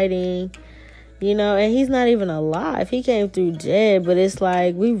fighting, and he's not even alive. He came through dead, but it's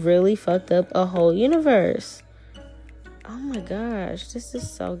like we really fucked up a whole universe. Oh my gosh, this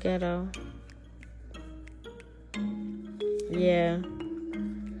is so ghetto. Yeah.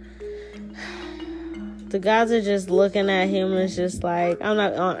 The gods are just looking at humans just like, I'm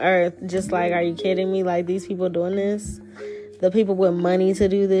not on earth. Just like, are you kidding me? Like, these people doing this? The people with money to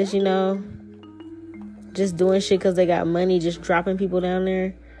do this, just doing shit because they got money, just dropping people down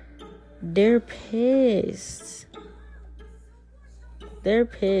there. They're pissed. They're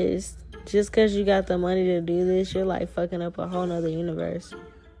pissed. Just because you got the money to do this, you're like fucking up a whole nother universe.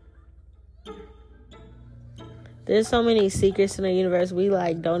 There's so many secrets in the universe we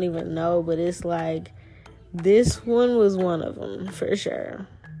like don't even know, but it's like this one was one of them for sure.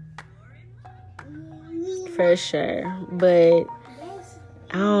 For sure. But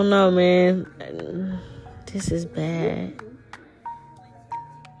I don't know, man. This is bad.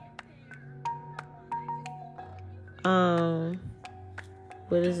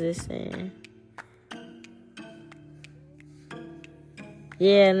 What is this saying?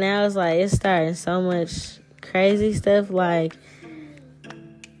 Yeah, now it's like it's starting so much crazy stuff. Like,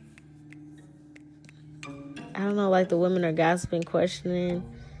 I don't know, like the women are gossiping, questioning.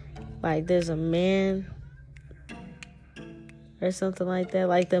 Like, there's a man or something like that.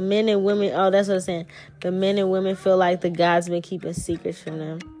 Like, the men and women, oh, that's what I'm saying. The men and women feel like the God's been keeping secrets from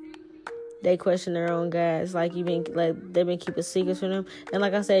them. They question their own gods. Like, they've been keeping secrets from them. And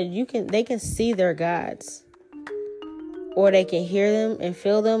like I said, they can see their gods. Or they can hear them and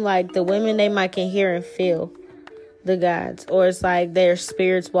feel them. Like, the women, they might can hear and feel the gods. Or it's like their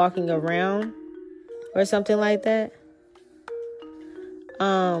spirits walking around. Or something like that.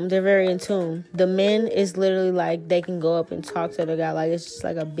 They're very in tune. The men is literally like they can go up and talk to the God. Like, it's just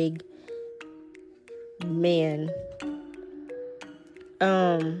like a big man.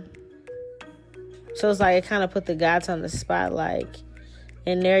 So it's like it kind of put the gods on the spot. Like,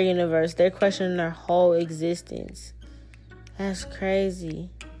 in their universe, they're questioning their whole existence. That's crazy.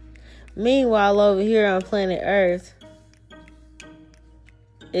 Meanwhile, over here on planet Earth,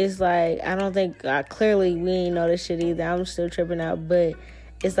 it's like, I don't think, clearly we ain't know this shit either. I'm still tripping out, but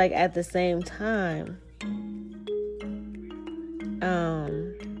it's like at the same time,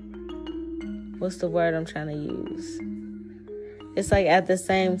 what's the word I'm trying to use? It's like at the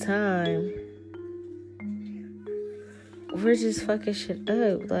same time, we're just fucking shit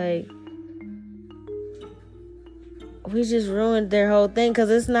up. Like, we just ruined their whole thing. Because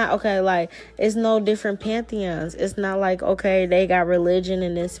it's not, okay, like, it's no different pantheons. It's not like, okay, they got religion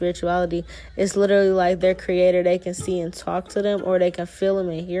and then spirituality. It's literally like their creator, they can see and talk to them, or they can feel them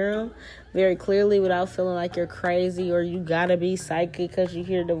and hear them very clearly without feeling like you're crazy or you gotta be psychic because you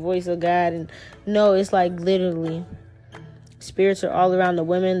hear the voice of God. And no, it's like literally spirits are all around the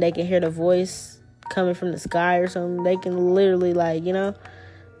women. They can hear the voice coming from the sky or something. They can literally, like,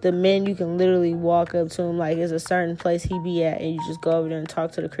 the men, you can literally walk up to him, like, there's a certain place he be at, and you just go over there and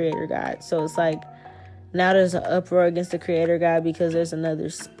talk to the creator God. So it's like, now there's an uproar against the creator God because there's another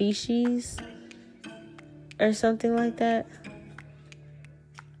species or something like that.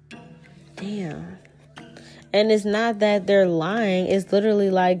 Damn. And it's not that they're lying. It's literally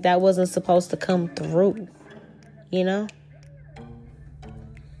like that wasn't supposed to come through, Damn.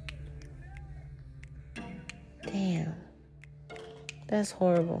 That's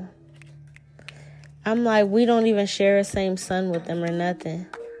horrible. I I'm like, we don't even share the same sun with them or nothing.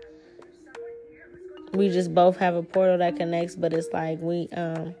 We just both have a portal that connects, but it's like we're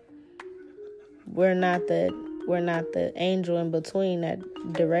not the angel in between that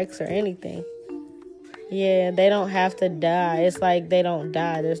directs or anything. Yeah, they don't have to die. It's like they don't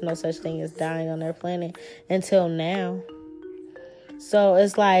die. There's no such thing as dying on their planet until now. So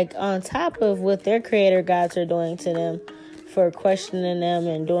it's like on top of what their creator gods are doing to them for questioning them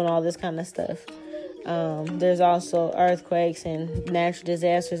and doing all this kind of stuff. There's also earthquakes and natural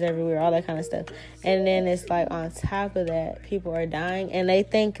disasters everywhere, all that kind of stuff. And then it's like on top of that, people are dying and they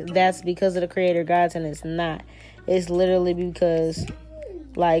think that's because of the creator gods, and it's not. It's literally because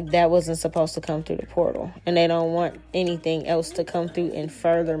like that wasn't supposed to come through the portal, and they don't want anything else to come through and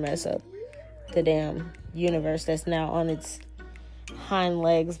further mess up the damn universe that's now on its hind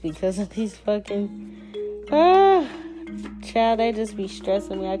legs because of these fucking child, they just be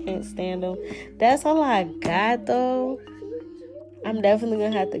stressing me. I can't stand them. That's all I got, though. I'm definitely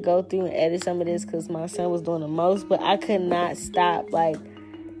gonna have to go through and edit some of this because my son was doing the most, but I could not stop. Like,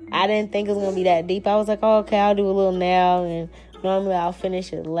 I didn't think it was gonna be that deep. I was like, oh, okay, I'll do a little now, and normally I'll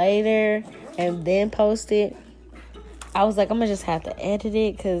finish it later and then post it. I was like, I'm gonna just have to edit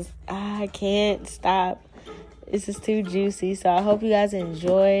it because I can't stop. This is too juicy. So I hope you guys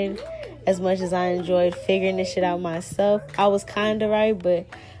enjoyed as much as I enjoyed figuring this shit out myself. I was kind of right, but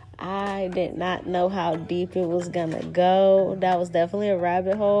I did not know how deep it was gonna go. That was definitely a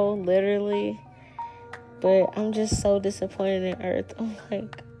rabbit hole, literally. But I'm just so disappointed in Earth. I'm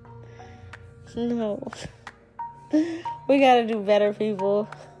like, no. We gotta do better, people.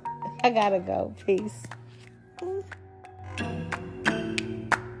 I gotta go. Peace.